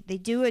see, they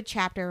do a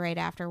chapter right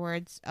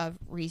afterwards of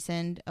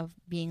Rhysand of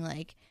being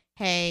like,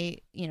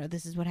 hey,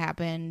 this is what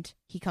happened.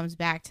 He comes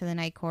back to the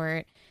Night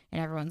Court,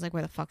 and everyone's like,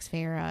 where the fuck's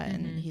Feyre?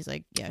 And he's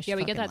like, yeah,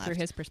 we get that through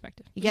his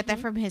perspective. You get that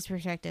from his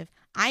perspective.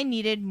 I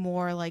needed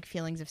more like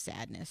feelings of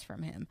sadness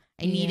from him.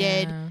 I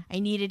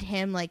needed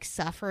him like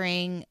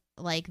suffering,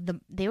 like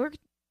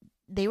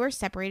they were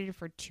separated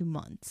for 2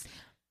 months.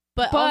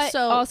 But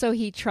also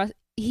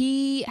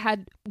he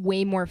had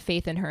way more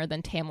faith in her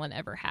than Tamlin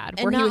ever had,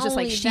 where he was just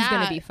like, she's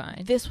gonna be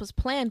fine. This was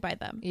planned by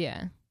them.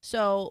 Yeah.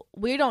 So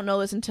we don't know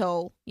this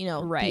until, the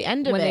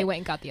end of when it. they went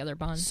and got the other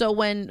bond. So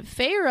when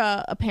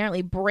Feyre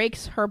apparently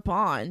breaks her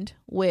bond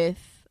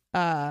with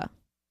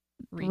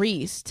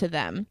Rhys to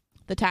them,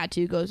 the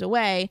tattoo goes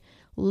away.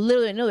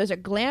 Literally, no, there's a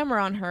glamour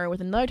on her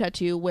with another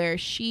tattoo where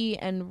she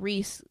and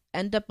Rhys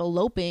end up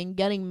eloping,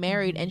 getting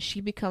married, and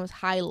she becomes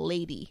High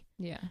Lady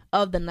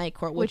of the Night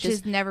Court, which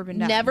has never been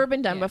done. Never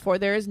been done before.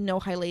 There is no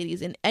High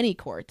Ladies in any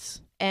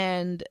courts.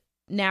 And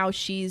now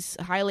she's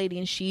High Lady,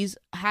 and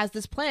has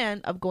this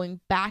plan of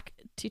going back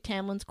to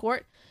Tamlin's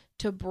court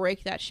to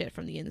break that shit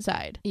from the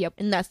inside. Yep.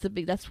 And that's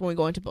when we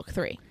go into book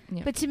 3.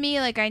 Yep. But to me,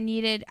 like I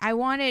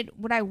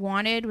wanted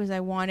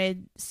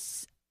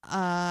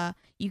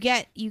you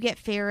get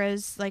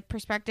Feyre's like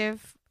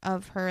perspective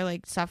of her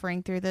like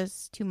suffering through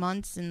this 2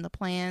 months and the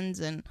plans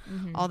and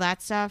all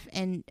that stuff,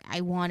 and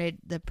I wanted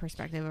the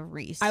perspective of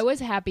Rhys. I was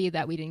happy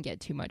that we didn't get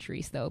too much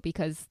Rhys though,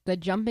 because the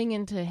jumping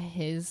into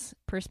his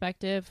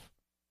perspective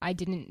I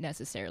didn't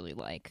necessarily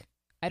like.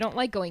 I don't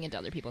like going into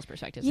other people's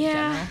perspectives in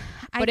general.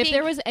 But if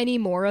there was any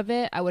more of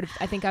it,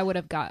 I think I would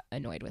have got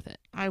annoyed with it.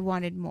 I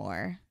wanted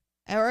more,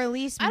 or at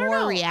least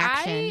more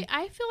reaction.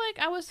 I feel like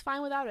I was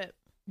fine without it.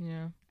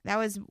 Yeah. That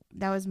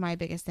was my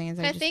biggest thing. Is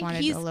I just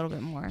wanted a little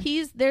bit more.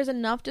 There's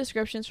enough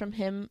descriptions from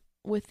him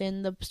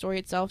within the story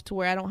itself to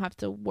where I don't have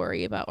to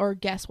worry about or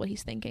guess what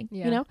he's thinking.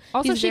 Yeah.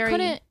 Also, she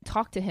couldn't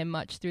talk to him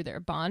much through their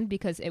bond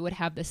because it would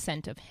have the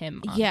scent of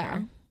him on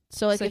her.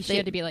 So like if she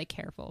had to be like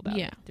careful about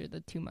it through the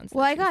 2 months.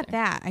 Well, I got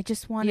that. I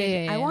just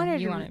wanted. I wanted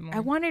more.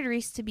 I wanted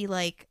Rhys to be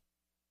like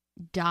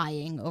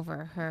dying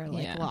over her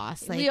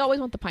loss. Like, we always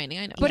want the pining.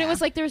 I know, but it was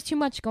like there was too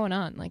much going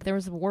on. Like there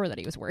was a war that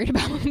he was worried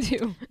about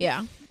too.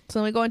 Yeah. So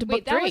then we go into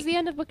book 3. That was the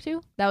end of book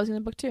 2? That was the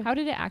end of book 2. How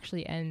did it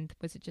actually end?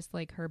 Was it just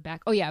like her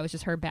back? Oh yeah, it was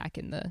just her back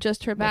in the.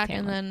 Just her back,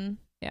 and then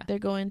they're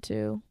going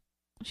to.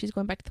 She's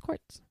going back to the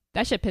courts.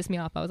 That shit pissed me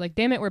off. I was like,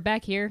 damn it, we're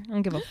back here. I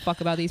don't give a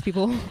fuck about these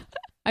people.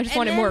 I just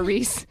wanted more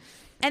Rhys.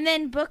 And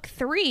then book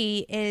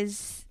 3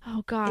 is.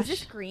 Oh gosh. Is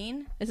this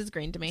green? This is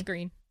green to me. It's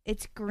green.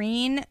 It's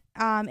green.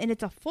 And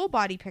it's a full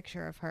body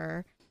picture of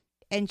her,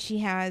 and she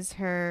has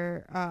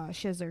her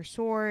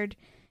sword,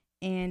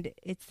 and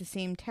it's the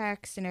same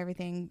text and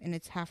everything, and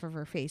it's half of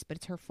her face, but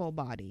it's her full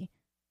body,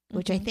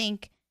 which I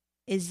think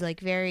is like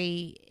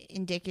very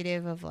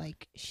indicative of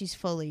like she's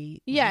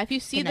fully. Yeah, if you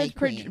see the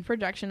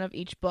production of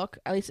each book,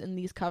 at least in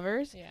these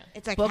covers,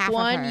 it's like book half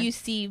 1, of her. you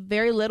see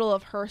very little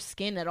of her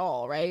skin at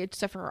all, right?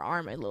 Except for her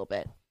arm a little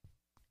bit.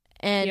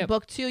 And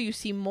book 2, you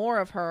see more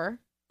of her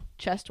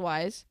chest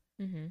wise.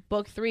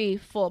 Book 3,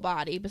 full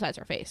body besides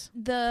her face.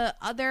 The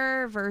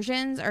other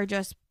versions are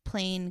just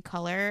plain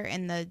color,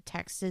 and the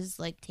text is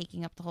like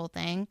taking up the whole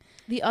thing.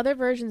 The other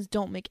versions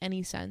don't make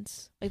any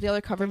sense. Like the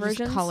other cover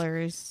versions,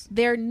 colors.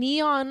 They're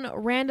neon,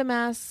 random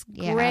ass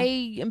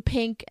gray and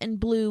pink and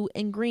blue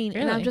and green,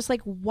 and I'm just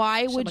like,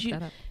 why would you?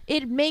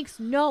 It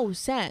makes no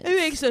sense. It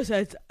makes no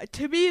sense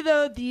to me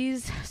though.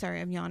 These,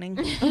 sorry, I'm yawning.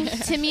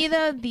 To me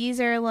though, these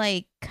are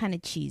like kind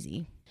of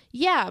cheesy.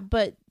 Yeah,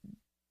 but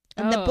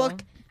in the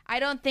book, I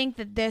don't think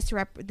that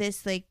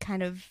this like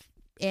kind of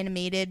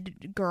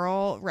animated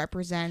girl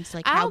represents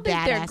like how badass these books are.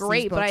 I don't think they're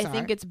great, but I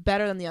think it's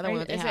better than the other one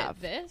that they have. Is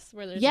it this?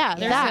 Where there's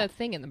there's a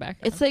thing in the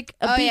background. It's like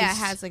a beast. It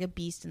has like a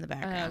beast in the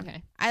background.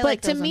 Okay.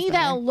 But to me,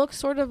 that looks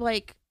sort of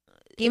like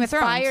Game of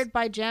Thrones, inspired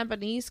by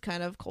Japanese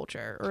kind of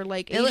culture or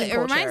like Asian culture. It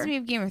reminds me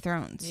of Game of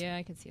Thrones. Yeah,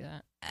 I can see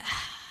that.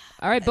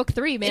 All right, book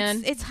 3,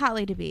 man. It's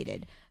hotly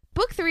debated.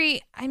 Book 3,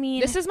 I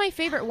mean... This is my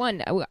favorite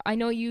one. I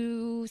know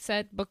you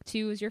said book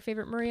 2 is your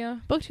favorite,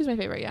 Maria. Book 2 is my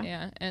favorite, yeah.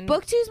 Yeah. And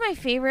book 2 is my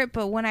favorite,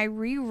 but when I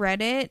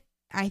reread it,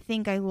 I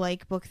think I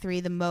like book 3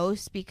 the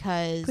most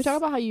because... Can we talk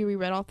about how you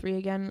reread all 3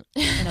 again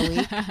in a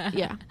week?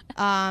 Yeah.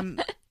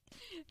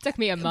 Took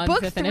me a month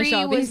book to finish 3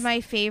 all these. was my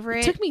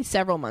favorite. It took me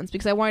several months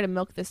because I wanted to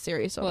milk this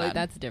series so bad.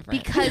 That's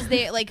different. Because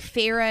they like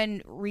Feyre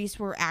and Rhys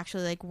were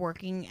actually like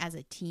working as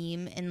a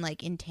team and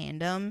like in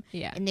tandem.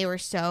 Yeah. And they were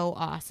so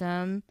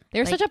awesome. They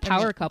were such a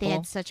power couple. They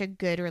had such a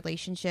good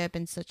relationship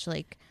and such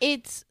like...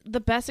 It's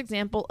the best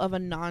example of a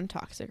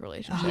non-toxic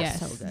relationship. Yes.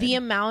 So good. The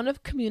amount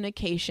of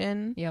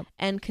communication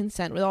and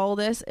consent with all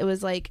this, it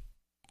was like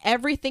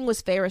everything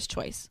was Farrah's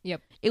choice.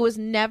 Yep. It was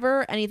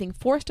never anything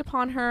forced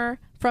upon her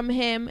from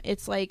him.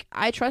 It's like,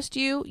 I trust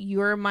you.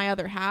 You're my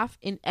other half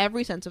in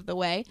every sense of the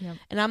way. Yep.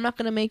 And I'm not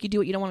going to make you do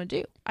what you don't want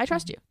to do. I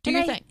trust you. Do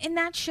your thing. And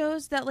that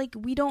shows that like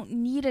we don't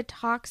need a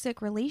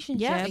toxic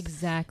relationship. Yes.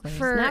 Exactly.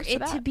 For Snaps for it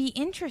to that. be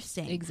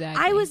interesting.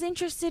 Exactly. I was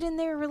interested in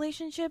their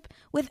relationship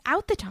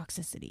without the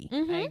toxicity.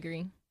 Mhm. I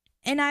agree.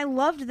 And I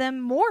loved them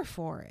more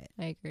for it.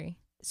 I agree.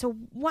 So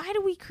why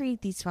do we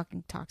create these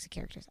fucking toxic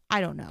characters?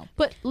 I don't know.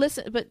 But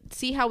listen, but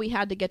see how we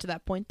had to get to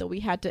that point, though.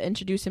 We had to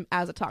introduce him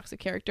as a toxic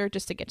character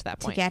just to get to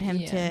that To point. get him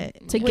Yeah.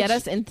 to which get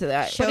us into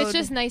that. showed- But it's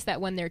just nice that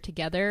when they're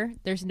together,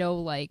 there's no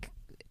like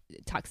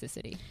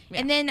toxicity.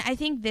 And then I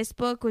think this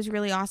book was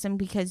really awesome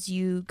because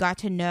you got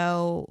to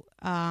know,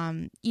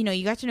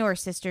 you got to know her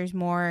sisters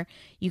more.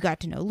 You got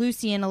to know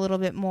Lucian a little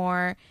bit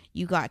more.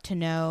 You got to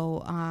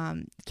know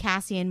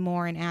Cassian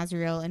more and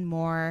Azriel and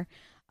more.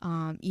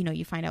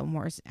 You find out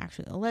more is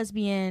actually a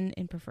lesbian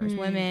and prefers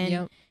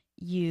women.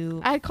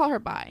 Yep. I'd call her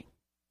bi.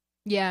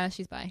 Yeah,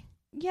 she's bi.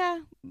 Yeah,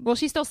 Well,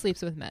 she still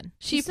sleeps with men.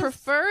 She She's just-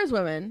 prefers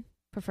women,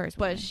 prefers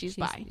but women. she's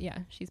bi. Yeah,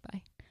 she's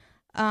bi.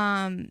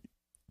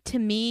 To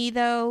me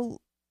though,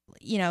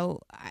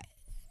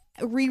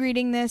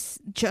 rereading this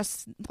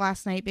just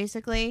last night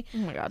basically, Oh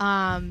my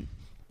god.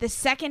 the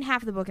second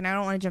half of the book, and I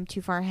don't want to jump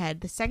too far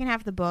ahead, the second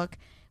half of the book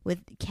with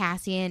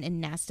Cassian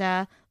and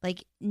Nesta,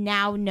 like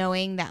now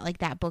knowing that like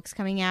that book's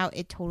coming out,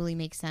 it totally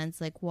makes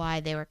sense like why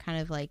they were kind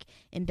of like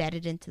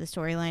embedded into the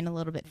storyline a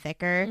little bit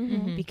thicker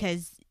Mhm.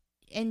 because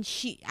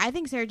I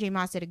think Sarah J.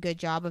 Maas did a good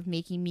job of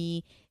making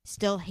me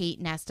still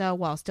hate Nesta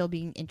while still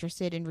being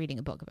interested in reading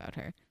a book about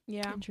her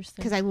Yeah. Interesting.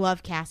 because I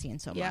love Cassian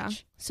so Yeah.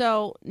 much.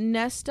 So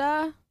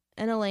Nesta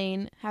and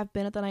Elaine have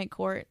been at the Night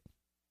Court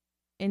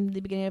in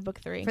the beginning of book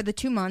 3 For the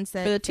 2 months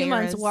that for the 2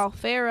 months, Farrah's- while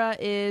Farrah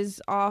is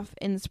off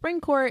in the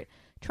Spring Court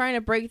trying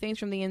to break things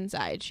from the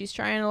inside. She's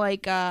trying to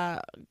like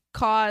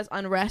cause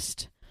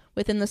unrest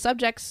within the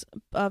subjects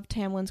of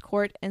Tamlin's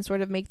court and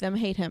sort of make them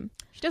hate him.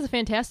 She does a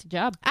fantastic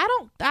job.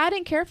 I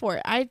didn't care for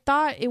it. I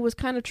thought it was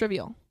kind of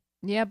trivial.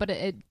 Yeah, but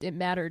it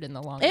mattered in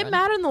the long It run.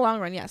 mattered in the long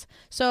run, yes.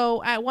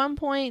 So at one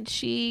point,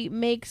 she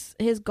makes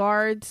his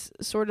guards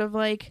sort of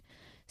like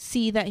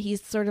see that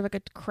he's sort of like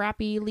a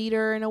crappy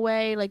leader in a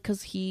way, like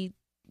because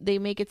they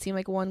make it seem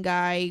like one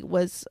guy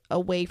was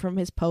away from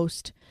his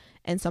post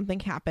and something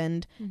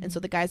happened, and so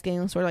the guy's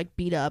getting sort of like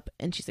beat up,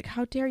 and she's like,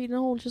 "How dare you?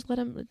 No, just let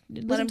him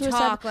let him to his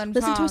talk. side, Let him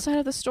listen to a talk. side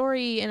of the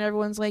story." And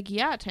everyone's like,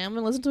 "Yeah,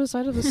 Tamlin, listen to a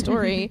side of the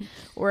story."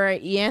 Where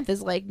Ianth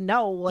is like,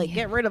 "No, like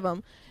get rid of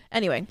him."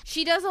 Anyway,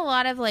 She does a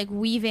lot of like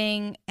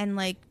weaving and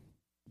like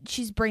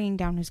she's bringing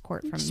down his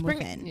court from Just bring-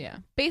 within. Yeah.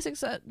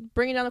 basics,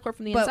 bringing down the court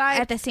from the But inside.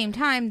 at the same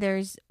time,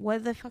 there's what are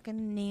the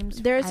fucking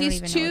names? There's I don't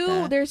these even know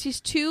what the- There's these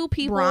two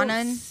people.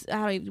 Brannon?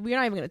 We're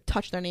not even going to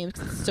touch their names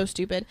because it's so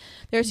stupid.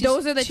 There's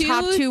Those these are the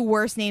top 2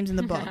 worst names in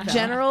the book. though.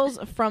 generals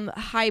from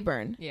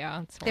Highburn.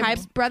 Yeah. It's They're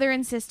horrible. brother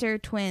and sister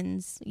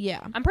twins. Yeah.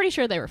 I'm pretty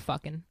sure they were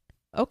fucking.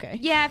 Okay.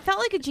 Yeah, it felt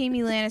like a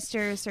Jaime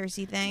Lannister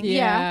Cersei thing.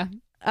 Yeah.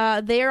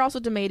 They are also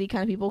Demadi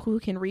kind of people who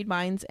can read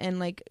minds and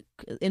like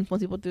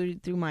influence people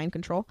through mind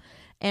control.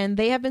 And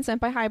they have been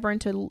sent by Highburn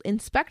to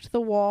inspect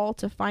the wall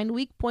to find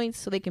weak points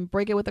so they can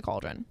break it with the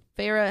cauldron.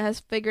 Farrah has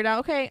figured out,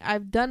 okay,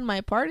 I've done my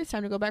part. It's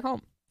time to go back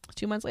home.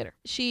 2 months later.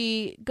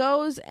 She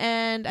goes,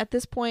 and at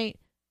this point,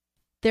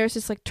 there's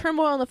this like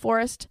turmoil in the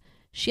forest.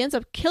 She ends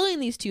up killing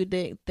these two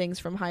things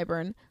from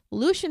Highburn.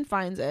 Lucian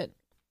finds it,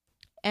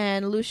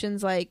 and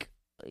Lucian's like,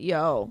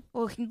 yo.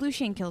 Well,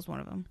 Lucian kills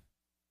one of them.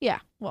 Yeah,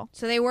 well,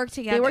 So they work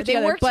together. They work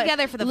together, but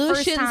together for the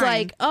Lucian's first time.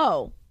 like,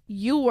 oh,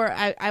 you were,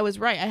 I was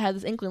right. I had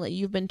this inkling that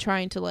you've been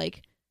trying to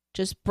like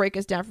just break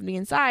us down from the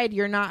inside.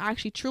 You're not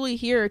actually truly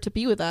here to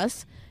be with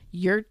us.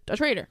 You're a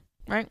traitor,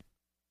 right?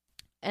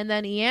 And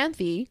then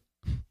Ianthe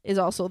is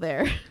also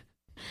there.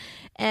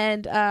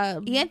 And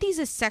Ianthe's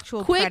a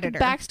sexual quick predator.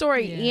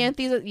 backstory. Yeah.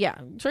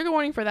 Ianthe's trigger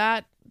warning for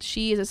that.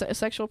 She is a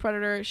sexual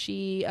predator.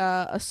 She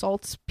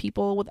assaults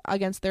people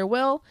against their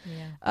will.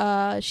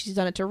 Yeah. She's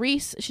done it to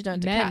Rhys. She's done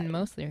it to Men,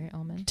 mostly, right?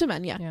 All men. to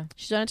men, yeah. Yeah.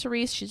 She's done it to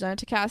Rhys. She's done it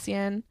to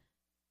Cassian,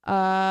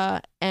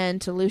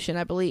 and to Lucian,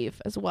 I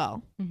believe, as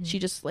well. Mhm. She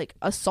just like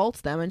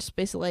assaults them and just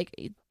basically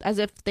like as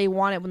if they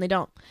want it when they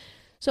don't.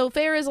 So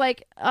Farrah is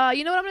like,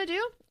 you know what I'm gonna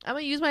do? I'm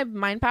gonna use my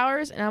mind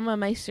powers and I'm gonna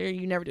make sure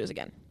you never do this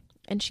again.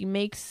 And she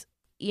makes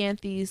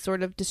Ianthe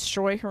sort of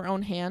destroy her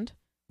own hand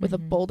with a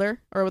Mhm.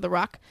 boulder or with a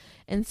rock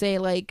and say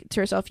like to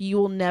herself, you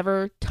will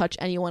never touch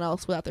anyone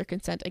else without their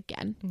consent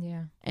again.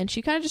 Yeah. And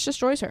she kind of just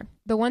destroys her.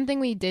 The one thing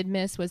we did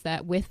miss was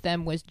that with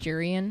them was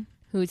Jurian,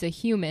 who's a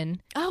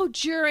human. Oh,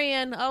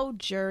 Jurian.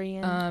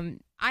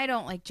 I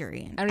don't like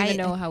Jurian. I don't even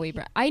know how he.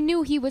 I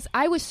knew he was.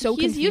 I was so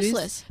He's confused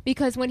useless.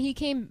 because when he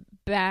came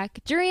back,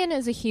 Jurian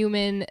is a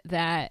human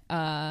that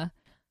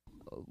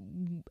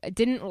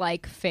didn't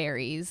like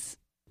fairies,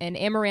 and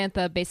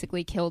Amarantha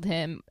basically killed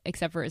him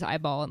except for his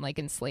eyeball and like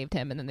enslaved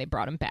him, and then they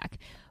brought him back.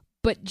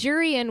 But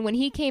Jurian, when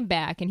he came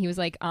back and he was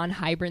like on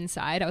Hybern's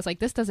side, I was like,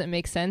 this doesn't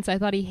make sense. I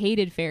thought he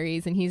hated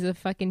fairies and he's a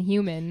fucking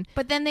human.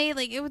 But then they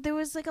there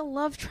was like a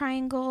love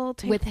triangle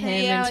type With thing.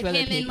 him yeah, and like two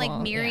him other and like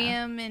people,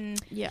 Miriam and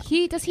Yeah.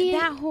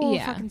 that whole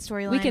yeah. fucking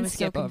storyline. We can was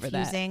skip so over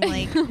that. confusing.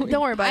 Like,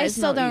 Don't worry about it. I It's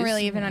still no don't use.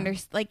 really even Yeah.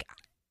 understand. Like,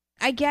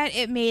 I get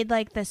it made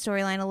like the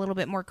storyline a little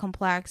bit more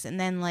complex, and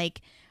then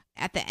like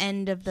at the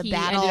end of the He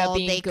ended up battle,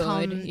 being they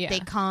good, yeah.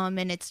 come,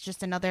 and it's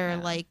just another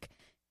Yeah. like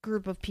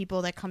group of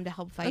people that come to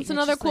help fight. That's and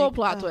another just cool like,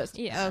 plot ugh, twist.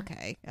 Yeah.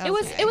 Okay. It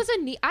was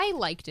a neat. I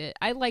liked it.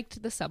 I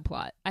liked the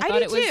subplot. I thought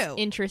did it was too.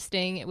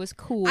 interesting. It was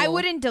cool. I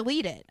wouldn't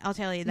delete it. I'll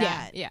tell you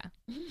that. Yeah.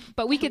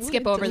 But we could I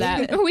skip wouldn't over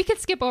delete that. We could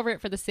skip over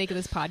it for the sake of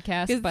this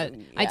podcast. 'Cause, But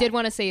I yeah. did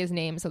want to say his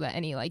name so that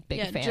any like big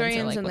Yeah, fans are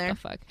Jurian's like, in what there. the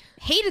fuck?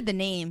 Hated the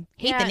name.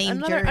 Hate Yeah, the name.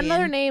 another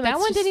Jurian. name. That it's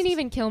one just- didn't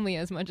even kill me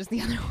as much as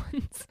the other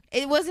ones.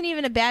 It wasn't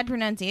even a bad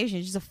pronunciation.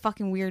 It's just a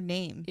fucking weird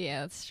name.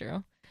 Yeah, that's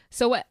true.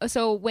 So what?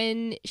 So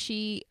when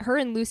her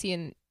and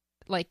Lucian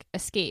like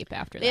escape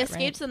after They that,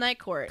 escaped the night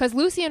court. because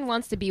Lucian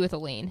wants to be with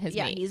Elaine, his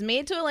Yeah, mate. he's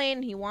made to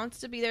Elaine. He wants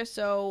to be there.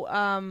 So,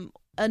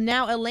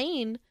 now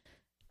Elaine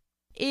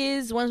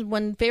is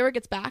when Feyre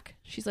gets back,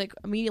 she's like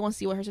immediately wants to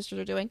see what her sisters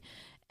are doing,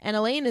 and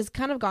Elaine is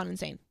kind of gone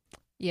insane.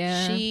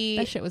 Yeah, She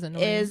that shit was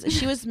annoying.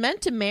 She was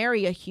meant to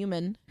marry a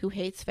human who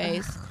hates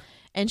Fays,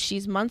 and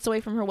she's months away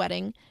from her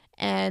wedding,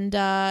 and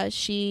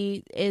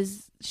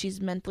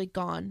she's mentally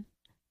gone,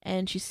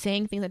 and she's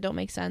saying things that don't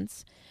make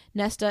sense.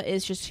 Nesta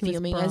is just She was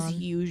fuming as Bronn.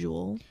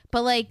 usual.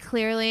 But like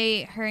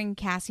clearly her and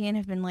Cassian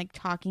have been like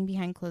talking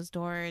behind closed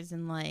doors,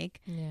 and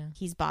like yeah.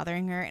 he's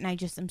bothering her, and I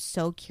just am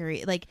so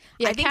curious. Like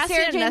Yeah, I think Cassian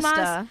Sarah and J. Maas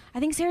Nesta. I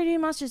think Sarah J.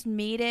 Maas just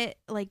made it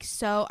like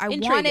so I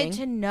Intriguing. wanted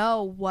to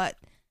know what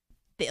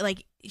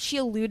like she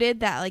alluded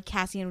that like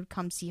Cassian would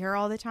come see her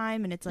all the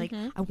time, and it's like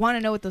Mhm. I want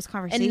to know what those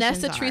conversations And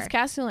Nesta are. treats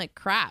Cassian like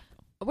crap.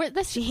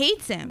 She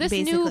hates him. This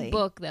basically. new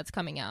book that's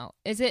coming out,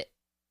 is it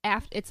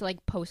after? It's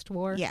like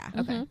post-war. Yeah.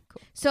 Okay. Mhm.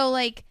 Cool. So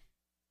like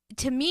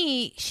to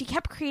me, she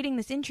kept creating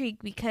this intrigue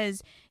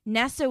because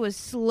Nesta was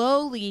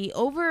slowly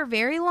over a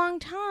very long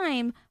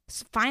time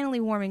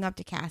finally warming up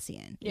to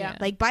Cassian. Yeah.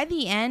 Like by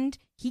the end,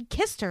 he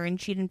kissed her and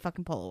she didn't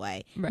fucking pull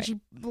away. And Right. she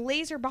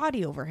lays her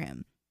body over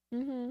him.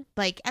 Mm-hmm.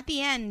 Like at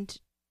the end,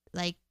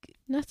 like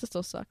Nesta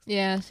still sucks.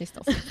 Yeah, she's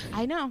still.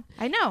 I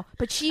know,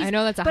 but she's. I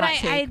know that's a But hot I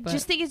take. but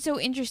just think it's so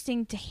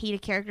interesting to hate a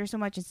character so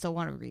much and still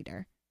want to read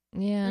her.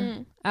 yeah.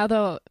 Mm.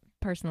 Although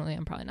personally,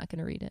 I'm probably not going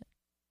to read it.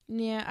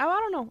 Yeah. Oh, I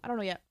don't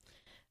know yet.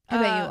 I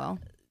bet you will.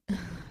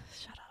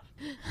 Shut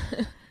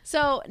up.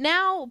 So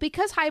now,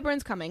 because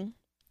Hybern's coming,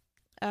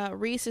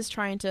 Rhys is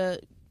trying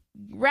to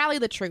rally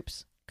the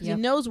troops because Yep.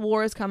 he knows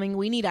war is coming.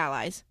 We need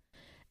allies.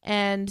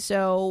 And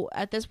so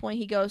at this point,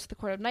 he goes to the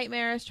Court of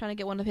Nightmares, trying to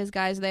get one of his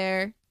guys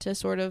there to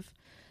sort of,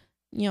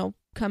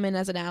 come in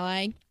as an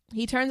ally.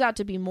 He turns out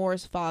to be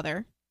Moore's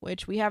father,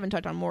 which we haven't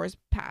touched on Moore's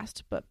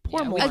past, but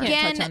poor Yeah, we Moore. can't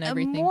Again, touch on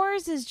everything.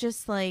 Moore's is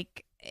just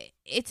like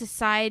it's a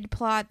side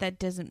plot that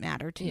doesn't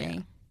matter to Yeah.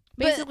 me.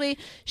 Basically,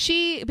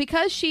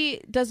 because she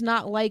does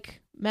not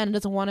like men and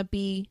doesn't want to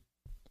be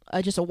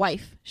just a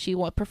wife. She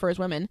prefers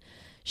women.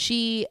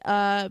 She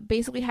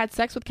basically had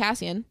sex with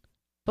Cassian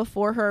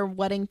before her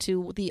wedding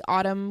to the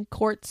Autumn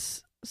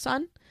Court's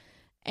son,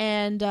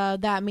 and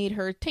that made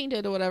her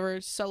tainted or whatever,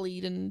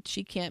 sullied, and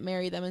she can't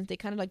marry them. And they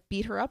kind of like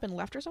beat her up and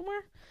left her somewhere.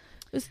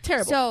 It was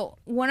terrible. So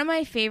one of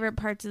my favorite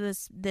parts of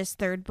this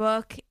third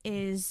book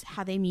is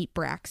how they meet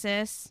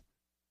Braxis.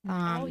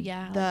 Oh, yeah,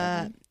 I like that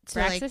the one. so,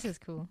 Braxis like, is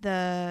cool.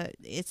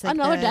 it's like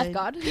Another the- death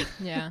god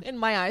Yeah. in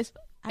my eyes.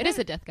 It is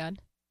a death god.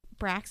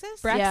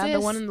 Braxis. Bra- Yeah, the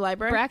Braxis- one in the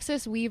library.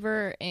 Braxis,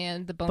 Weaver,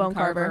 and the Bone, Bone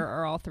Carver Carver.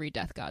 are all three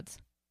death gods.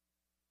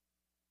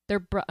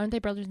 They're aren't they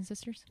brothers and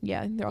sisters?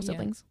 Yeah, they're all Yeah.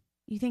 siblings.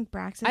 You think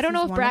Braxis? I don't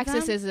know is if one of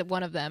Braxis them? is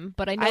one of them,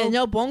 but I I know.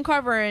 know Bone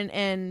Carver and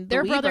the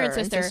They're brother and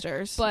Weaver sister,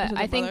 sisters. but This is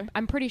I a think brother.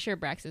 I'm pretty sure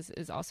Braxis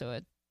is also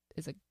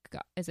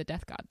a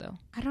death god though.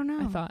 I don't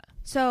know. I thought.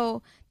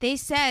 So they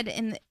said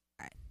in the,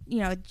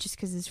 just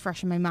because it's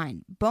fresh in my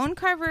mind, Bone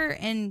Carver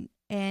and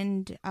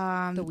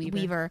The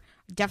Weaver.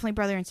 definitely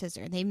brother and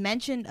sister. They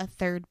mentioned a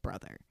third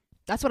brother.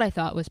 That's what I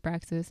thought was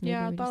Braxis. Maybe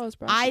Yeah, I we thought it just-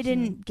 was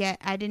Braxis.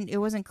 I didn't. It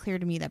wasn't clear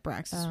to me that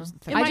Braxis Oh. was the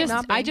It third. might I just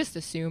not be. I just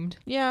assumed.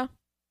 Yeah.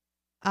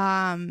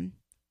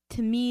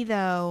 To me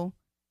though,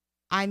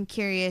 I'm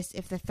curious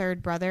if the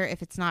third brother,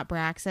 if it's not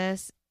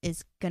Braxis,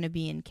 is gonna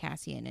be in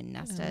Cassian and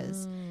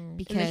Nesta's Oh.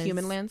 because In the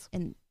human lands.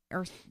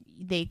 or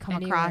they come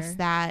Anywhere, across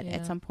that yeah.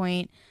 at some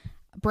point.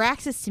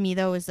 Braxis to me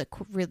though is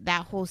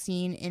that whole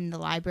scene in the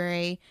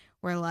library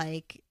where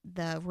like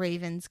the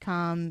ravens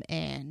come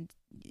and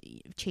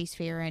chase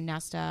Feyre and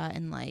Nesta,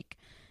 and like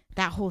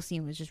that whole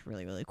scene was just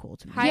really really cool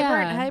to me.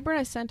 Yeah. Hybern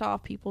has sent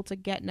off people to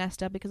get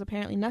Nesta because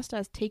apparently Nesta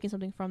has taken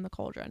something from the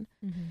cauldron.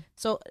 Mhm.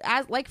 So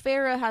as like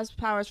Feyre has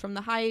powers from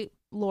the high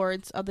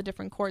lords of the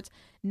different courts,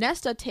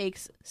 Nesta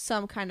takes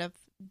some kind of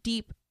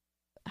deep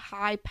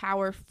high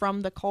power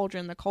from the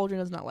cauldron. The cauldron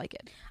does not like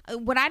it.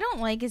 What I don't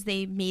like is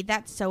they made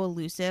that so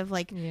elusive.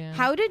 Like, Yeah.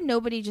 how did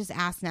nobody just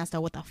ask Nesta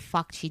what the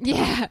fuck she took?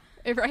 Yeah,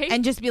 right.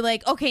 And just be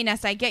like, okay,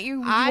 Nesta, I get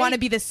you. You I- want to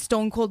be this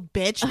stone cold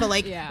bitch, but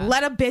like, Yeah.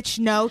 let a bitch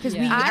know because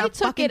we Yeah. I are took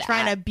fucking it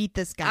trying at- to beat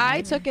this guy.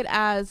 I took it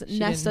as She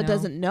Nesta didn't know.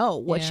 doesn't know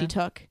what Yeah. she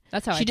took.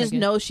 That's how She I just took it.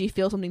 knows she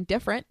feels something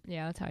different.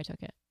 Yeah, that's how I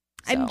took it.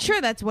 I'm So.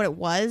 sure that's what it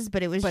was,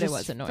 but it was But it just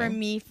was annoying. for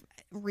me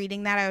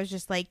reading that. I was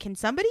just like, can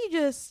somebody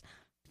just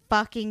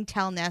fucking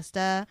tell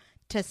Nesta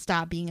to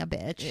stop being a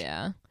bitch?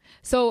 Yeah.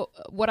 So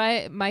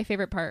my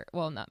favorite part,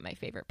 well, not my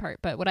favorite part,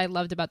 but what I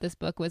loved about this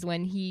book was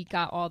when he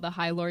got all the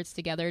High Lords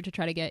together to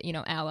try to get,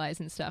 allies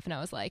and stuff. And I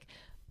was like,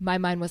 my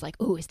mind was like,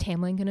 oh, is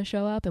Tamlin going to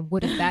show up? And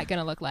what is that going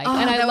to look like? Oh,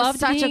 and I that was loved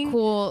such being, a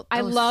cool. I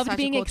that was loved such a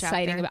being cool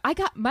exciting chapter.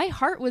 about. My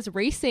heart was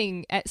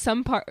racing at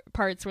some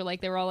parts where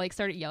like they were all like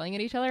started yelling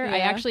at each other. I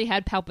Yeah. actually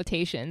had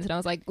palpitations, and I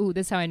was like, ooh,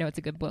 this is how I know it's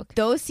a good book.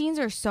 Those scenes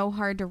are so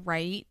hard to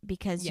write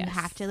because you Yes.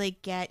 have to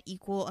like get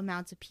equal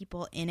amounts of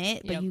people in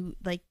it, but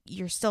Yep.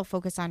 you're still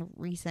focused on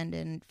Rhysand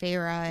and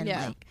Feyre and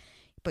Yeah. like,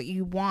 but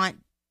you want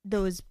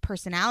those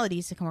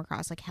personalities to come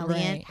across, like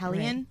Hellion.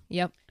 Right.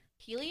 Yep.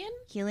 Helion?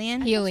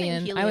 Helion.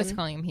 Helion. I was Helion.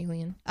 calling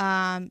him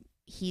Helion.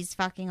 He's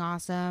fucking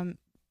awesome.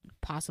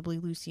 Possibly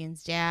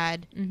Lucian's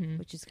dad, Mm-hmm.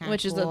 which is kind of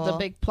Which is cool. the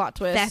big plot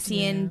twist.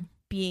 Thessian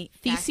being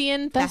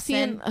Thessian?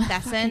 Thesson.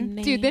 Fucking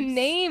Dude, the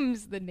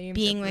names. names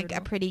being are like a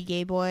brutal. pretty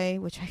gay boy,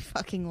 which I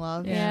fucking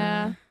love.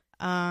 Yeah.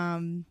 It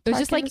was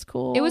just Tarkin like is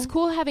cool. it was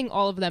cool having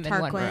all of them in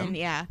one room. Tarquin,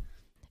 yeah.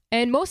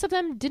 And most of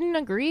them didn't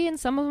agree, and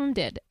some of them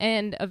did.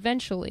 And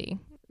eventually,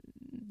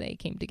 they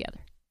came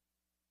together.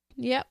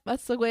 Yep,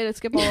 that's the way to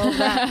skip all of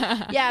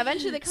that. Yeah,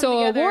 eventually they come So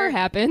together. a war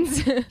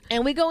happens.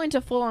 And we go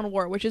into full on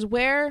war, which is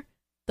where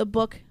the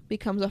book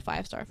becomes a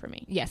 5-star for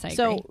me. Yes, I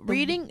So agree.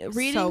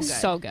 reading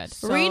So good.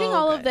 So reading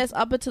all of good. this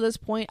up until this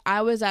point,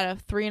 I was at a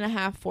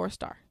 3.5,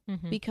 4-star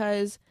Mhm.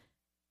 because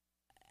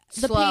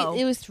Slow.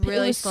 it was It's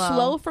really it was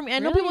slow for me. I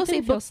know Really? people It say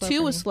didn't feel book slow 2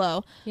 for was me.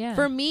 slow. Yeah.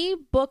 For me,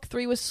 book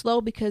 3 was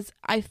slow because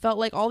I felt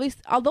like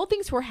although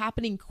things were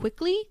happening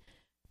quickly,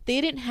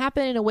 they didn't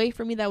happen in a way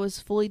for me that was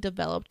fully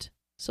developed.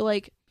 So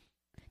like,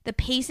 The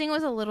pacing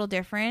was a little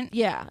different.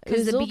 yeah, it Because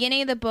was the a little-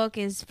 beginning of the book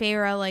is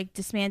Feyre like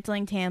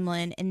dismantling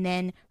Tamlin, and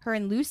then her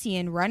and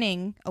Lucian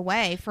running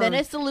away for then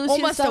it's the Lucian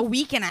almost stuff. a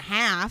week and a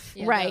half.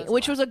 Yeah, right, that was a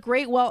which lot. was a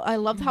great. Well, I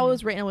loved how it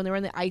was written when they were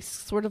in the ice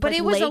sort of. But like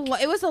it was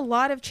lake. it was a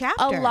lot of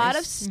chapters. A lot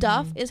of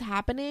stuff Mhm. is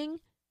happening,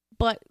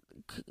 but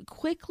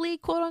quickly,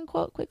 quote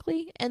unquote,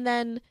 quickly, and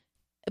then,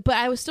 but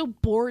I was still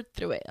bored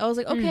through it. I was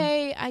like,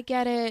 okay, I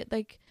get it.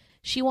 Like,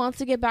 she wants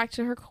to get back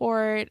to her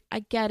court. I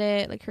get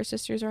it. Like, her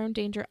sisters are in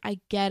danger. I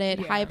get it.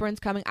 Yeah. Hybern's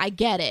coming. I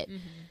get it. Mhm.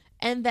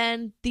 And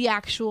then the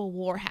actual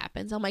war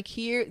happens. I'm like,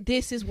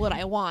 this is what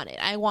I wanted.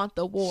 I want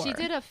the war. She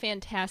did a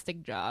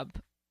fantastic job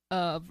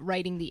of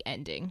writing the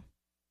ending.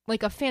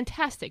 Like a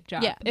fantastic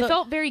job. Yeah, It the-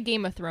 felt very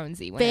Game of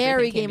Thronesy. When very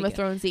everything came Game of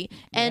together. Thronesy.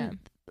 And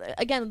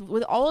again,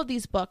 with all of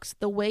these books,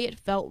 the way it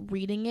felt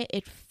reading it,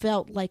 it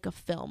felt like a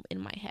film in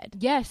my head.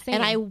 Yes, same.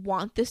 And I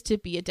want this to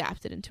be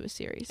adapted into a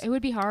series. It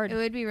would be hard, It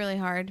would be really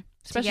hard,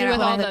 especially get a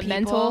with hold all of the the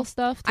mental people.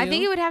 stuff. Too. I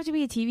think it would have to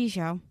be a TV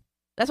show.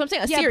 That's what I'm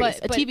saying. A Yeah, series,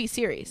 but- a TV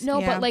series. No,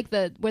 Yeah. but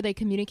like where they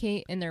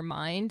communicate in their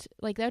mind,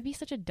 like that would be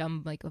such a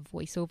dumb like a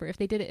voiceover. If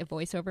they did it a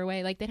voiceover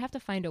way, like they'd have to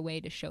find a way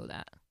to show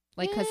that,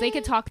 like because they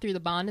could talk through the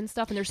bond and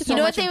stuff. And there's so You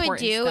know what much they would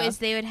important do stuff. is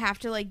they would have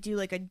to like do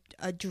like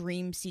a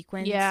dream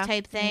sequence Yeah.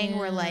 type thing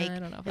where Yeah, like I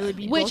don't know if it that would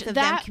be would Which both of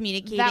that- them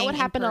communicating. That would in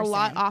happen a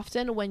lot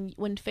person. often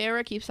when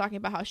Farrah keeps talking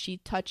about how she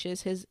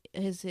touches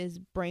his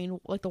brain,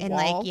 like the And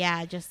wall. like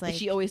yeah, just like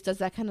She always does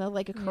that kind of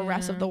like a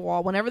caress of Yeah. the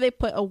wall. Whenever they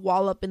put a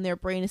wall up in their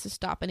brain, is to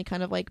stop any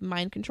kind of like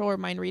mind control or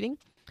mind reading.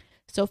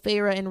 So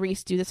Feyre and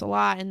Rhys do this a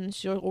lot, and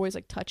she always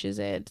like touches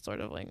it, sort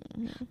of like.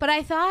 But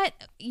I thought,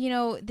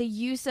 the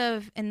use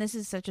of, and this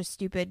is such a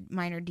stupid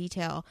minor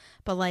detail,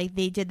 but like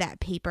they did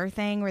that paper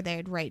thing where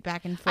they'd write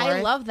back and forth.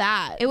 I love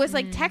that. it was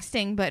like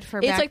texting, but for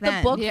It's back like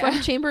then. the book Yeah.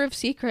 from Chamber of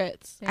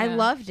Secrets. I Yeah.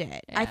 loved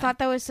it. I Yeah. thought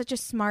that was such a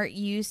smart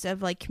use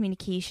of like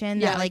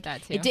communication. Yeah, that I like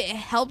that too. it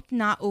helped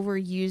not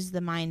overuse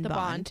the mind The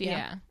bond. bond,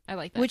 yeah. I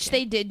like that. Which too.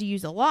 they did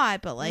use a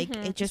lot, but like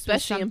Mhm. it just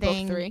Especially in was book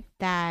something 3.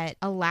 that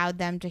allowed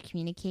them to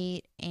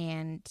communicate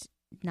and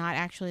not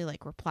actually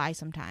like reply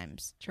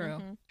sometimes. True.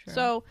 Mhm. True.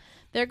 So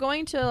they're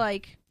going to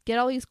like get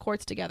all these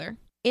courts together.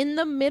 In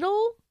the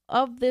middle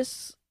of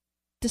this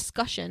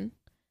discussion,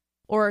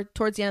 or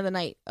towards the end of the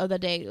night of the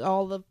day,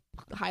 all the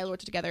High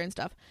Lords are together and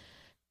stuff.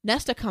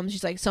 Nesta comes.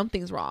 She's like,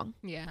 something's wrong.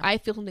 yeah, I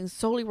feel something's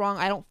solely wrong.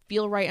 I don't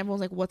feel right.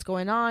 Everyone's like, what's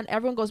going on?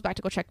 Everyone goes back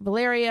to go check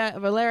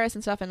Valeris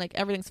and stuff, and like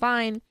everything's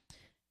fine.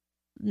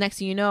 Next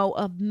thing you know,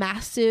 a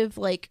massive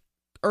like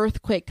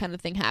earthquake kind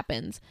of thing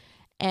happens.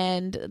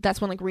 And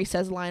that's when like Rhys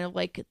says a line of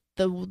like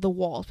the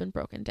wall's been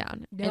broken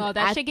down. no, And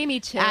that at, shit gave me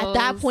chills. at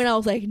that point I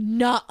was like,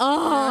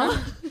 nuh-uh.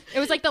 It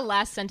was like the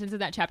last sentence of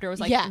that chapter was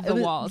like Yeah, it the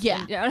was- walls.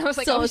 yeah. And I was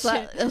like, so oh I was shit.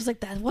 like, I was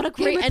like, that what a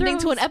Game great of ending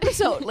to an Thrones.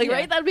 episode. Like Yeah.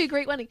 right? That'd be a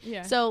great ending.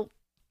 Yeah. So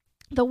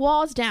the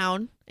wall's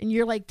down, and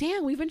you're like,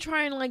 damn, we've been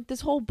trying like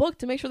this whole book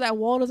to make sure that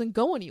wall doesn't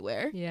go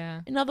anywhere.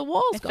 Yeah. And now the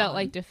wall's It gone. felt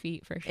like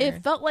defeat for sure.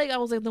 It felt like I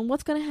was like, then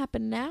what's gonna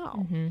happen now?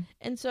 Mm-hmm.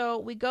 And so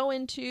we go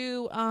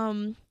into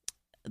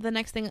the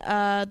next thing.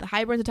 The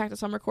Hyberns attacked the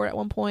Summer Court at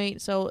one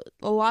point, so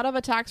a lot of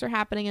attacks are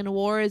happening, and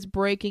war is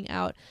breaking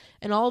out.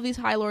 And all of these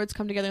High Lords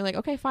come together and like,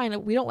 okay,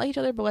 fine, we don't like each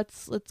other, but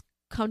let's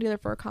come together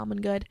for a common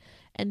good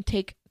and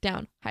take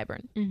down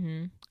Hybern.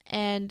 Mm-hmm.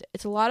 And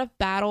it's a lot of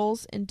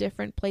battles in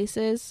different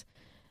places,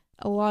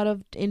 a lot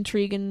of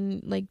intrigue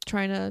and like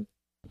trying to.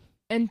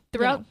 And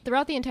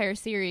throughout the entire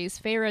series,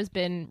 Feyre's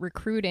been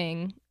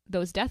recruiting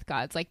those death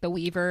gods, like the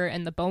Weaver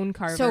and the Bone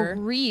Carver. So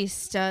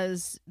Rhys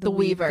does The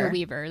Weaver. The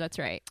Weaver, that's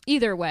right.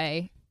 Either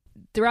way,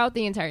 throughout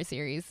the entire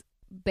series,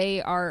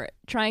 they are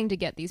trying to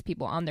get these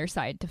people on their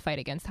side to fight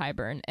against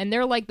Hybern. And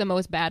they're like the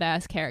most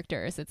badass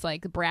characters. It's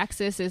like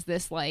Braxis is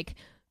this like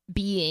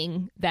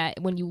being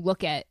that when you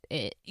look at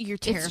it, You're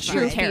It's terrified.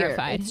 true you're fear.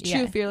 terrified. It's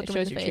true fear It looking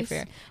shows in the you true face.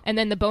 fear. And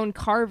then the Bone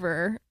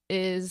Carver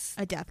is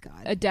A death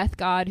god. a death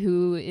god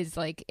who is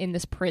like in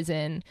this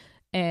prison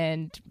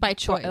and By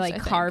choice, I like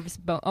think. carves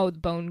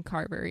bone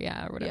carver,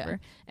 yeah, or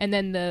whatever. And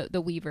then the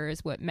Weaver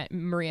is what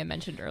Maria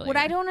mentioned earlier. What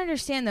I don't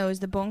understand though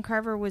is the Bone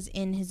Carver was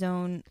in his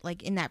own,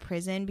 like in that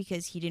prison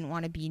because he didn't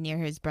want to be near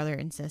his brother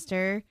and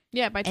sister,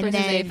 Yeah, by And choice.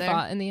 then- they They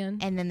fought in the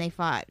end. and then they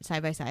fought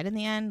side by side in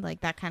the end. Like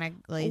that kind of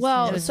like.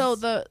 Well, it was- so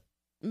the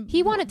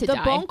He wanted to the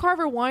die. Bone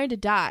Carver wanted to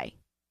die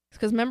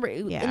because remember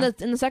Yeah.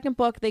 in the second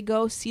book they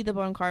go see the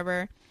Bone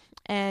Carver,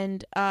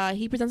 and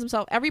he presents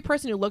himself. Every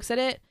person who looks at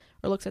it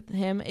or looks at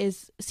him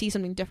sees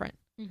something different.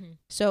 Mm-hmm.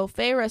 So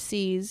Feyre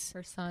sees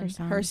Her son,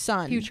 her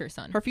son, future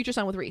son. her future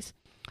son with Rhys,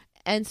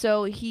 and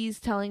so he's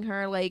telling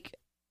her like,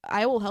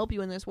 "I will help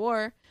you in this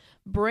war.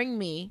 Bring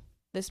me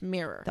this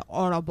mirror." the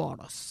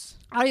Ouroboros.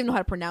 I don't even know how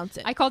to pronounce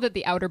it. I called it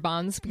the Outer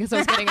Bonds because I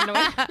was getting annoyed.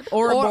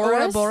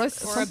 Ouroboros, Ouroboros,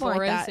 something like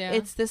that. yeah.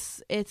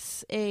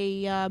 It's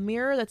a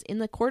mirror that's in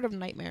the Court of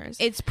Nightmares.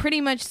 It's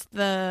pretty much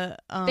the.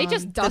 They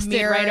just the dusted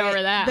mirror, right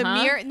over that, The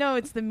huh? mirror. No,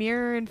 it's the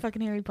mirror in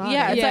fucking Harry Potter.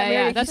 Yeah, it's Yeah, that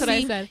mirror. yeah, You that's what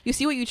I see- said. You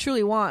see what you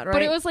truly want, right?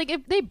 But it was like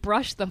if they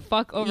brushed the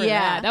fuck over Yeah.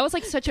 that. That was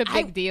like such a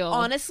big deal.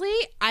 Honestly,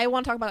 I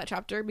want to talk about that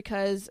chapter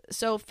because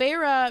so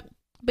Feyre,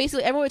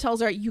 basically everyone tells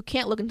her you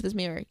can't look into this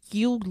mirror.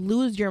 You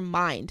lose your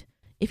mind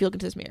if you look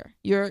into this mirror.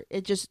 You're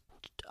And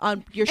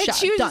shot.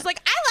 she was done. just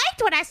like, I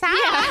liked what I saw.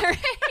 Yeah,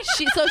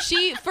 right.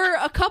 she for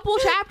a couple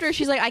chapters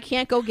she's like, I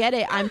can't go get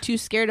it. I'm too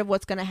scared of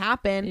what's gonna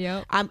happen.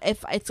 Yep. I'm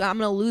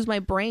gonna lose my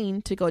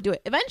brain to go do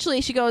it.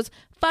 Eventually, she goes,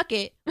 "Fuck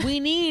it, we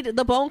need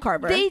the Bone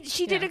Carver."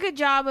 She did Yeah. a good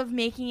job of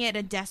making it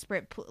a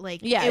desperate,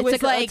 Yeah, it it's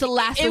was like it's a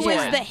last it was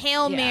resort. the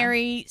Hail Yeah.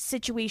 Mary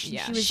situation.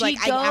 Yeah. She was She like,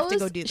 I have to go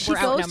goes- do this. She We're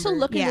goes to outnumbered.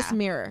 look in this Yeah.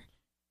 mirror,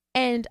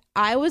 and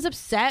I was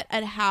upset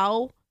at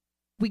how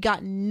we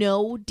got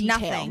no detail.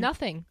 Nothing.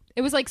 Nothing.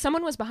 It was like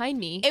someone was behind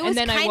me. It was and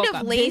then I kind woke of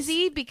up.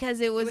 lazy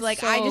because it was, was like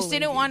so I just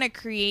didn't lazy. want to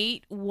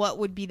create what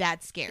would be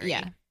that scary.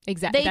 Yeah,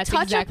 exactly. They That's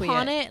touch exactly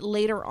upon it. it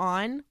later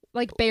on.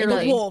 Like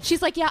barely. The wolf.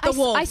 She's like, yeah, The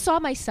wolf. I saw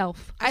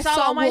myself. I saw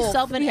saw a wolf.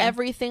 myself in Yeah.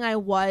 everything I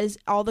was,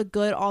 all the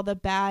good, all the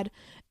bad,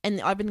 and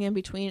everything in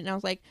between. And I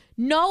was like,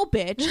 no,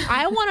 bitch,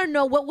 I want to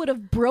know what would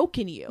have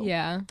broken you.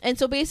 Yeah. And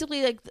so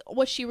basically, like,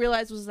 what she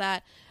realized was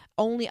that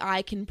only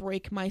I can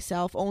break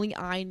myself. Only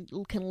I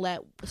can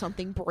let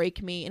something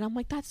break me. And I'm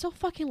like, that's so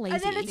fucking lazy.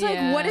 And then it's Yeah,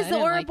 like, what does I the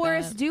didn't like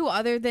Ouroboros that. do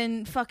other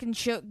than fucking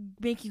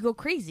make you go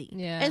crazy?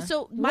 Yeah. And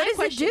so What does it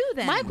question, do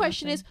then? My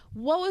question is,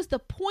 what was the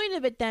point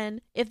of it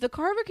then? If the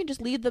Carver can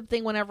just leave the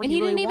thing whenever and he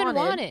he really didn't even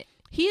wanted, want it.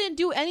 He didn't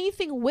do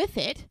anything with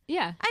it.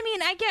 Yeah. I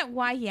mean, I get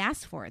why he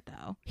asked for it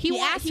though. He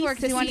asked for it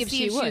because he wanted to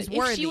see if she was If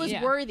worthy. she was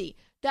Yeah. worthy,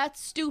 that's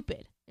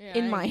stupid.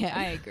 In my head.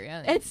 I agree.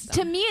 I think It's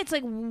dumb. To me, it's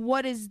like,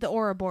 what is the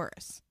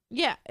Ouroboros?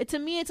 Yeah, to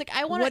me, it's like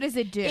I want. What does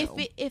it do?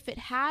 If it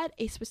had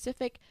a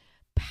specific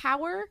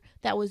power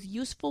that was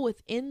useful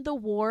within the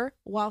war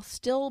while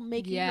still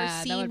making Yeah, her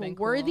that would've seem been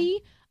cool.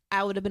 worthy,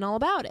 I would have been all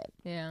about it.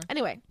 Yeah.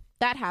 Anyway,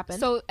 that happened.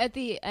 So at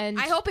the end,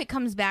 I hope it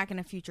comes back in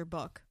a future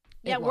book.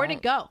 yeah, it where'd it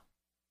won't. go?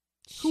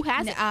 Who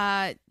has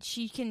it?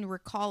 She can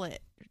recall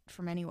it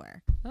from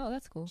anywhere. Oh,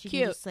 that's cool. She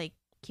Cute. can just like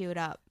cue it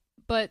up.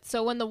 But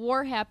so when the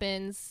war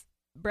happens,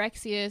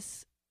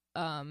 Braxius,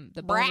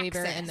 the Bone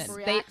Weaver, and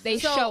then they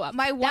So, show up.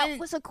 my one- that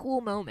was a cool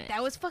moment.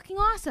 That was fucking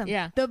awesome.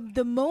 Yeah.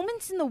 The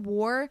moments in the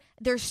war,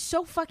 there's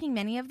so fucking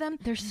many of them.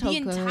 They're so the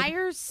good.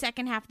 entire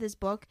second half of this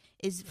book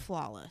is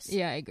flawless.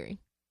 Yeah, I agree.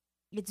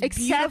 It's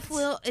Except-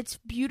 beautiful. It's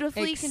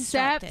beautifully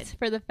Except constructed.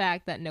 for the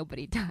fact that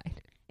nobody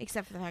died.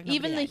 Except for the fact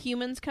Even the nobody died.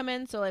 humans come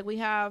in, so like we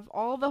have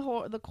all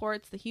the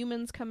courts. The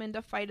humans come in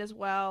to fight as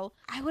well.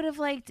 I would have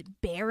liked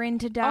Baron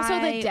to die. Also,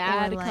 the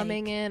dad or, like,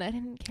 coming in, I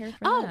didn't care for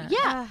Oh, that.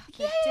 yeah.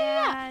 the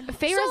dad.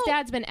 Feyre's So,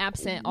 dad's been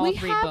absent all we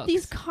three have books.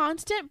 these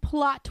constant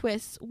plot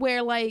twists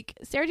where like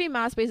Sarah J.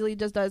 Maas basically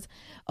just does,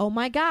 oh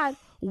my god,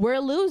 we're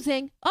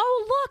losing.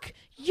 Oh look,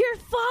 your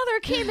father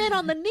came in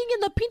on the Ning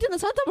and the Pinta and the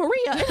Santa Maria.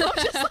 And I'm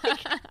just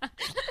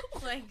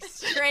like, Like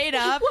straight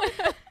up.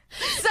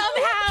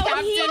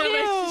 Somehow he Captain of a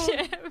knew.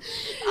 ship.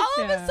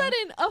 all of Yeah. a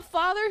sudden, a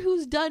father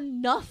who's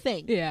done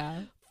nothing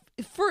Yeah.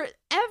 for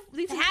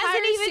these Hasn't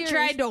entire even series,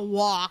 tried to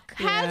walk.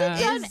 hasn't Yeah.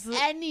 done Is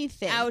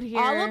anything out here.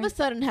 all of a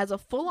sudden has a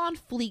full-on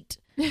fleet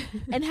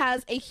and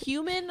has a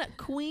human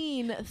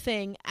queen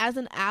thing as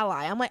an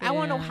ally. I'm like, I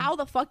want to know Yeah. how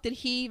the fuck did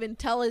he even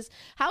tell us,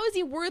 how is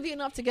he worthy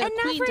enough to get And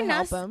a queen to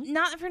help him?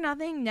 not for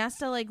nothing,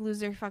 Nesta like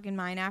lose her fucking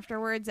mind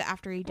afterwards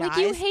after he dies. Like,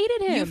 you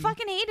hated him. You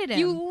fucking hated him.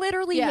 You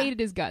literally Yeah. hated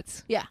his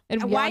guts. Yeah.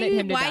 And why wanted you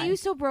him to why die. are you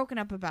so broken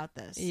up about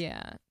this?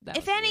 Yeah. that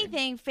If was weird.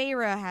 anything,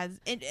 Feyre has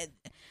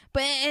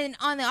but and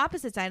on the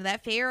opposite side of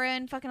that, Feyre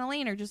and fucking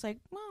Elaine are just like,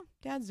 well,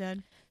 Dad's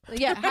dead.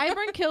 Yeah,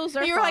 Hybern kills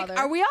their You're father. like,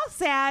 are we all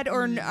sad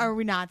or are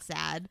we not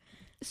sad?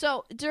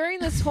 So during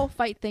this whole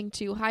fight thing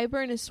too,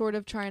 Hybern is sort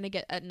of trying to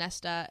get at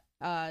Nesta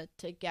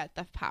to get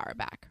the power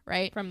back,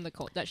 right? from the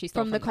that she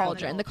stole From the them.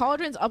 cauldron. The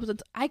cauldron's up.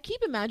 I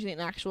keep imagining an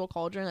actual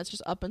cauldron that's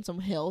just up in some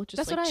hill, just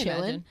That's like what I chilling.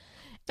 imagine.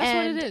 That's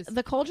And what it is.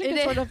 The cauldron It is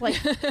is. sort of like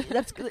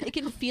it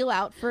can feel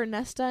out for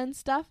Nesta and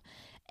stuff.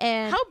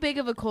 And How big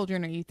of a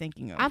cauldron are you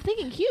thinking of? I'm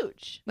thinking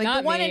huge. like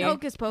Not the one me. in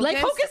Hocus Pocus? Like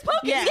Hocus Pocus,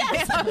 Yeah.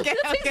 yes. okay, That's okay,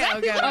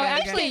 exactly okay, what Oh, okay,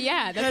 actually, okay.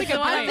 yeah, that's a good the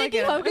one I'm point.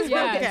 thinking Hocus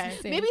Yeah, Pocus. okay.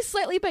 same. Maybe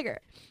slightly bigger.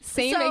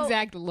 Same So-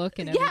 exact look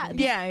and Yeah, everything.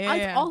 Yeah,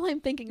 That's all I'm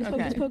thinking of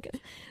Hocus Okay.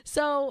 Pocus.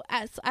 So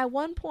at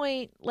one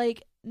point,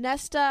 like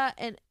Nesta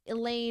and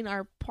Elaine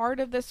are part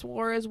of this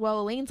war as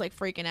well. Elaine's like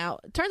freaking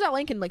out. Turns out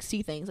Elaine can like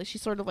see things. Like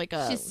she's sort of like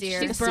a She's seer.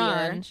 She's a seer.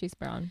 brown. She's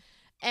brown.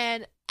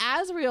 And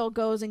Azriel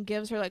goes and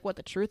gives her like what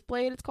the truth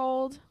blade it's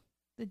called.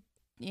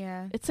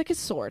 Yeah. It's like his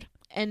sword,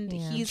 and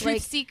Yeah. he's Truth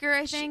like Seeker,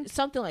 I think.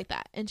 something like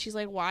that. And she's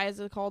like, "Why is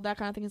it called that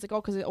kind of thing?" He's like, "Oh,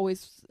 because it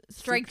always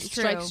Strikes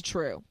strikes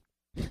true."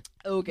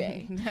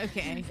 Okay.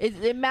 okay.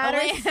 It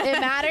matters. It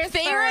matters.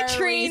 Feyre for a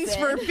trains reason.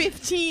 for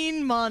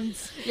 15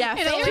 months. Yeah, And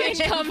Feyre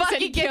Elaine comes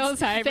fucking and kills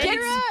Hybern.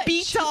 Gets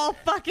beat all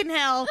fucking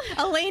hell.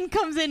 Elaine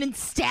comes in and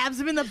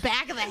stabs him in the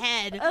back of the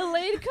head.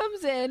 Elaine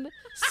comes in,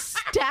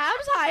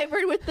 stabs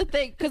Hybern with the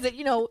thing because it,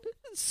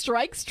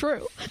 strikes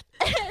true.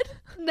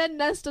 And then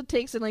Nesta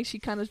takes it, like she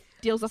kind of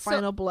deals a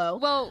final blow.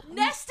 Well,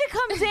 Nesta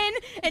comes in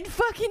and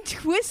fucking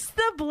twists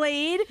the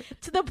blade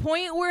to the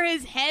point where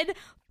his head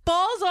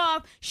falls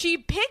off. She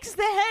picks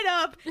the head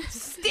up,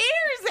 stares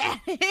at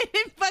it,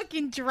 and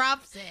fucking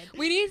drops it.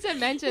 we need to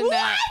mention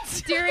that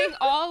What? during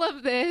all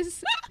of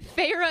this,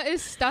 Feyre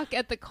is stuck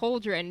at the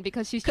cauldron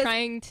because she's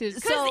trying to.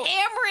 Because So-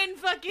 Amryn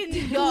fucking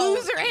Yo,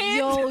 lose her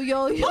hand.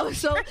 yo.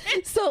 So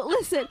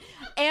listen,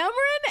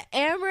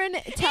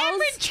 Amryn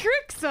tells Amryn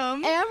tricks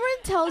him.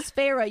 Amryn tells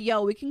Feyre,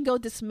 "Yo, we can go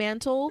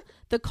dismantle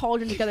the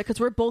cauldron together because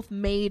we're both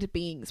made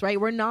beings,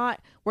 right? We're not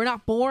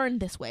born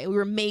this way. We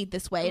were made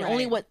this way, and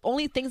Right.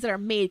 only things that are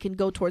made can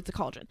go towards the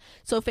cauldron."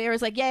 So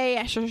Feyre's like,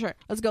 "Yeah, sure.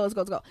 Let's go.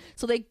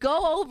 So they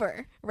go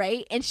over,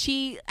 right? And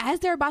she, as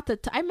they're about to,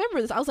 I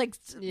remember this. I was like,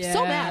 so Yeah.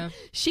 mad.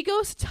 She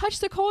goes to touch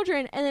the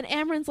cauldron, and then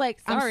Amryn's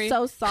like, Sorry. "I'm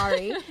so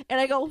sorry." And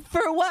I go,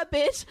 "For what,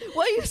 bitch?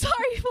 What are you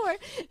sorry for?"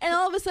 And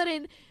all of a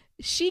sudden,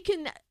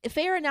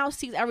 Feyre now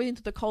sees everything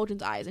through the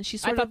cauldron's eyes, and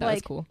she's I sort thought of that was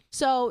like, cool.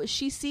 so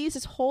she sees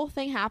this whole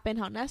thing happen,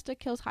 how Nesta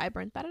kills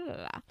Hybern,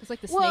 da-da-da-da. It's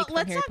like the Well, snake from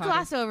let's Harry not Potter.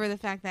 gloss over the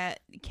fact that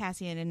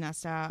Cassian and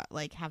Nesta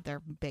like have their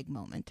big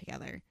moment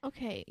together.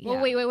 Okay, Well,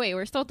 yeah. wait.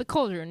 We're still at the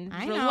cauldron.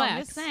 I know.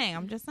 Relax.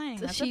 I'm just saying.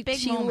 That's she a big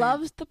she moment.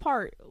 loves the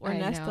part where I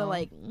Nesta know.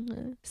 like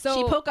So she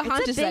It's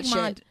Pocahontas a that big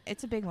shit.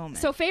 It's a big moment.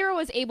 So Feyre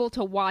was able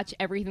to watch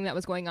everything that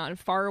was going on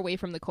far away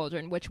from the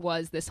cauldron, which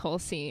was this whole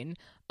scene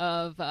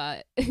of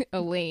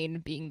Elaine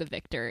being the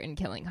victor and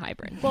killing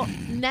Hybern. Well,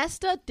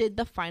 Nesta did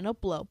the final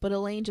blow, but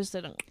Elaine just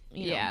didn't.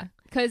 Yeah,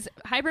 because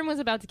Hybern was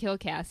about to kill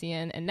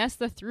Cassian, and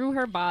Nesta threw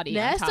her body.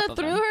 on top Nesta of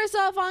threw him.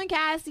 herself on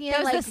Cassian, that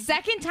was like the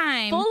second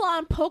time, full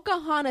on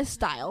Pocahontas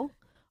style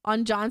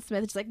on John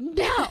Smith. It's like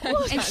no,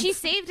 and she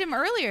saved him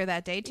earlier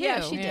that day too.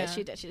 yeah, she Yeah.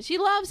 did. She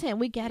loves him.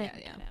 We get it. Yeah,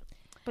 We yeah. get it.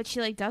 But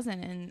she like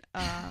doesn't in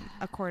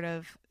A Court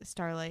of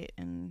Starlight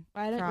and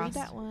I didn't read Frost.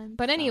 that one.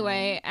 But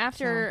anyway,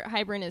 after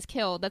Hybern is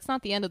killed, that's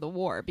not the end of the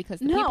war because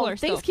the No, people are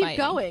still things keep fighting.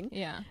 going.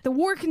 Yeah. The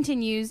war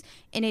continues,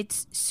 and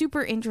it's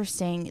super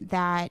interesting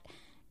that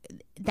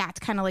that's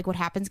kind of like what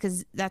happens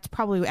because that's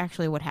probably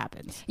actually what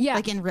happens. Yeah.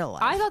 like in real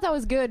life. I thought that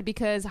was good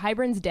because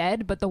Hybern's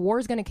dead, but the war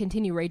is going to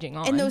continue raging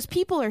on. and those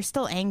people are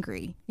still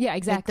angry. yeah,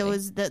 exactly.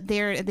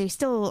 Like they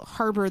still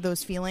harbor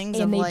those feelings,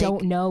 and of they like,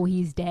 don't know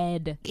he's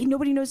dead.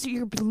 Nobody knows that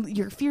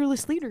your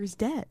fearless leader is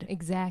dead.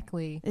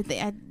 Exactly.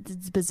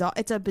 It's bizarre.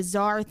 It's a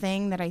bizarre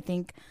thing that I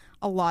think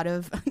a lot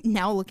of,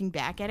 now looking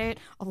back at it,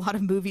 a lot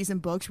of movies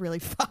and books really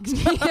fucked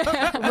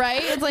up. Right?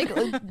 It's like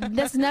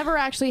this never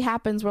actually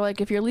happens. Where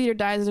like if your leader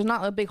dies, there's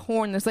not a big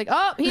horn. There's like,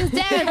 oh, he's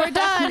dead. We're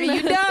done. Are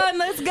you done?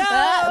 Let's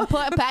go.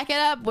 Pack it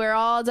up. We're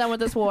all done with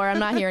this war. I'm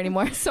not here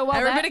anymore. So while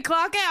Everybody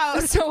clock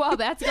out. So while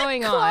that's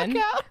going on,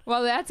 Clock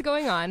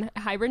out.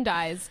 Hybern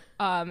dies.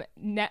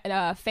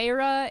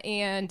 Feyre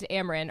and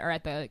Amryn are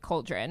at the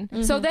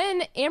cauldron. So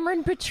then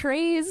Amryn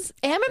betrays.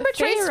 Ammon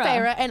betrays Feyre.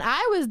 Feyre, and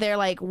I was there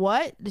like,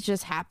 what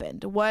just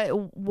happened? What?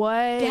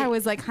 I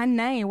was like,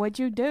 honey, what'd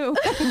you do?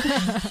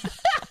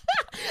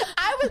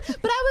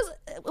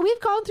 We've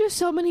gone through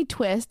so many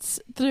twists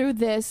through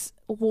this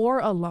war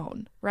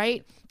alone,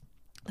 right?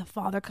 the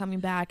father coming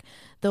back,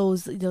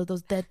 those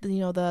dead,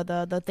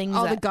 the things,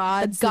 All that, the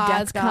gods, the the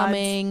gods death gods.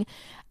 coming.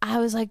 I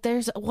was like,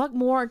 there's what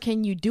more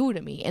can you do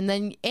to me? And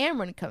then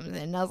Amren comes in,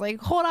 and I was like,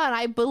 hold on,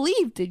 I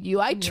believed in you,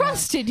 I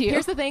trusted you.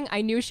 Here's the thing: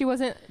 I knew she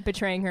wasn't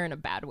betraying her in a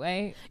bad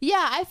way.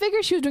 Yeah, I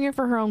figured she was doing it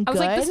for her own I good. was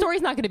like, the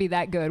story's not going to be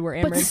that good.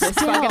 Where But Amren's just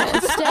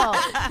fucking. still.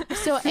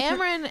 So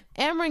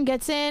Amren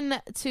gets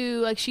in to,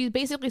 like, she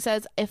basically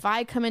says, if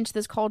I come into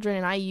this cauldron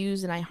and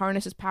I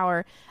harness his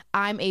power,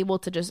 I'm able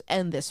to just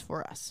end this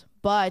for us.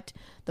 But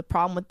the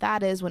problem with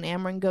that is when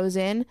Amren goes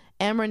in,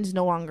 Amren's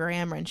no longer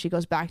Amren. She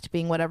goes back to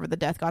being whatever the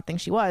death god thing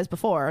she was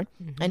before,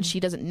 and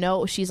she doesn't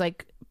know. She's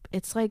like,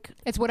 it's like,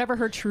 It's whatever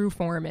her true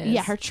form is.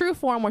 yeah, her true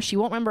form, where she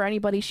won't remember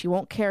anybody, she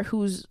won't care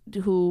who's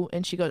who,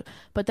 and she goes.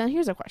 But then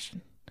here's a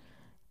question: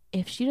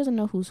 if she doesn't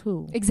know who's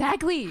who,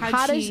 Exactly.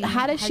 how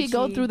does she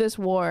go through this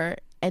war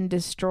and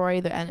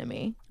destroy the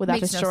enemy without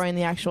Makes no destroying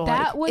the actual?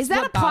 That was Is that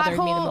a what plot bothered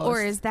me the hole, most.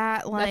 or is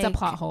that like That's a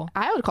plot hole.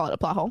 I would call it a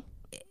plot hole.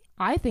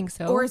 I think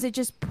so. or is it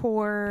just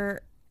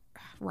poor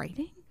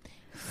writing?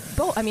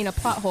 both? I mean, a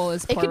plot hole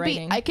is It poor could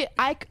writing. be.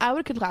 I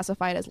would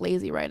classify it as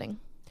lazy writing.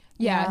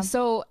 Yeah, Yeah.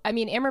 so I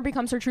mean, Amber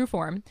becomes her true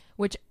form,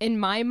 which in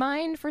my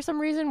mind, for some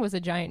reason, was a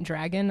giant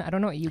dragon. I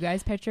don't know what you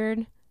guys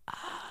pictured.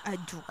 A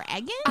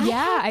dragon?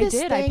 Yeah, had I this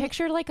did. I thing-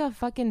 pictured like a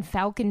fucking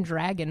falcon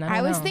dragon. I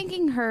I was know.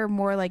 thinking her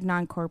more like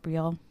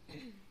non-corporeal.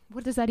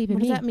 what does that even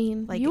What does mean? that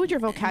mean? Like, You and your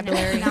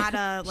vocabulary. Not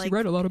a like.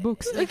 a lot of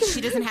books. Like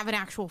she doesn't have an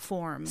actual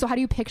form. So how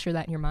do you picture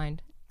that in your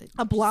mind?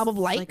 A blob of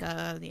light?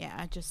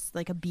 Like just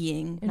like a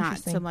being, not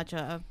Interesting. so much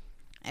a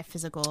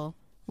physical.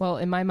 Well,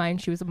 in my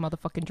mind, she was a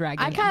motherfucking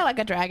dragon. I kind of like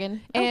a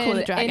dragon. I'm and cool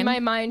with a dragon. in my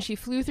mind, she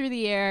flew through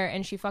the air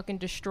and she fucking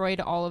destroyed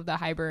all of the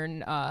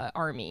Hybern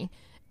army.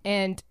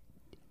 And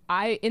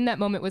I, in that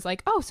moment, was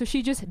like, oh, so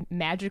she just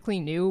magically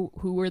knew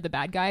who were the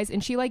bad guys,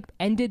 and she like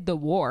ended the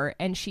war,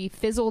 and she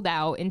fizzled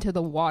out into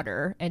the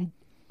water, and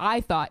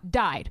I thought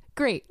died.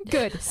 Great,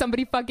 good.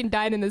 Somebody fucking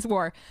died in this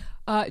war.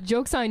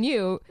 Joke's on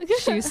you.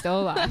 She was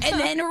still alive. And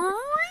then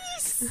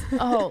Reese.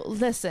 Oh,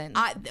 listen.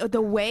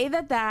 The way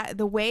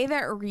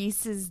that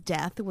Reese's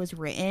death was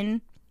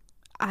written,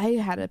 I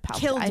had a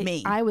Killed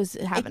me. I was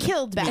having it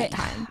killed a me. bad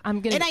time. I'm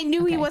gonna. And I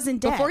knew he okay. wasn't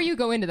dead. Before you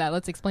go into that,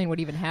 let's explain what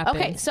even happened.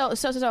 Okay, so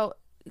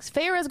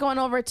Feyre's going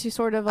over to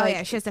sort of Oh like,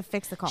 yeah, she has to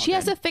fix the cauldron. she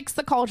has to fix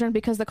the cauldron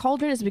because the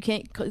cauldron is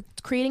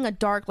creating a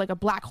dark, like a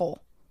black hole,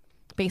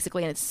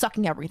 basically, and it's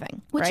sucking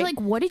everything. Which, right? like,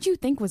 what did you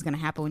think was going to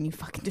happen when you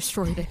fucking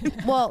destroyed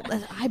it? well,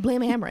 I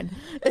blame Amren.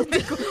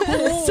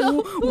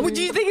 So, would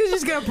you think it was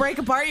just going to break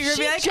apart? You're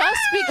She going to be like,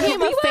 just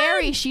became a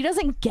fairy. She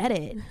doesn't get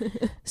it.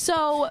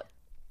 So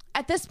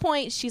at this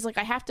point, she's like,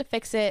 I have to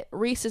fix it.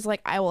 Reese is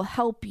like, I will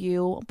help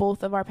you.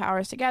 Both of our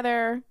powers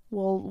together,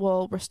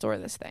 we'll restore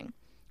this thing.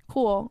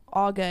 Cool,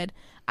 all good.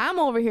 I'm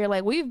over here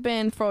like, we've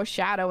been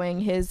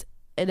foreshadowing his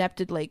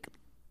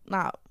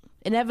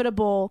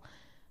inevitable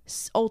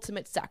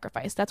ultimate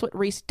sacrifice. That's what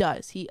Reese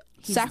does. He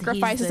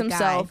sacrifices the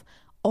himself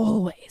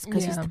always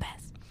because he's Yeah. the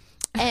best.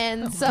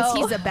 And so Because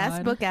he's the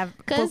best God. book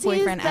because he's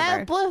boyfriend that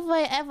ever.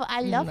 boyfriend ever.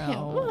 I love No.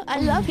 him. I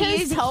love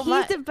him so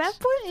much. He's the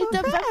best He's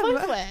boyfriend the best ever.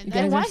 boyfriend. You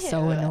guys I are want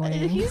so him.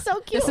 annoying. He's so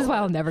cute. This is why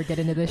I'll never get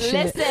into this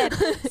shit.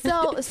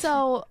 Listen,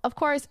 so of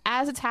course,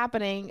 as it's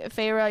happening,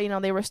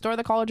 Feyre, they restore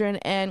the cauldron,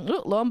 and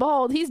lo and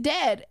behold, he's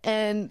dead.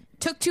 And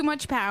Took too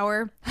much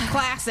power.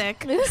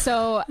 Classic.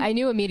 So I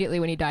knew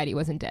immediately when he died he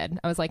wasn't dead.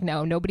 I was like,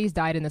 no, nobody's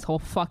died in this whole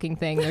fucking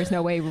thing. There's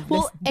no way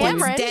Well, this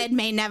dude- Amren- Dead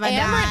may never Amren,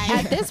 die.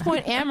 at this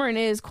point, Amren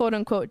is quote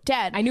unquote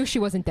dead. I knew she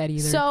wasn't dead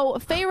either. So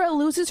Feyre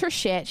loses her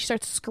shit. She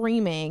starts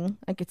screaming,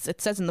 like it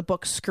says in the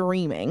book,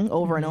 screaming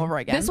over and over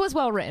again. this was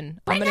well written.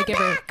 I'm gonna give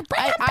her.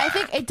 I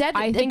think it did.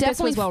 I It think this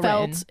definitely was well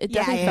felt. written. It Yeah,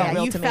 definitely yeah, felt yeah.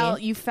 real You to felt-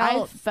 me. you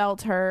felt- I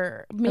felt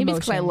her. Maybe it's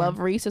because I emotion, love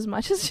Reese as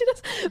much as she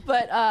does.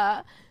 But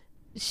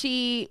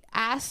she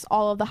asked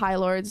all of the High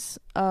Lords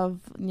of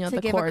To the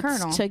give a courts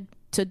colonel.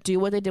 to do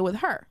what they did with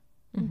her,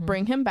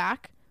 bring him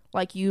back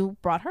like you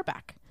brought her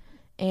back.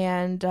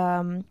 And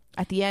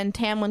at the end,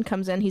 Tamlin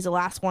comes in. He's the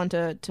last one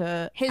to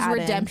His add in.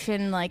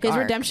 redemption, like his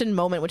arc. redemption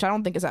moment, which I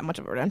don't think is that much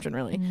of a redemption,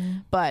 really.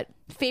 But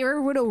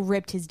Feyre would have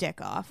ripped his dick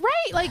off.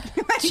 right, like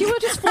she would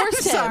have just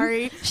forced him.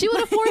 Sorry. She would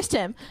have forced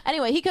him.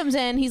 Anyway, he comes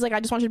in. He's like, I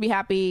just want you to be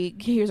happy.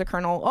 Here's a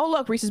colonel. Oh,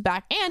 look, Reese is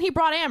back, and he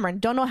brought Amren.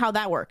 Don't know how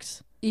that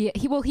works. Yeah,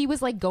 he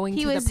was like going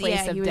He to was- the place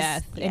yeah, of he was-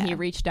 death, and he yeah.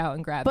 reached out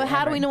and grabbed. But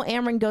how do we Amren. know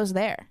Amren goes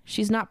there?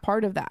 She's not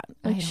part of that.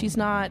 Like she's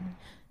not.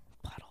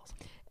 Plot holes.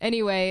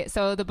 Anyway,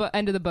 so the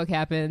end of the book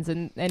happens,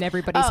 and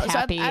everybody's Oh, so at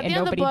happy, the and end of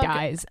the nobody book,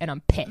 dies, and I'm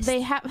pissed.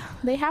 They have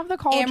the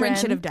cauldron. Amren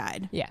should have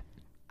died. yeah,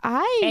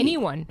 I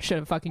anyone should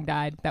have fucking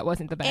died. That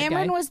wasn't the bad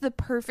Amren guy. was the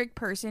perfect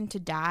person to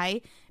die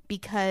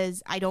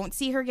because I don't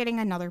see her getting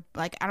another.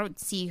 Like, I don't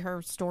see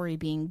her story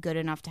being good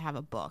enough to have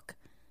a book.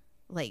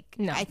 Like,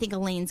 No. I think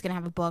Elaine's gonna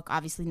have a book.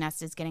 Obviously,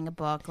 Nesta's getting a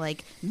book.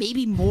 Like,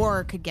 maybe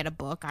more could get a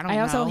book. I don't know.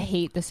 I also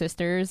hate the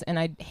sisters, and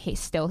I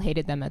still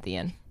hated them at the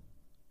end.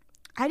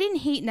 I didn't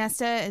hate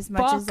Nesta as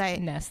much as I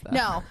Nesta.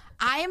 No,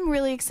 I am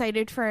really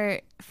excited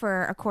for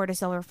A Court of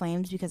Silver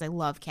Flames because I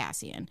love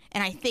Cassian,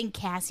 and I think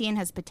Cassian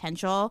has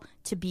potential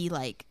to be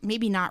like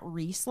maybe not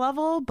Reese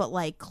level, but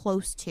like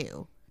close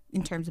to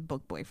in terms of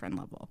book boyfriend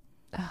level.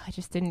 I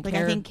just didn't Like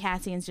care. I think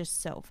Cassian's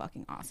just so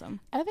fucking awesome.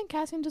 I think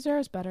Cassian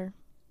deserves better.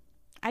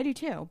 I do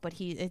too, but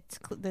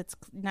that's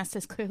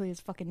Nesta's clearly his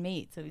fucking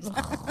mate, so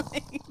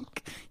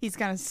he's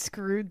kind of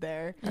screwed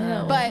there.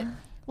 Oh. But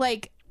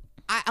like,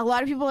 a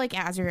lot of people like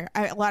Azrael.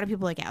 A lot of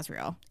people like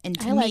Azrael, and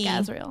to I like me,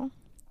 Azrael.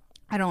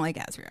 I don't like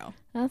Azrael.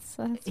 That's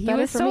he better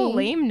was for so me.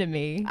 lame to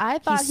me. I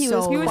thought He's he so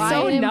was lame. He was quiet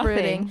so and nothing.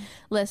 brooding.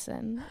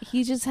 Listen,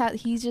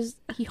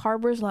 he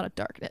harbors a lot of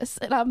darkness,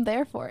 and I'm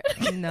there for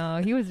it.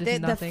 No, he was just The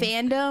nothing.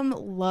 fandom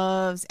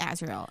loves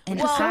Azrael, and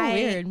Which is so I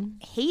weird.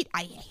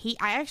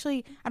 I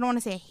actually, I don't want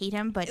to say I hate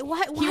him, but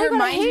Why he would I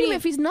reminds hate him me.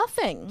 if he's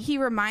nothing? He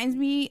reminds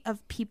me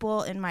of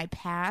people in my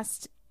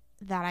past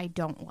that I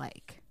don't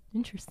like.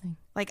 Interesting.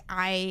 Like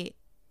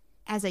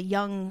as a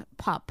young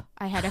pup,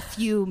 I had a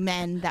few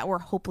men that were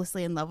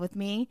hopelessly in love with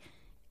me,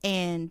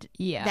 and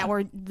Yeah.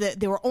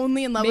 they were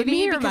only in love with Maybe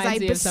me he because I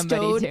reminds me of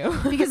somebody,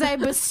 bestowed too. because I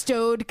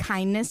bestowed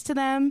kindness to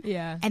them,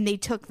 Yeah. and they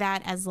took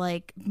that as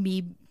like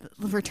me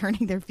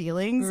returning their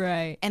feelings,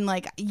 Right. and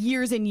like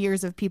years and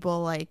years of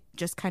people like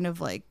just kind of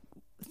like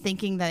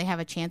thinking that they have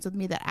a chance with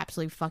me that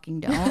absolutely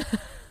fucking don't.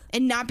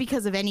 And not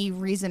because of any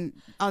reason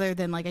other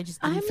than like I just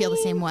didn't feel the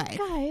same way.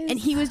 Guys. And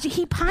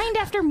he pined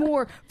after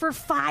more for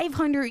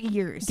 500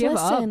 years. Give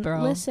up,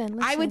 bro. Listen.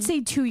 I would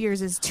say 2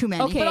 years is too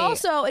many. Okay. But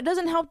also, it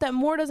doesn't help that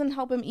Moore doesn't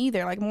help him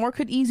either. Like, Moore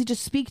could easily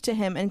just speak to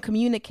him and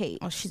communicate.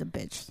 Oh, she's a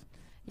bitch.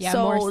 Yeah,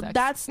 so more sucks.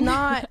 that's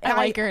not. I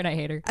like her and I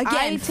hate her. I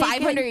Again, take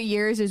 500 it-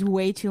 years is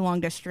way too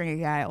long to string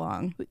a guy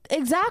along.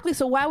 Exactly.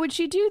 So why would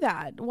she do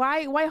that?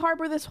 Why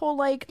harbor this whole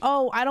like,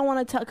 oh, I don't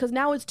want to tell, because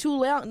now it's too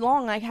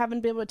long. I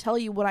haven't been able to tell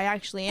you what I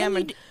actually am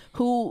and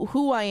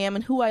who I am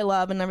and who I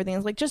love and everything.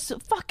 It's like, just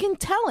fucking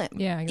tell him.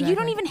 Yeah, exactly. You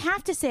don't even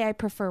have to say I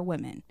prefer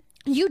women.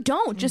 You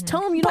don't. Just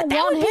tell him you But don't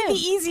that want would him. be the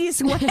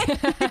easiest way.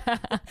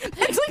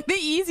 That's like the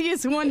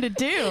easiest one to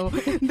do.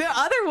 The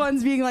other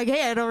ones being like,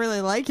 hey, I don't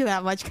really like you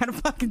that much kind of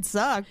fucking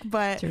suck.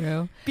 But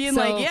True. being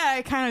So- like,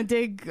 yeah,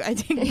 I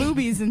dig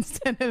boobies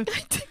instead of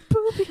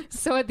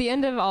So at the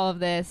end of all of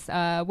this,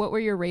 what were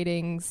your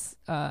ratings?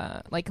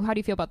 Like, how do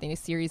you feel about the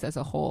series as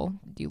a whole?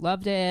 You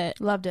loved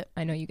it? Loved it.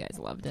 I know you guys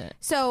loved it.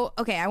 So,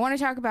 okay, I want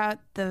to talk about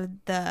the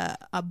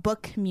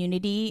book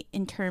community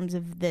in terms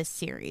of this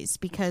series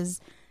because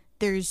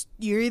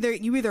you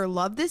either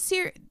love this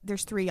series.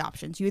 There's three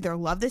options. You either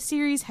love this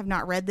series, have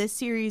not read this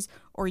series,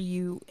 or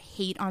you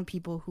hate on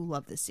people who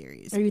love this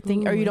series. Or you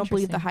think, or Ooh, you don't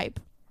believe the interesting. hype.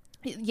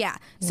 Yeah.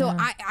 So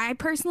Yeah. I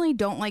personally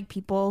don't like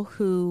people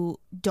who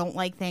don't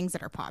like things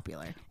that are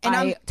popular. And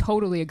I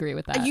totally agree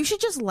with that. you should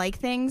just like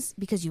things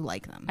because you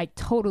like them. I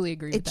totally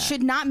agree with It that.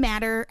 should not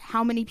matter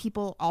how many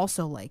people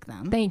also like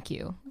them. Thank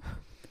you.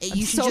 You I'm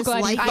should so just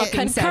glad like you it.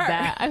 fucking said concur.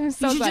 that. I'm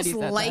so You should glad just you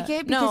said like that.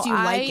 it because you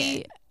like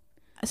it.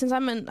 Since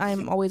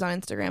I'm always on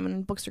Instagram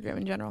and Bookstagram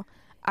in general.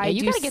 Yeah, you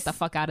do gotta get the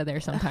fuck out of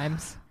there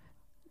sometimes.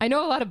 I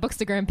know a lot of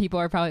Bookstagram people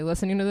are probably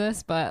listening to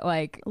this, but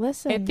like,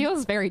 Listen. it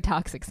feels very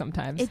toxic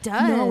sometimes. It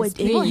does. No, it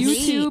People is.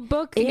 hate. YouTube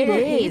book. It People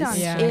hate is. on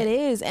Yeah. It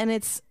is, and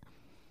it's.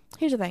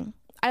 Here's the thing.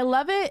 I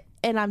love it,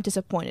 and I'm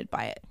disappointed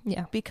by it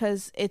Yeah.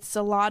 because it's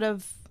a lot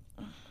of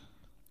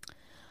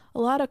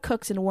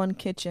cooks in one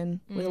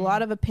kitchen with a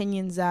lot of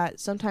opinions that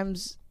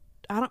sometimes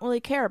I don't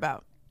really care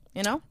about.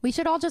 You know. We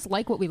should all just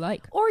like what we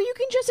like. Or you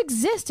can just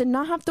exist and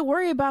not have to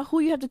worry about who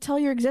you have to tell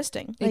you're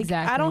existing. Like,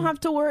 Exactly. I don't have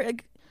to worry.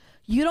 Like,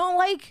 you don't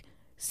like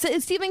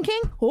Stephen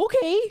King?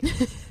 Okay.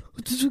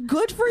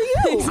 Good for you.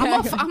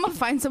 I'm gonna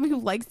find somebody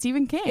who likes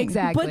Stephen King.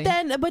 Exactly.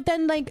 But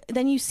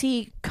then you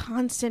see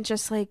constant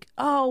just like,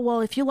 oh, well,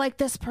 if you like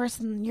this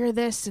person, you're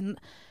this, and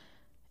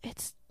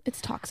it's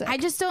toxic. I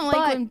just don't like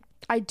But when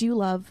I do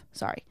love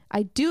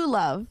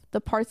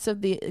the parts of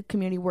the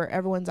community where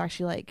everyone's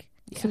actually like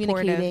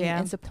communicating Supportive, yeah.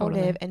 and supportive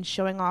Totally. and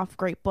showing off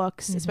great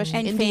books, especially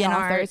And indie fan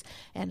art. authors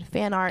and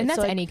fan art. and that's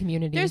So, like, any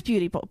community. there's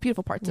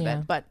beautiful parts of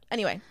Yeah. it. But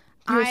anyway,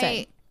 you were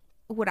saying.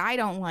 what I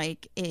don't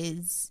like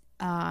is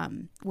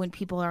when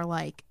people are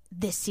like,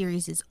 this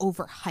series is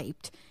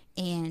overhyped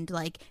and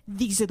like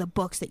these are the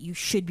books that you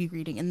should be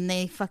reading, and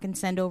they fucking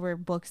send over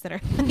books that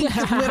are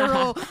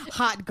literal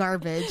hot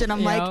garbage, and I'm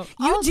Yeah. like,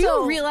 you Also-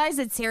 do realize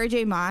that Sarah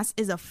J Maas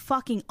is a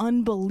fucking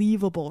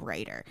unbelievable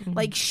writer.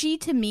 Like, she,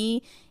 to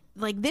me,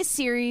 like, this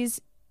series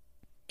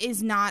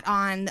is not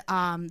on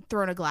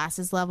Throne of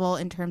Glass's level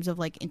in terms of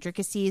like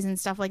intricacies and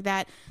stuff like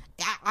that.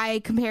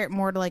 I compare it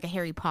more to like a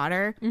Harry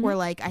Potter, where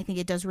like I think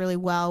it does really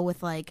well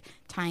with like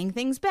tying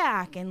things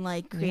back and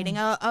like creating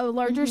a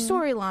larger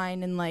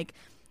storyline, and like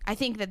I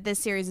think that this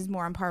series is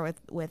more on par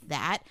with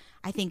that.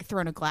 I think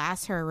Throne of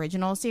Glass, her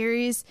original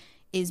series,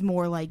 is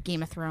more like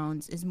Game of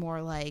Thrones, is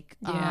more like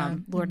Yeah.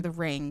 Lord of the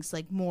Rings,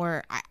 like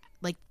more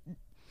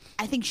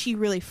I think she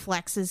really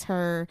flexes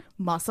her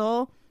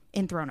muscle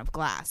in Throne of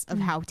Glass of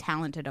how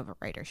talented of a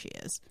writer she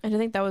is. And I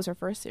think that was her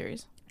first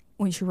series.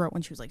 When she wrote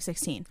when she was like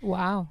 16.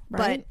 Wow.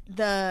 Right?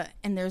 But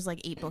and there's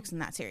like 8 books in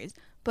that series.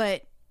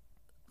 But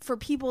for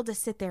people to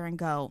sit there and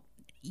go,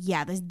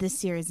 yeah, this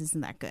series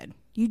isn't that good,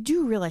 you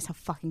do realize how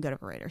fucking good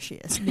of a writer she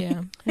is.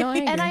 Yeah. No, I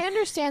agree. And I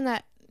understand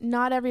that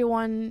not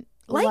everyone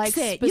Likes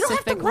it. You don't have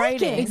to specific like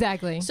writing. it.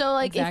 Exactly. So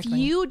like Exactly. if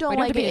you don't We don't have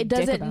like to be it, a it dick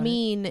doesn't about it.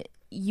 mean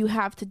you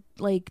have to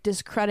like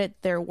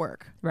discredit their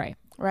work, Right.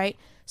 right?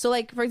 So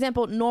like for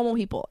example, Normal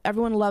People,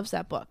 everyone loves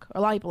that book.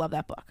 A lot of people love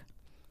that book.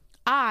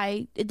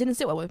 It didn't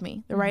sit well with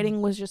me. The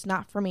writing was just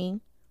not for me.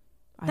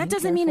 I That didn't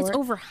doesn't care mean for it's it.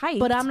 overhyped.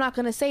 But I'm not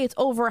gonna say it's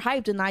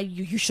overhyped and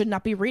you should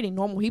not be reading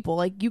Normal People.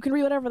 Like you can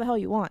read whatever the hell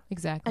you want.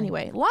 Exactly.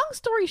 Anyway, long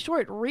story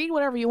short, read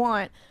whatever you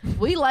want.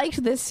 We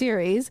liked this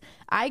series.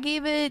 I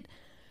gave it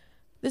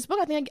this book.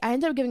 I think I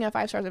ended up giving it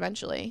 5 stars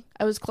eventually.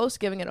 I was close to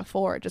giving it a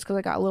 4 just because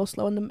I got a little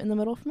slow in the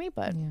middle for me.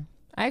 But Yeah.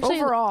 I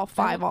actually overall,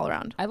 5 all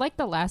around. I like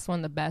the last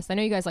one the best. I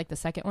know you guys like the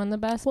second one the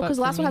best. Well, but because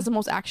the for last one me- has the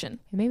most action.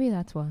 maybe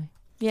that's why.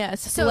 Yeah,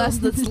 it's So-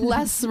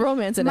 less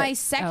romance in my it.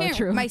 second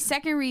true. my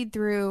second read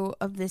through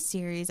of this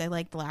series, I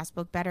liked the last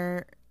book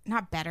better.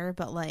 Not better,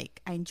 but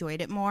like I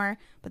enjoyed it more.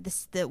 But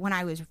when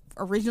I was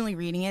originally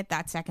reading it,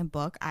 that second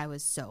book, I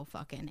was so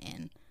fucking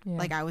in. Yeah.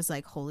 Like I was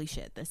like, holy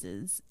shit, this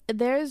is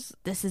There's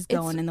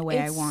going in the way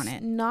I it's want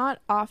it. Not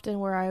often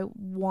where I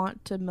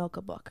want to milk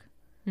a book.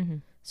 Mm-hmm.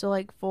 So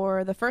like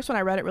for the first one,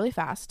 I read it really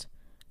fast,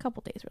 a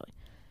couple days really.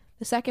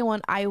 The second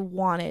one, I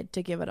wanted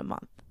to give it a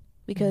month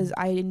because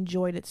I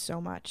enjoyed it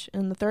so much.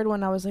 And the third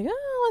one, I was like,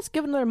 oh, let's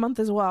give it another month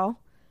as well.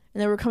 And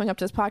then we're coming up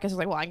to this podcast. I was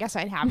like, well, I guess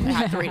I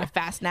have to read it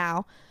fast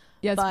now.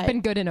 Yeah, it's But- been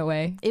good in a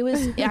way. It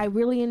was. I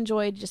really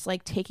enjoyed just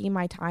like taking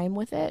my time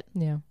with it,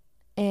 Yeah.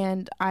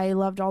 and I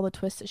loved all the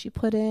twists that she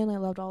put in. I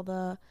loved all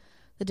the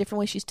different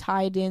ways she's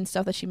tied in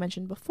stuff that she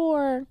mentioned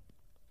before.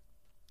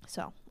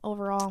 So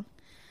overall,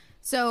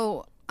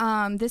 So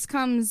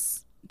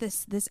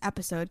this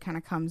episode kind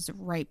of comes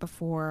right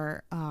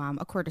before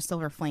A Court of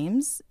Silver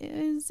Flames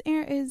is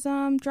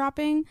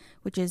dropping,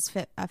 which is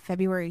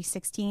February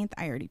 16th.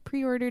 I already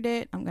pre-ordered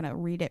it. I'm gonna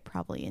read it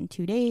probably in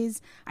 2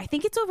 days. I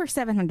think it's over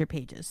 700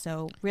 pages,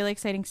 so really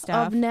exciting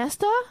stuff of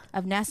Nesta.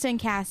 of Nesta and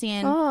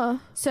Cassian.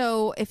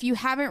 So if you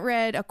haven't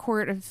read A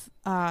Court of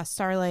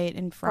Starlight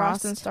and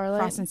Frost and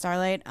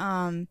Starlight.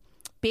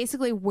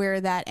 Basically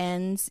where that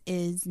ends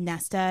is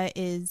Nesta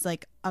is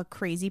like a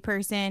crazy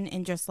person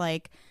and just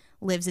like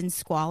lives in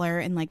squalor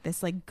in like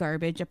this like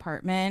garbage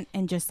apartment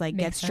and just like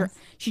Makes gets drunk.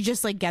 sense. She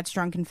just like gets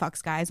drunk and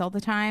fucks guys all the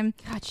time.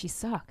 God, she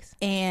sucks.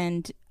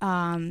 And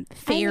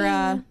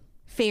Feyre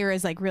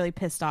is like really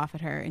pissed off at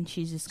her and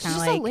she's just She's kind of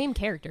just like a lame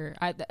character.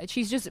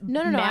 She's just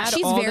No. mad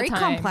She's all the very time.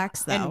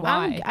 complex, though. And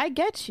why? I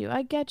get you.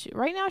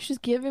 Right now, she's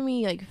giving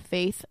me like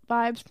Faith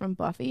vibes from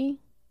Buffy.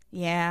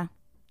 yeah.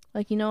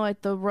 Like, you know,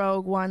 like the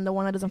rogue one, the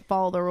one that doesn't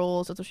follow the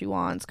rules, that's what she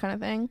wants, kind of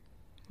thing.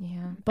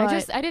 Yeah,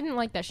 But- I didn't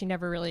like that she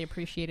never really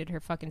appreciated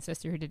her fucking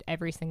sister who did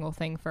every single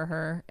thing for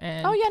her.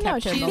 And Oh, yeah, no,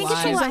 kept her she- I think, alive. it's a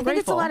lot, I think it's a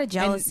ungrateful. lot of And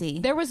jealousy.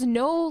 there was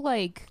no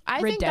like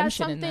I think that's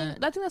redemption something. in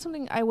that. I think that's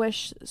something I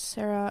wish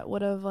Sarah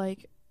would have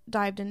like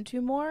dived into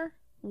more.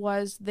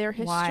 Was their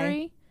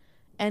history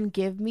and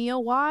give me a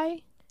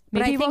why.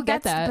 But Maybe I we'll think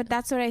get that's, that. But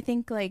that's what I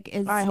think like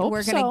is I hope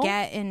we're gonna so.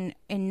 get in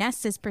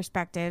Nesta's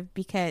perspective,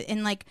 because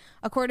in like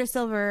A Court of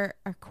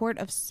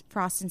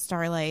Frost and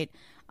Starlight,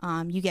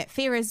 you get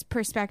Feyre's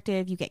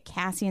perspective, you get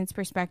Cassian's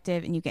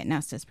perspective, and you get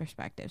Nesta's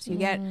perspective. So you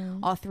get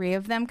all three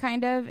of them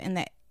kind of, and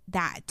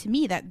that to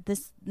me that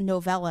this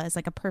novella is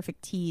like a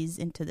perfect tease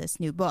into this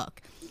new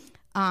book.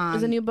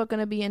 Is the new book going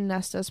to be in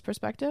Nesta's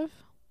perspective?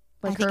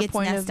 Like I think her it's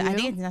point Nesta. of view? I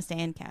think it's Nesta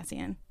and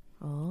Cassian.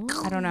 Oh.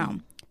 I don't know.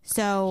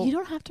 So You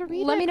don't have to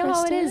read Let it. me know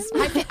how it is.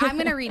 Kristen. I'm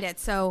gonna read it.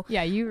 So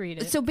Yeah, you read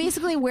it. So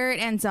basically, where it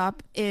ends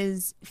up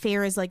is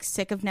Feyre is like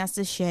sick of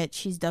Nesta's shit.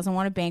 She doesn't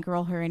want to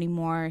bankroll her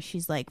anymore.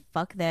 She's like,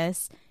 "Fuck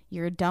this!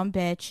 You're a dumb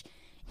bitch."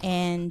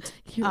 And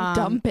You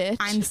dumb bitch.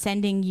 I'm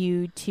sending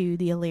you to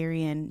the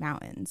Illyrian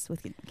Mountains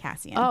with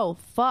Cassian. Oh,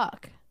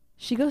 fuck.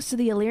 She goes to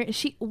the Illyrian.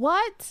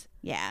 What?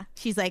 yeah.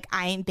 She's like,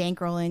 "I ain't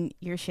bankrolling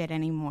your shit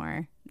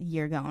anymore.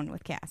 You're going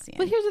with Cassian."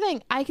 But here's the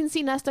thing. I can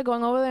see Nesta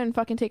going over there and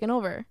fucking taking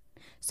over.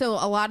 So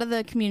a lot of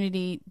the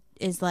community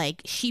is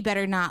like, she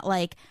better not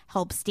like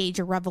help stage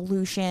a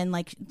revolution.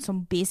 Like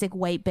some basic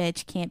white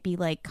bitch can't be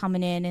like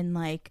coming in and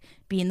like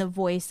being the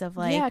voice of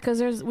like, yeah,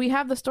 because we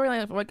have the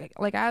storyline of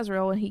like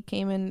Azrael when he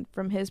came in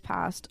from his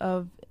past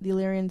of the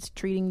Illyrians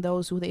treating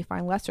those who they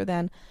find lesser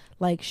than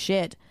like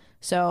shit.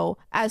 So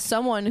as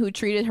someone who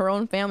treated her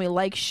own family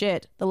like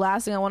shit, the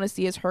last thing I want to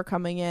see is her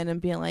coming in and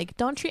being like,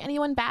 don't treat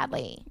anyone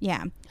badly.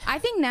 yeah. I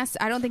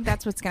don't think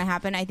that's what's going to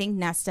happen. I think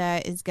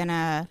Nesta is going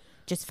to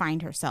just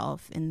find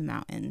herself in the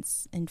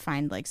mountains and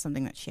find like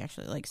something that she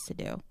actually likes to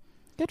do.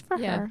 Good for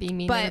yeah, her. be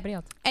mean But- to everybody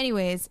else.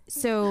 Anyways,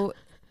 so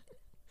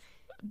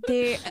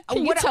they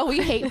Can you tell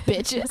we hate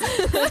bitches?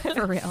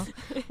 for real.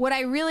 What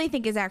I really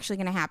think is actually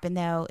going to happen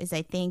though is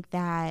I think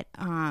that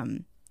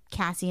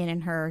Cassian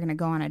and her are going to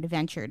go on an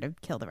adventure to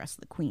kill the rest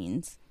of the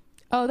queens,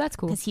 Oh, that's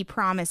cool. because he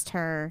promised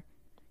her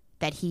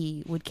that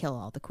he would kill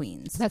all the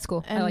queens. That's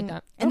cool. I like And-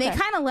 that. And they Okay.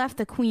 kind of left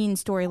the queen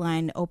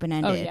storyline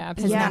open-ended Oh, yeah,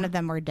 because absolutely. none of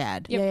them were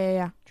dead. Yep.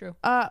 Yeah. True.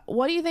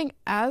 What do you think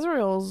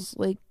Azrael's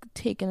like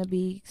taking to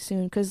be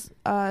soon? Because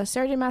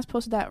Sarah J. Maas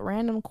posted that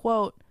random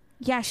quote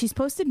Yeah, she's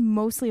posted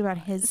mostly about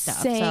his stuff.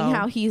 saying so-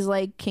 how he's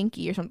like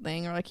kinky or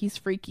something, or like he's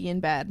freaky in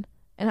bed.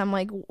 And I'm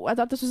like, I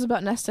thought this was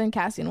about Nesta and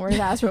Cassian. Where did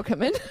Azrael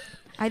come in?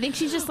 I think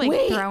she's just like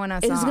Wait, throwing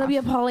us is off. this gonna be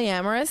a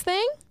polyamorous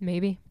thing?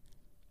 Maybe.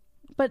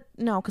 But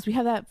no, because we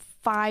have that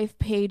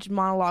 5-page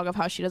monologue of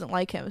how she doesn't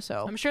like him.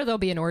 So I'm sure there'll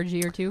be an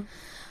orgy or two.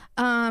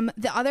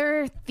 The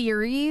other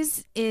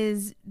theories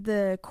is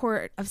the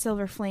Court of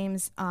Silver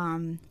Flames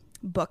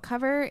book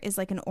cover is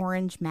like an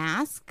orange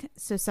mask.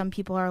 So some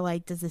people are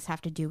like, does this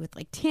have to do with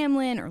like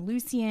Tamlin or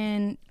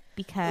Lucian?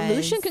 Because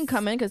Lucian can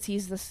come in because he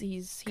has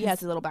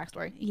his little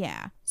backstory.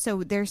 Yeah.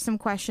 So there's some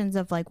questions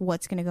of like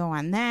what's going to go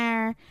on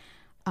there.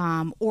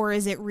 Or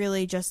is it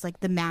really just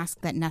like the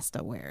mask that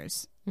Nesta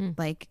wears?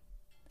 Like,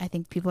 I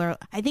think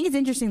it's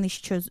interesting that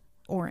she chose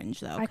orange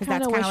though. I Because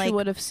kind that's of kind wish of we like,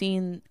 would have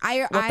seen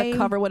what the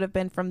cover would have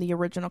been from the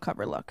original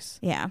cover looks,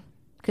 yeah.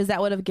 because that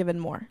would have given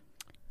more.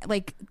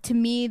 Like to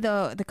me,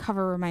 the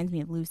cover reminds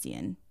me of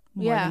Lucian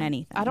more than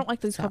anything. I don't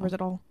like these So, covers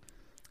at all.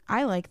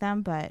 I like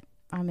them, but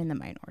I'm in the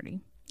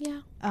minority.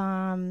 Yeah.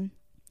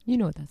 You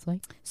know what that's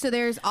like. So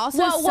there's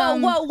also whoa,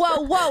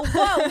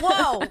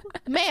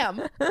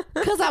 ma'am.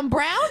 Because I'm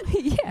brown?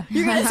 Yeah.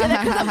 You're gonna say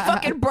that because I'm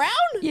fucking brown?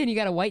 Yeah, and you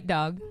got a white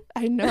dog.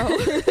 I know.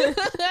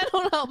 I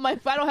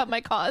don't have my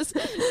cause.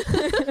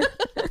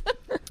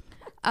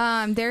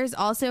 There's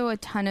also a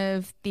ton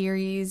of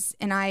theories,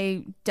 and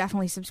I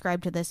definitely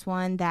subscribe to this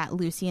one, that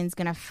Lucian's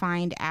gonna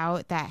find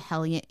out that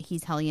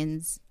he's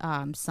Hellion's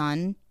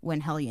son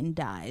when Hellion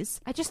dies.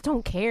 I just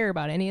don't care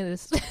about any of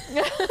this.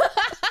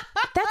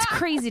 That's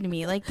crazy to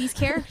me. Like, these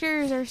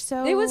characters are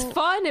so... It was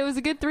fun. It was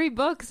a good 3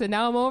 books, and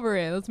now I'm over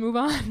it. Let's move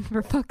on,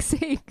 for fuck's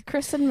sake.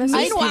 Kristen misses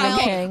Meanwhile,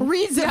 Stephen King.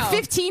 reads the No.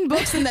 15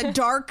 books in the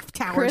Dark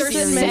Tower Kristen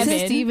There's series. misses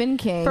 7. Stephen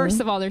King. First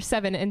of all, there's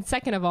 7, and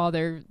second of all,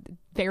 they're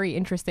very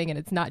interesting, and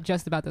it's not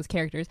just about those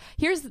characters.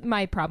 Here's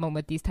my problem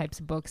with these types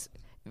of books.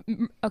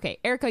 Okay,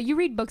 Erica, you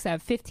read books that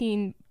have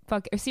 15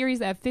 or series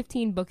that have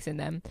 15 books in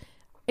them.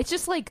 It's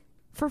just like,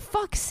 for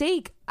fuck's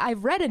sake,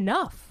 I've read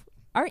enough.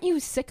 Aren't you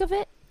sick of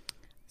it?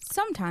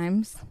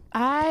 Sometimes.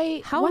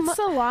 What's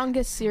the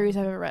longest series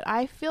I've ever read?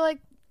 I feel like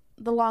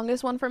the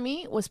longest one for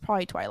me was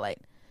probably Twilight.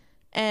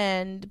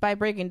 And by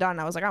Breaking Dawn,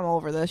 I was like, I'm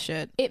over this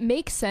shit. It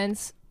makes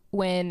sense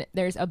when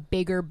there's a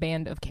bigger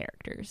band of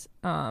characters.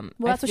 Well,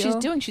 that's what she's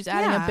doing. She's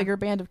adding Yeah. a bigger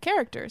band of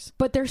characters.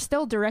 But they're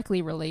still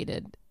directly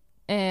related.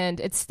 And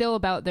it's still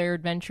about their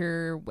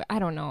adventure. I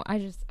don't know.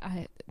 I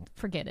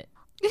forget it.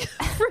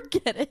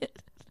 Forget it.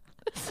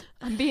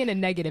 I'm being a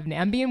negative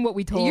now. I'm being what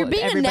we told You're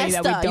being a everybody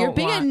Nesta. that we don't You're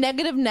being want. a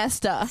negative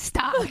Nesta.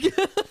 Stop.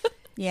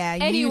 Yeah,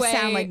 you Anyway,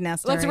 sound like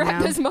Nesta let's right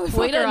wrap now. this motherfucker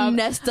Way to up.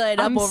 Nesta it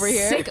I'm up over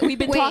here. sick. We've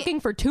been Wait. talking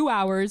for 2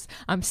 hours.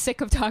 I'm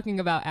sick of talking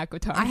about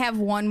Akatar. I have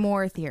one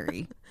more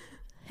theory.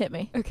 Hit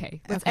me.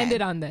 Okay, let's Okay. end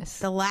it on this.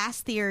 The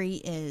last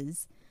theory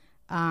is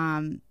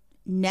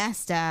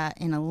Nesta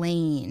and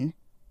Elaine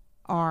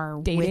are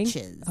Dating?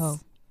 witches. Oh.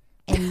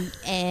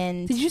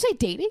 And Did you say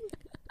dating?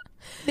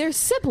 They're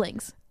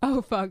siblings.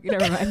 Oh, fuck.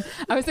 Never mind.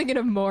 I was thinking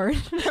of more.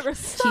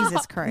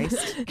 Jesus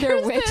Christ.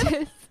 They're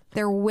witches.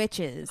 They're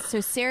witches.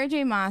 So Sarah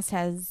J. Maas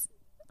has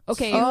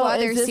Okay.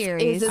 other is this,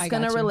 series. Is this I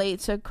going to gotcha. relate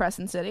to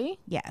Crescent City?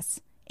 yes.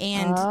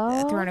 And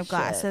Oh, Throne of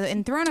Glass. shit. So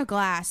in Throne of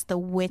Glass, the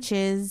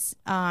witches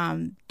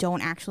don't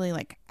actually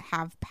like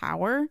have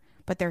power,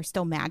 but they're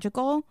still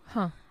magical.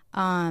 Huh.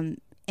 And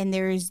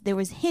there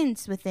was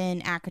hints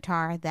within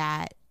ACOTAR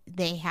that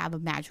they have a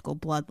magical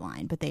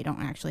bloodline, but they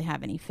don't actually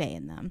have any fae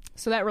in them.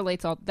 So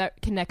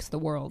that connects the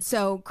world.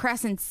 So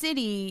Crescent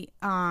City,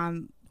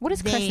 What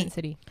is they- Crescent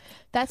City?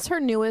 That's her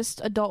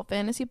newest adult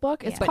fantasy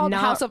book. It's Yeah. But called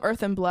not- House of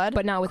Earth and Blood.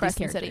 but not with these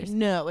Crescent characters. City.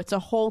 No, it's a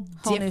whole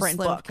Whole new different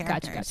slew of book.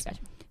 characters. Gotcha.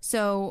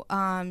 So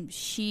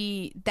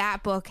that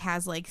book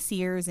has like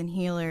seers and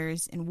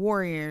healers and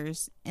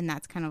warriors, and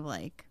that's kind of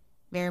like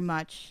very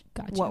much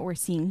Gotcha. what we're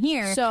seeing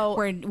here. So-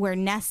 where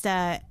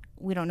Nesta,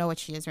 we don't know what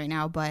she is right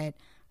now, but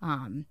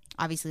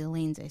obviously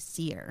Elaine's a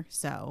seer.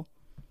 So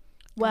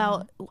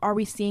Well, are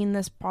we seeing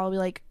this probably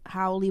like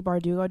how Lee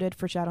Bardugo did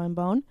for Shadow and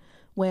Bone,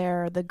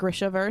 where the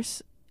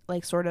Grishaverse,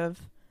 like sort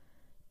of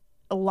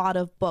a lot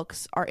of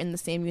books are in the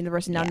same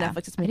universe, and now Yeah.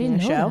 Netflix is I making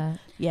didn't a know show. that.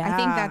 Yeah, I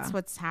think that's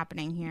what's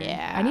happening here.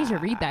 Yeah, I need to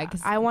read that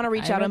 'cause I want to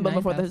read I Shadow read and Bone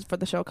before Ninth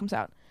the show comes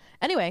out.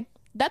 Anyway,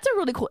 that's a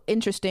really cool,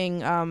 interesting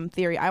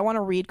theory. I want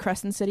to read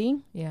Crescent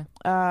City. Yeah.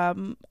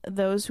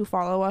 Those who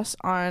follow us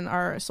on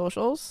our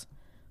socials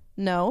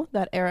know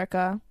that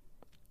Erica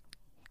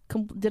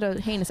did a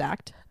heinous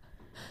act.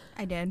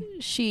 I did.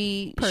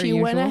 She Per went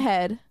usual.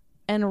 ahead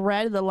and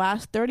read the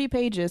last 30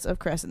 pages of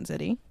Crescent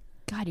City.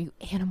 God, you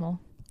animal.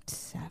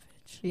 Savage.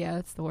 Yeah,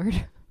 that's the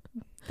word.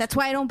 That's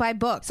why I don't buy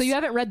books. So you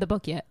haven't read the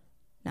book yet?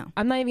 No.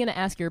 I'm not even going to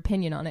ask your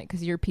opinion on it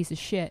because you're a piece of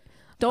shit.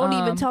 Don't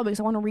even tell me because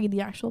I want to read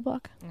the actual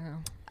book.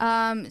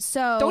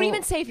 So Don't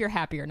even say if you're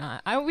happy or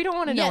not. We don't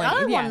want to know. Yeah, I don't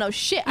anything. want to know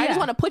shit. I Yeah. just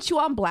want to put you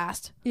on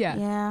blast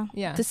Yeah.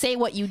 Yeah. to say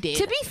what you did.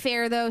 To be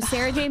fair, though,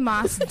 Sarah J.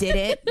 Maas did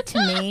it to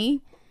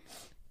me.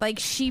 Like,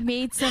 she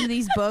made some of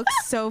these books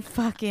so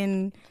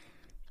fucking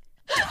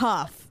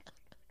tough.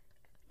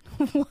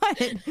 What?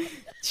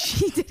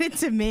 She did it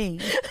to me.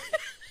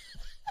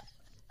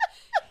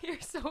 You're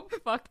so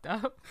fucked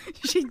up.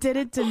 She did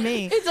it to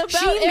me. It's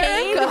about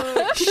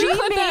Erica.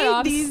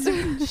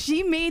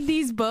 She made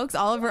these books,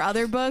 all of her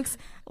other books,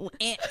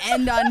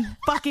 end on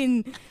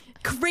fucking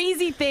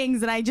crazy things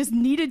that I just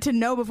needed to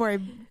know before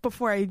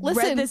I Listen,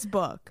 read this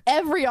book.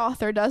 Every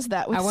author does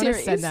that with I wanna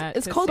series. send that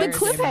It's to called Sarah the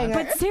J. Maas. cliffhanger.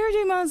 But Sarah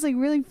J. Maas like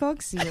really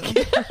fucks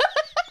you.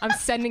 I'm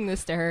sending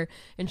this to her,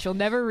 and she'll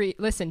never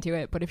listen to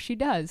it. But if she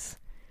does,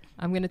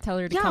 I'm gonna tell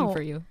her to come Yo.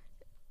 for you.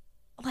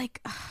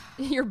 Like,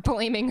 You're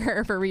blaming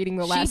her for reading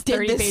the last did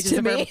 30 this pages to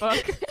of her me.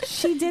 book.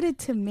 she did it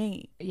to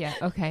me. Yeah.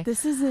 Okay.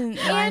 This isn't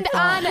my And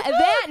fault. on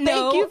that note,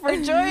 Thank you for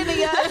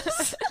joining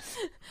us.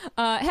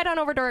 head on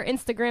over to our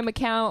Instagram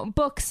account,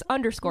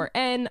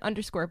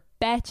 books_n_batches,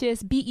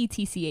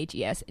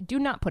 BETCHES. Do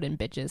not put in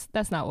bitches.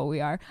 That's not what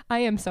we are. I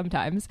am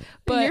sometimes,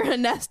 but You're a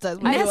Nesta.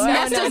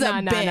 Nesta's a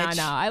bitch.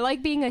 No. I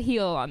like being a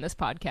heel on this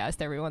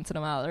podcast every once in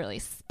a while. It really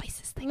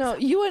spices things No,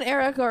 up. you and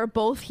Erica are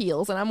both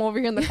heels, and I'm over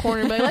here in the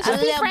corner, like, let's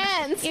just be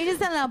friends. You're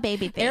just a little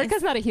baby face.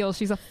 Erica's not a heel.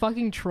 She's a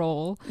fucking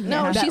troll.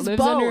 No, that she's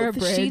lives under a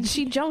both. bridge.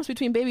 She jumps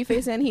between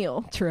babyface and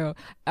heel. True.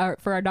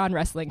 For our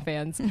non-wrestling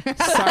fans,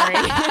 sorry.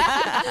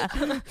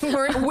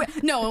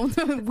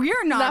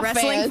 we're not Not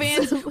wrestling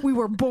fans. fans. We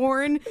were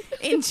born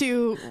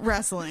into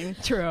wrestling.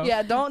 True.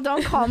 Yeah,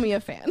 don't call me a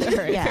fan. All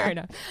right, Yeah. fair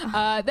enough.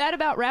 That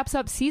about wraps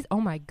up season. Oh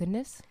my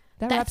goodness,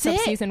 that That's wraps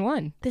up it. season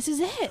 1. This is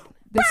it.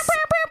 This-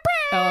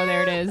 oh,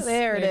 there it is.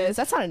 There it is.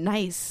 That sounded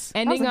nice.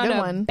 Ending that was on a a good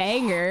one.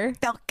 banger.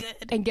 Felt good.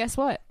 And guess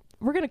what?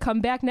 We're gonna come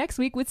back next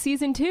week with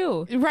season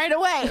 2. Right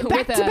away,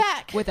 back with to a,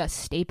 back. with a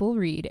staple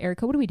read.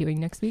 Erica, what are we doing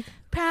next week?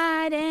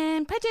 Pride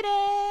and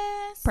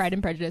Prejudice. Pride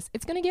and Prejudice.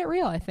 It's gonna get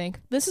real, I think.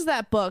 This is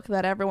that book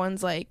that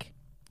everyone's like,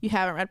 you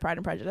haven't read Pride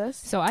and Prejudice.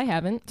 So I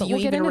haven't. But Do you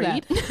we'll get even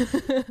into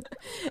that.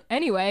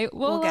 Anyway,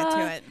 we'll We'll get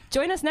to it.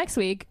 Join us next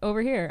week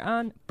over here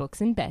on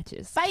Books and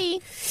Batches. Bye.